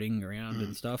pirating around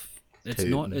and stuff. It's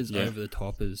not as over the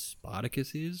top as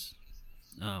Spartacus is,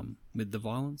 with the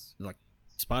violence. Like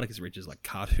Spartacus reaches like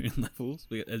cartoon levels,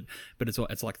 but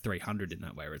it's like 300 in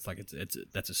that way. Where it's like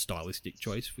that's a stylistic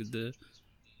choice with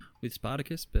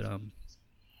Spartacus, but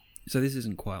so this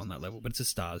isn't quite on that level, but it's a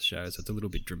Stars show, so it's a little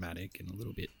bit dramatic and a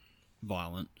little bit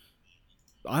violent.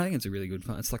 I think it's a really good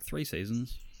fun. It's like 3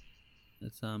 seasons.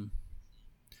 It's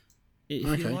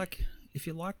if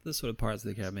you like the sort of Pirates of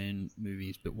the Caribbean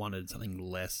movies, but wanted something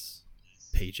less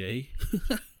PG,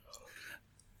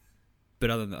 but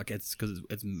other than that, like it's because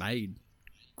it's made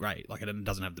great. Like it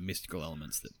doesn't have the mystical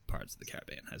elements that Pirates of the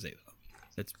Caribbean has either.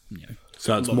 It's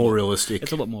so it's more realistic.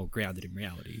 It's a lot more grounded in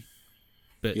reality.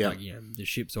 But the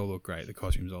ships all look great, the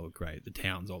costumes all look great, the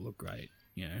towns all look great.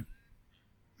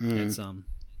 It's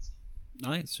I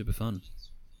think it's super fun.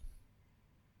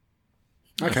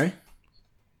 Okay.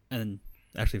 And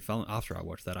actually, after I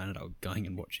watched that, I ended up going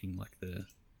and watching like the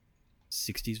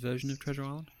 60s version of Treasure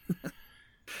Island.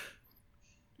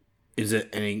 Is it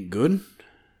any good?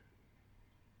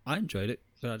 I enjoyed it,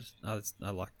 but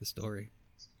I like the story.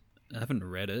 I haven't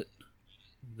read it.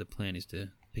 The plan is to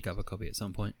pick up a copy at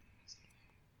some point,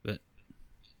 but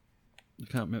I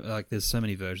can't remember. Like, there's so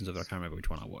many versions of it, I can't remember which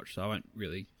one I watched, so I won't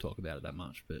really talk about it that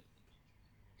much. But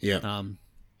yeah, other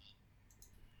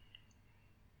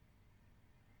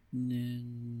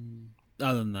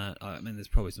than that, I mean, there's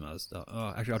probably some other stuff.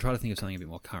 Oh, actually, I'll try to think of something a bit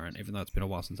more current, even though it's been a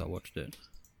while since I watched it.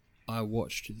 I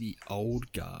watched The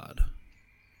Old Guard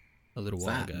a little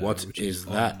while ago. What which is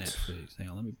on that? Netflix. Hang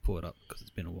on, let me pull it up because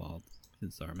it's been a while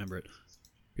since I remember it.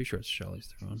 Pretty sure it's Charlize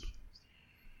Theron.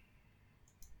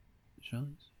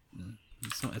 Charlize? No,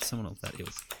 it's not. It's someone else that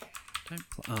ilk. Don't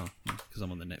play. Oh, because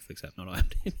I'm on the Netflix app, not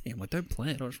IMDb. I'm like, don't play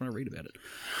it. I just want to read about it.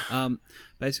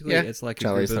 Basically, it's like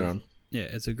Charlize Theron.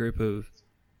 It's a group of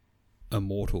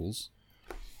immortals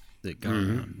that go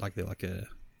around like they're like a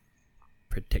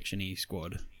protection-y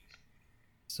squad.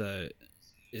 So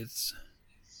it's,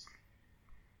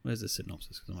 where's the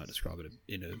synopsis? Because I might describe it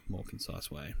in a more concise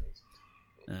way.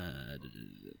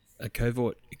 A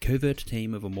covert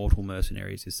team of immortal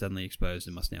mercenaries is suddenly exposed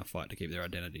and must now fight to keep their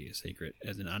identity a secret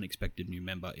as an unexpected new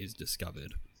member is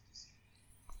discovered.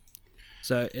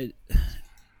 So it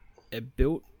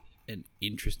built an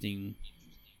interesting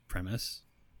premise.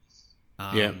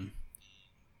 It's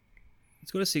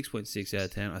got a 6.6 out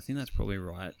of 10. I think that's probably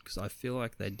right because I feel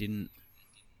like they didn't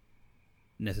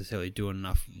necessarily do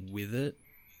enough with it,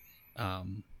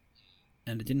 and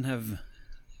it didn't have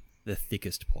the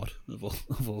thickest plot of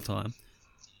all time.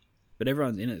 But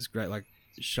everyone in it is great. Like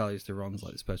Charlize Theron's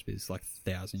like supposed to be this like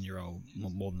 1,000-year-old,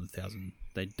 more than 1,000.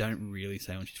 They don't really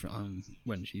say when she's from,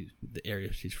 the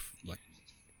area she's like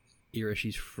era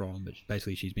she's from, but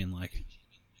basically she's been like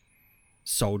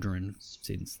soldiering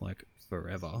since like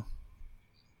forever.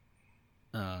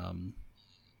 And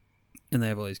they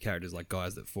have all these characters like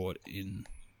guys that fought in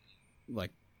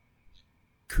like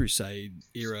Crusade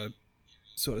era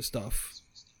sort of stuff.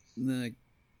 I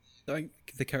think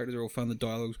the characters are all fun. The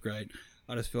dialogue's great.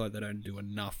 I just feel like they don't do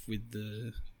enough with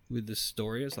the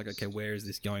story. It's like, okay, where is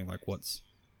this going? Like, what's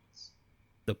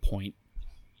the point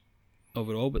of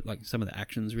it all? But like, some of the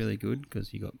action's really good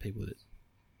because you got people that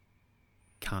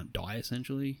can't die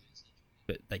essentially,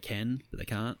 but they can, but they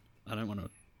can't. I don't want to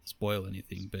spoil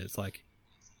anything, but it's like,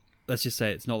 let's just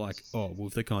say it's not like, oh, well,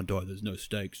 if they can't die, there's no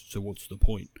stakes, so what's the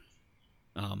point?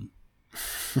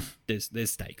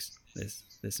 There's stakes. There's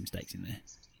some stakes in there.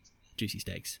 Juicy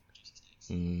steaks.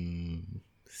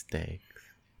 Steaks.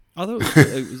 I thought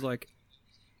it was like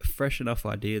a fresh enough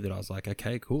idea that I was like,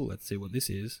 okay, cool, let's see what this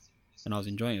is. And I was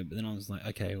enjoying it, but then I was like,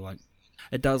 okay, like,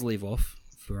 it does leave off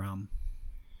for,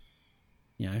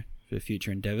 for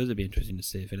future endeavours. It'd be interesting to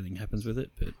see if anything happens with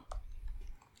it, but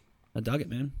I dug it,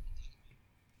 man.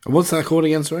 What's that called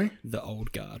again, sorry? The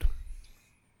Old Guard.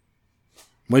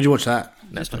 Where'd you watch that?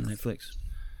 Just on Netflix.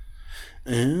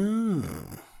 Oh,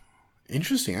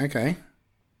 interesting. Okay,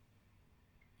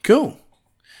 cool.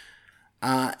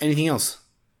 Anything else?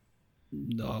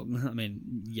 No, I mean,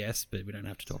 yes, but we don't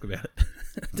have to talk about it.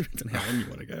 Depends on how long you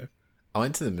want to go. I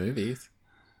went to the movies.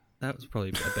 That was probably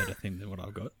a better thing than what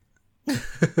I've got.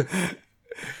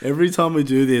 Every time we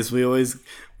do this, we always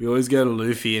go to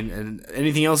Luffy and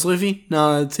anything else, Luffy?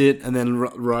 No, that's it. And then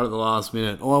right at the last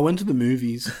minute, I went to the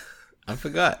movies. I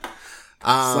forgot.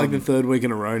 It's like the third week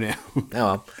in a row now. Oh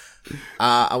well.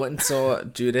 I went and saw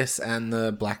Judas and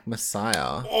the Black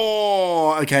Messiah.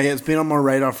 Oh, okay. It's been on my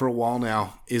radar for a while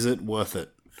now. Is it worth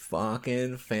it?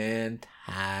 Fucking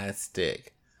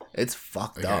fantastic. It's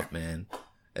fucked up, man.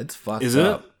 It's fucked Is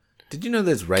up. it? Did you know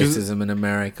there's racism in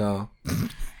America?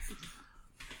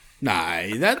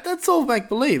 No, that's all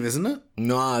make-believe, isn't it?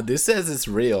 Nah, this says it's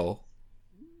real.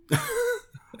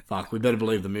 Fuck, we better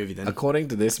believe the movie then. According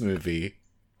to this movie,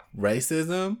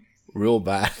 racism, real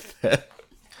bad.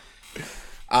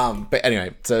 But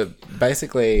anyway, so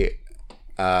basically,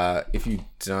 if you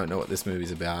don't know what this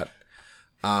movie's about,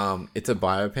 it's a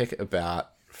biopic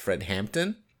about Fred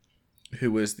Hampton,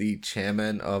 who was the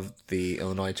chairman of the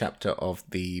Illinois chapter of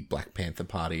the Black Panther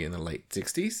Party in the late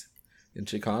 60s in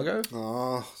Chicago.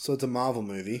 Oh, so it's a Marvel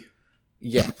movie.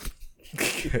 Yeah.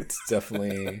 It's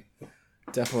definitely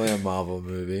a Marvel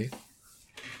movie.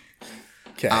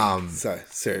 Okay, so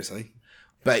seriously.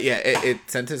 But yeah, it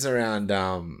centers around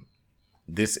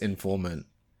this informant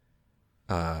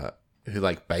who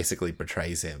like basically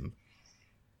betrays him,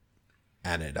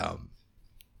 and it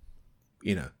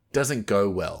doesn't go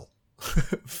well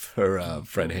for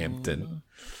Fred Hampton.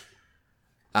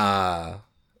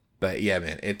 But yeah,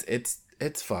 man, it's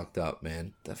fucked up,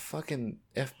 man. The fucking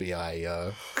FBI,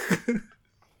 yo.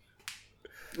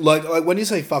 Like when you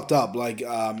say fucked up, like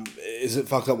is it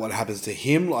fucked up what happens to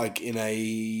him, like in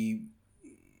a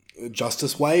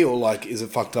justice way, or like is it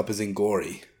fucked up as in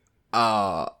gory?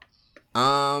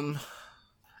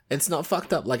 It's not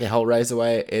fucked up like a Hellraiser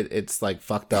way. It's like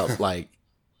fucked up like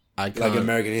I can't, like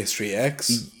American History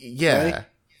X. Yeah, right?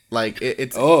 Like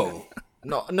it's no.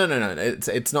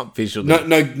 It's not visually. No.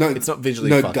 It's not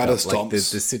visually. No fucked gutter up. Like the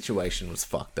stomps. situation was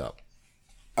fucked up.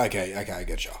 Okay, I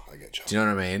get you. Do you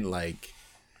know what I mean? Like,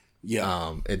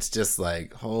 yeah. It's just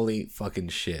like holy fucking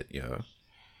shit, yo.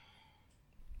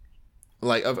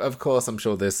 Like, of course, I'm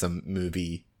sure there's some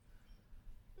movie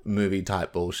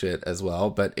type bullshit as well.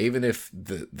 But even if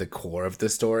the core of the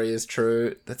story is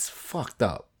true, that's fucked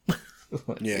up.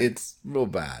 Yeah, it's real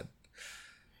bad.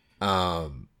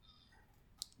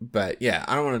 But yeah,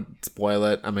 I don't want to spoil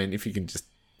it. I mean, if you can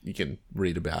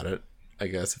read about it, I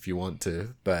guess, if you want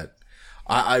to. But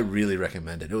I really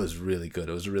recommend it. It was really good.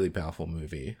 It was a really powerful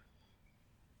movie.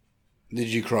 Did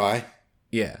you cry?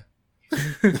 Yeah.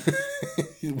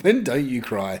 When don't you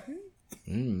cry?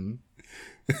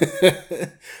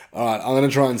 All right, I'm gonna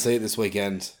try and see it this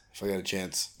weekend if I get a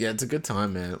chance. Yeah, it's a good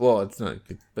time, man. Well, it's not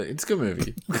good, but it's a good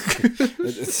movie.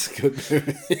 It's a good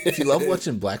movie. If you love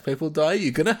watching black people die,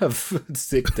 you're gonna have a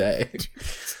sick day.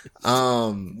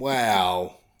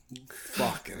 Wow.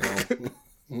 Fucking hell.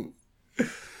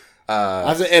 I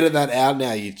have to edit that out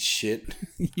now, you shit.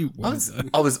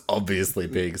 I was obviously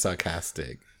being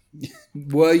sarcastic.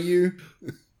 Were you?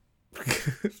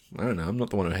 I don't know. I'm not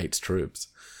the one who hates troops.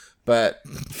 But,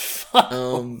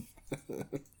 oh,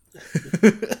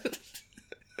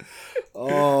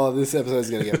 this episode's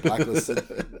going to get blacklisted.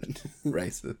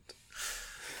 Racist.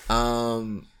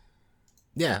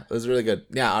 Yeah, it was really good.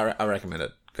 Yeah, I recommend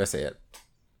it. Go see it.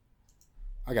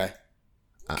 Okay.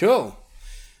 Cool.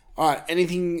 All right.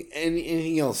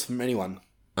 Anything else from anyone?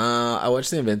 I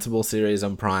watched the Invincible series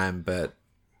on Prime, but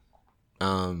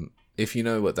if you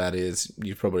know what that is,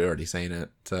 you've probably already seen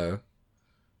it. So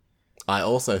I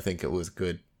also think it was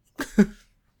good.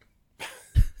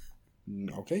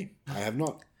 Okay, I have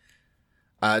not.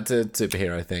 It's a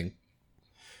superhero thing.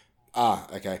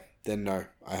 Okay. Then no,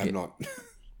 I have not.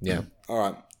 Yeah.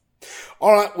 All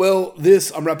right. Well,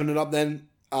 I'm wrapping it up then.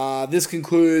 This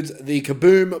concludes the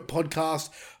Kaboom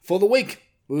podcast for the week.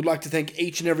 We would like to thank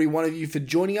each and every one of you for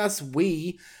joining us.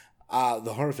 We are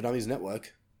the Horror for Dummies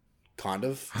Network. Kind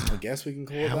of, I guess we can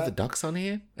call it Have that. the ducks on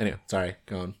here? Anyway, sorry,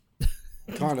 go on.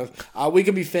 Kind of. We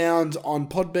can be found on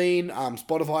Podbean,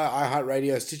 Spotify,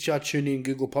 iHeartRadio, Stitcher, TuneIn,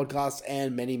 Google Podcasts,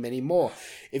 and many, many more.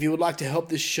 If you would like to help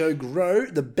this show grow,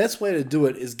 the best way to do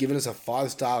it is giving us a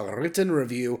 5-star written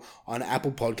review on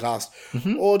Apple Podcasts,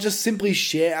 or just simply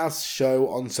share our show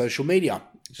on social media.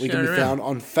 We can be found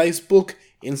on Facebook,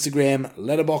 Instagram,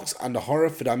 Letterboxd under Horror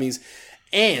for Dummies,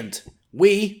 and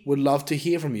we would love to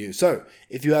hear from you. So,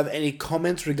 if you have any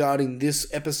comments regarding this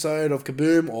episode of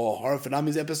Kaboom or Horror for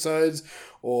Dummies episodes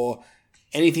or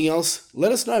anything else,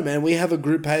 let us know, man. We have a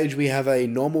group page. We have a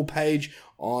normal page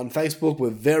on Facebook. We're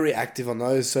very active on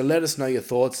those. So, let us know your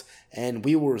thoughts and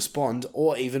we will respond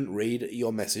or even read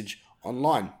your message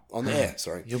online. On the air,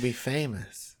 sorry. You'll be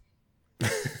famous.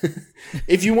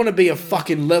 If you want to be a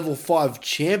fucking level 5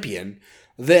 champion,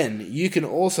 then you can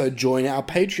also join our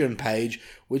Patreon page,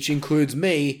 which includes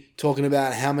me talking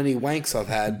about how many wanks I've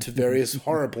had to various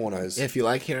horror pornos. If you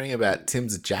like hearing about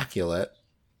Tim's ejaculate,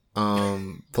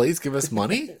 please give us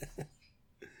money.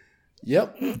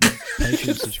 Yep.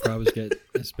 Patreon subscribers get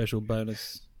a special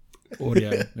bonus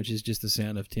audio, which is just the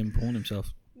sound of Tim pulling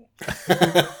himself.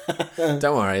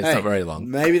 Don't worry, it's not very long.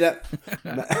 Maybe that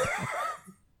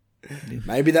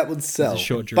would sell. It's a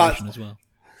short duration as well.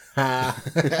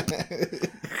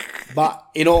 But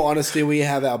in all honesty, we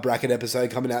have our bracket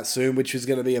episode coming out soon, which is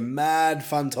going to be a mad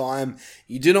fun time.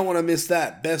 You do not want to miss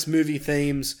that. Best movie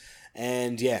themes,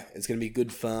 and yeah, it's going to be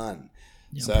good fun.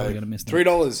 Yeah, so I'm probably gonna miss that.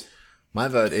 $3. My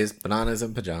vote is Bananas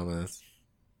and Pajamas.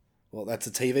 Well, that's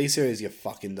a TV series, you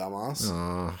fucking dumbass.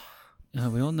 Oh,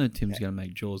 We all know Tim's going to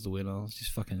make Jaws the winner. Let's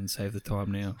just fucking save the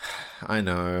time now. I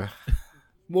know.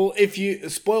 Well, if you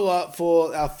spoiler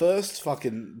for our first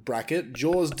fucking bracket,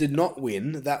 Jaws did not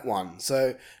win that one.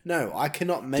 So no, I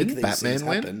cannot make Didn't these Batman things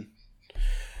win? happen. I'm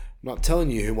not telling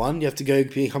you who won. You have to go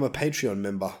become a Patreon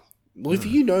member. Well, if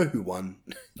you know who won,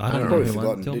 I don't you've know probably who won.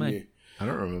 forgotten, Tell didn't me. you? I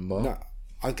don't remember. No,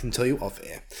 I can tell you off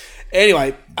air.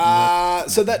 Anyway,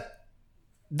 so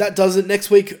that does it. Next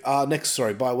week,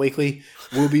 bi-weekly,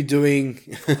 we'll be doing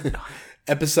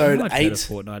episode How much 8. better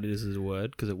fortnight is as a word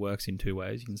because it works in two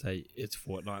ways. You can say it's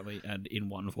fortnightly and in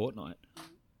one fortnight.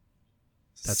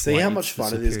 See why how it's much the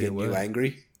fun it is superior getting you word.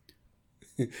 angry?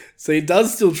 So it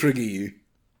does still trigger you.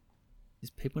 Is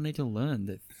people need to learn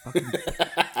that fucking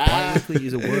bi-weekly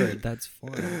is a word. That's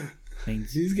fine.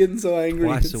 Means He's getting so angry.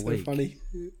 Twice It's a so week. funny.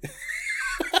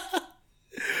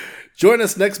 Join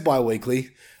us next bi-weekly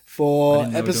I for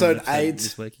didn't know we were doing episode an 8.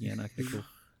 this week again. Okay, cool.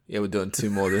 Yeah, we're doing 2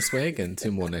 more this week and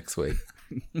 2 more next week.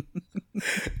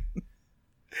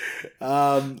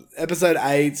 Episode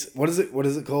 8. What is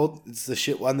it called? It's the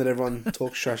shit one that everyone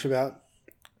talks trash about.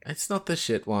 It's not the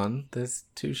shit one. There's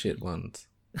 2 shit ones.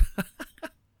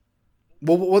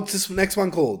 Well, what's this next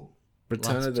one called?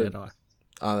 Return Last of the... Jedi.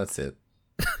 Oh, that's it.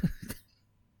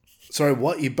 Sorry,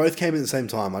 what? You both came at the same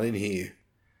time. I didn't hear you.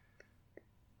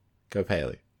 Go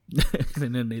Paley.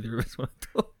 Then neither of us want to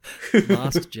talk.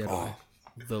 Last Jedi. Oh.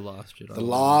 The Last Jedi. The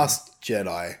Last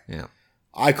Jedi. Yeah.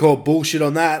 I call bullshit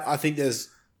on that. I think there's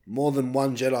more than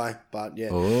one Jedi, but yeah.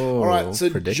 Oh, all right, so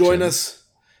prediction. join us.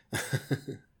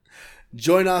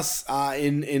 Join us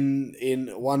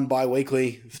in one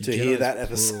bi-weekly to hear Jedi's that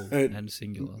plural episode. and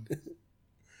singular.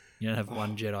 You don't have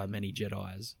one Jedi, many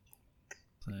Jedis.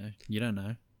 So you don't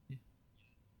know.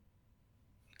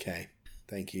 Okay,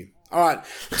 thank you. All right,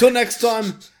 till next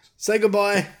time. Say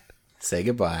goodbye. Say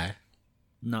goodbye.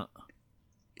 No.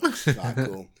 All right,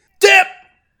 cool. Dip.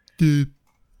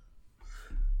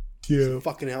 Yeah.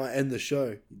 Fucking how I end the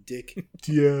show, you dick.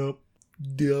 Yep.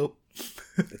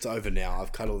 It's over now.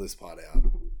 I've cut all this part out.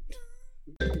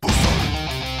 The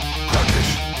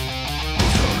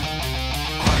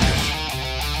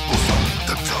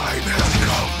time has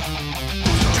come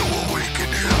to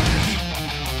awaken him.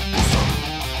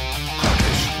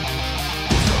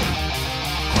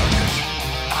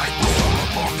 I call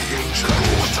upon the ancient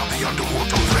lords of the underworld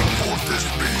to bring forth this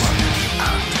being.